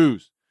fucking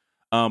screws.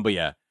 But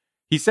yeah,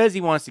 he says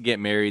he wants to get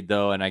married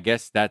though, and I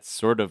guess that's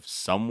sort of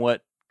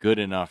somewhat good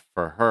enough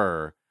for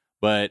her.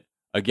 But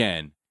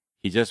again,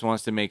 he just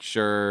wants to make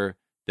sure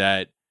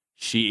that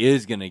she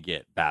is going to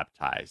get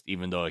baptized,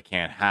 even though it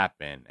can't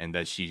happen, and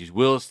that she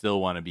will still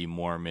want to be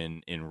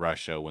Mormon in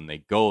Russia when they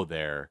go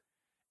there.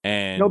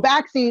 And no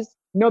backsies.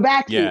 No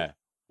backsies. yeah.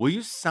 Will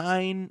you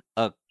sign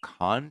a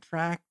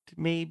contract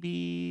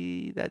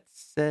maybe that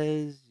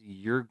says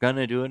you're going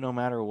to do it no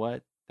matter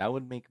what? That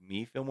would make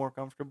me feel more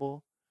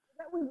comfortable.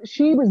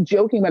 She was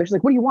joking about it. She's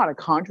like, what do you want, a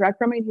contract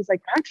from me? And he's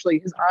like, actually,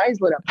 his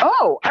eyes lit up.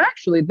 Oh,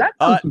 actually, that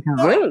sounds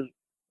great.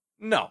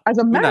 No. As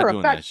a matter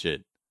of fact, that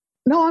shit.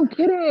 No, I'm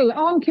kidding.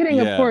 Oh, I'm kidding.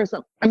 Yeah. Of course.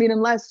 I mean,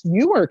 unless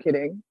you are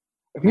kidding.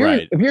 If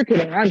you're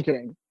kidding, I'm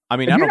kidding. I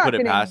mean, if I don't put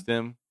it past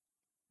him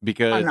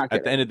because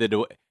at the end of the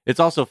day, it's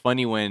also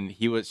funny when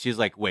she's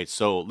like, wait,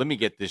 so let me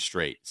get this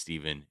straight,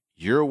 Steven.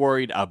 You're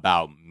worried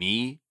about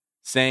me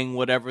saying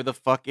whatever the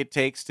fuck it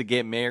takes to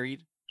get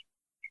married?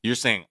 You're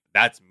saying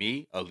that's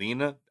me,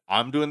 Alina?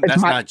 I'm doing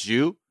that's not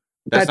you?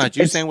 That's not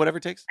you saying whatever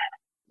it takes?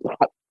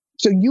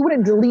 So you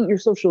wouldn't delete your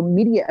social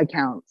media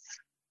accounts,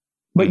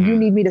 but you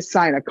need me to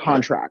sign a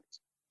contract.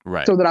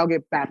 Right. So that I'll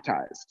get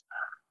baptized.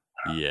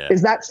 Yeah.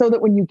 Is that so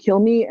that when you kill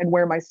me and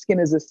wear my skin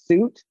as a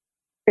suit,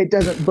 it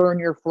doesn't burn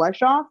your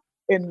flesh off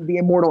in the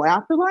immortal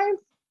afterlife?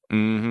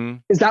 Mm-hmm.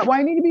 Is that why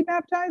I need to be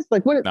baptized?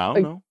 Like what? I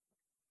don't know.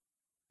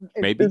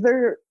 Maybe. Is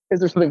there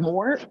something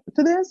more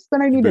to this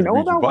that I need to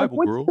know about? Bible,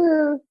 what's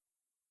the?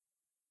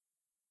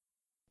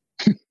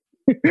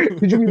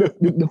 Did you read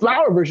the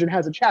flower version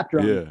has a chapter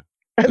on it.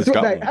 That's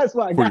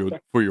why I got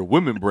that. For your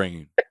women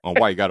brain on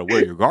why you got to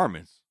wear your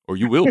garments or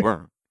you will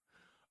burn.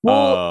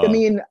 Well, I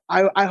mean,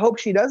 I hope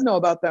she does know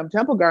about them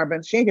temple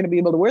garments. She ain't going to be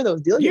able to wear those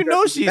deals. You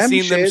know she's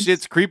seen them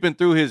shits creeping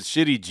through his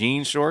shitty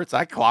jean shorts.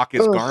 I clock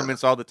his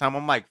garments all the time.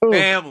 I'm like,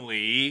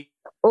 family.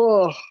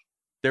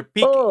 They're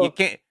peeking. You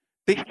can't.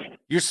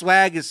 Your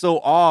swag is so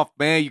off,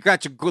 man. You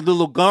got your good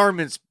little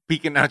garments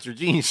peeking out your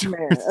jean shorts.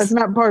 Man, that's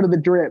not part of the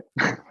drip.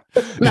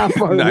 Not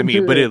part of the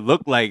drip. But it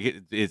looked like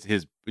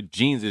his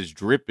jeans is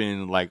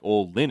dripping like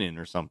old linen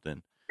or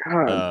something.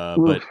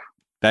 But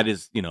that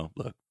is,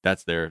 look,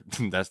 that's their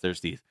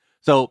steez.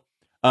 So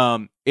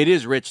it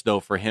is rich though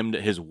for him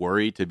his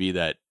worry to be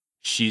that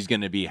she's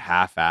going to be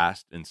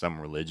half-assed in some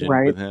religion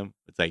with him.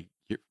 It's like,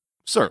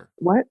 sir,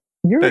 what?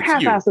 You're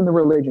half-assed in the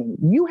religion.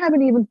 You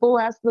haven't even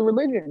full-assed the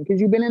religion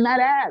because you've been in that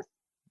ass.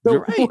 So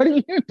You're right. What are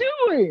you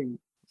doing?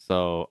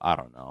 So I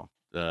don't know.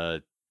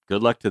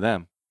 Good luck to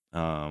them.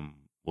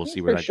 We'll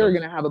see where that goes. He's for sure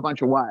going to have a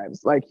bunch of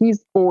wives. Like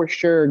he's for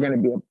sure going to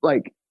be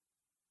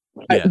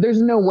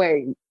there's no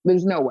way.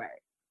 There's no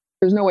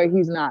way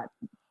he's not.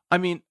 I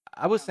mean,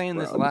 I was saying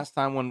this last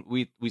time when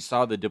we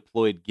saw the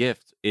deployed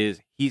gift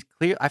is he's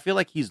clear. I feel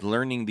like he's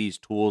learning these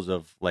tools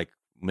of like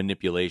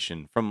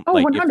manipulation from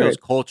like 100. it feels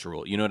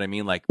cultural. You know what I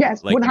mean? Like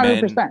yes, like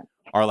 100%. Men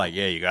are like,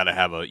 yeah, you gotta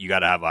have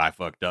I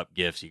fucked up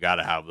gifts. You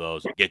gotta have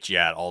those. Get you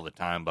out all the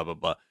time. Blah blah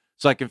blah.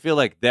 So I can feel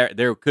like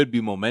there could be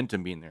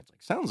momentum being there. It's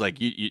like sounds like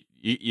you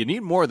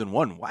need more than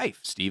one wife,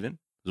 Steven,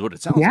 is what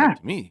it sounds like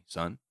to me,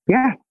 son.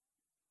 Yeah.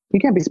 You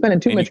can't be spending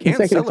too much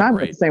consecutive time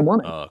with the same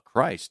woman.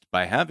 Christ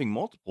by having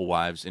multiple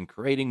wives and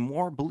creating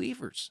more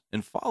believers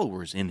and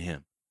followers in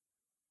him.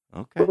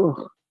 Okay.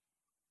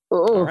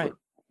 All right.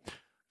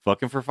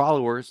 Fucking for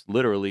followers,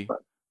 literally.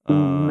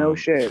 No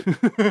shit.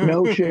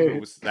 No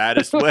shit.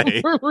 Saddest way.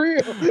 For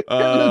real.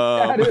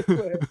 Saddest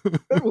way.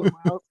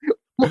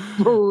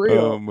 For real.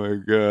 Oh my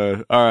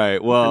God. All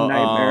right.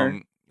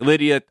 Well,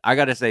 Lydia, I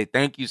got to say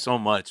thank you so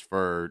much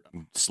for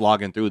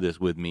slogging through this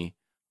with me.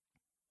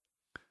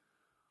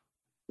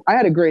 I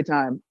had a great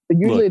time.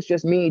 Usually it's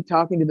just me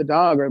talking to the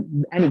dog or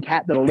any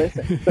cat that'll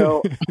listen.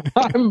 So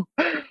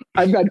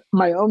I've got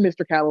my own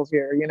Mr. Callow's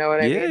here. You know what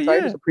I mean? So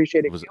I just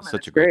appreciate it. It was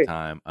such a great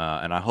time.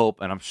 And I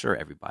hope, and I'm sure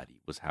everybody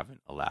was having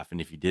a laugh.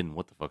 And if you didn't,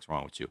 what the fuck's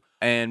wrong with you?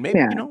 And maybe,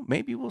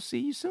 maybe we'll see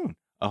you soon.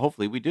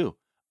 Hopefully we do.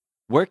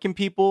 Where can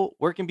people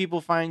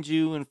find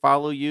you and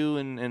follow you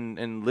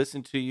and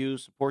listen to you,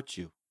 support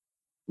you?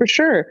 For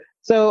sure.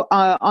 So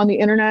on the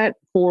internet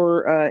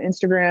for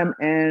Instagram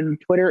and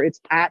Twitter,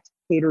 it's at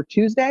Hater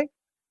Tuesday.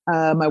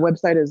 My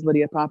website is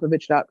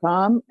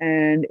lydiapopovich.com.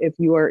 And if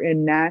you are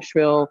in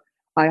Nashville,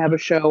 I have a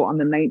show on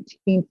the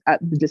 19th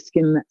at the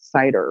Diskin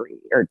Cidery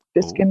or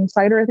Diskin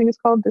Cider, I think it's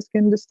called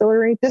Diskin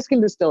Distillery.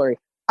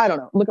 I don't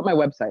know. Look at my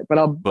website, but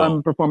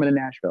I'm performing in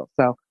Nashville.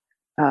 So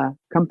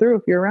come through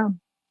if you're around.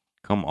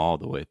 Come all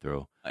the way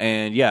through.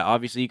 And yeah,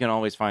 obviously you can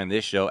always find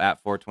this show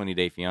at 420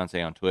 Day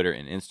Fiance on Twitter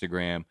and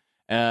Instagram.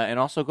 And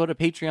also go to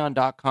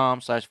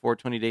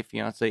patreon.com/420 Day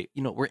Fiance.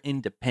 We're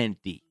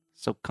independent.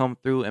 So come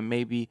through and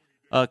maybe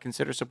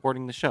consider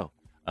supporting the show.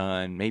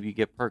 And maybe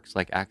get perks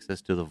like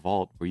access to the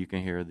vault where you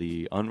can hear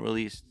the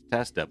unreleased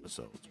test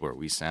episodes where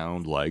we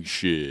sound like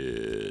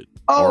shit.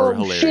 Or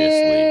hilariously.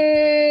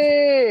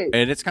 Shit. shit.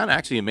 And it's kind of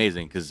actually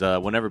amazing because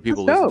whenever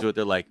people listen to it,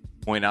 they're like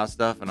point out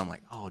stuff, and I'm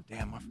like, oh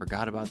damn, I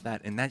forgot about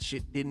that, and that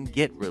shit didn't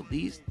get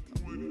released.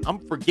 I'm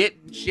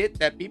forgetting shit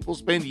that people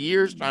spend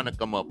years trying to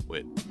come up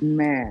with.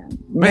 Man.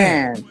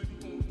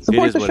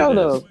 Support the show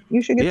though.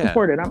 You should get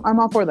supported. I'm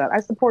all for that. I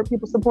support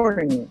people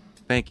supporting you.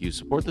 Thank you.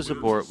 Support the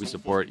support. We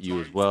support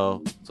you as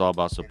well. It's all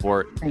about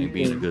support and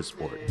being a good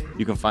sport.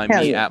 You can find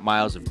me at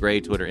Miles of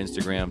Gray, Twitter,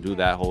 Instagram. Do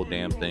that whole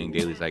damn thing.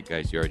 Daily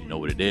Zeitgeist. You already know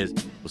what it is.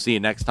 We'll see you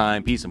next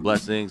time. Peace and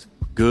blessings.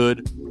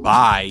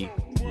 Goodbye.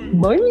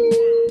 Bye.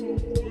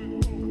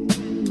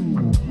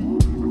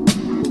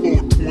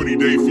 420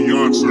 Day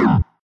Fiance.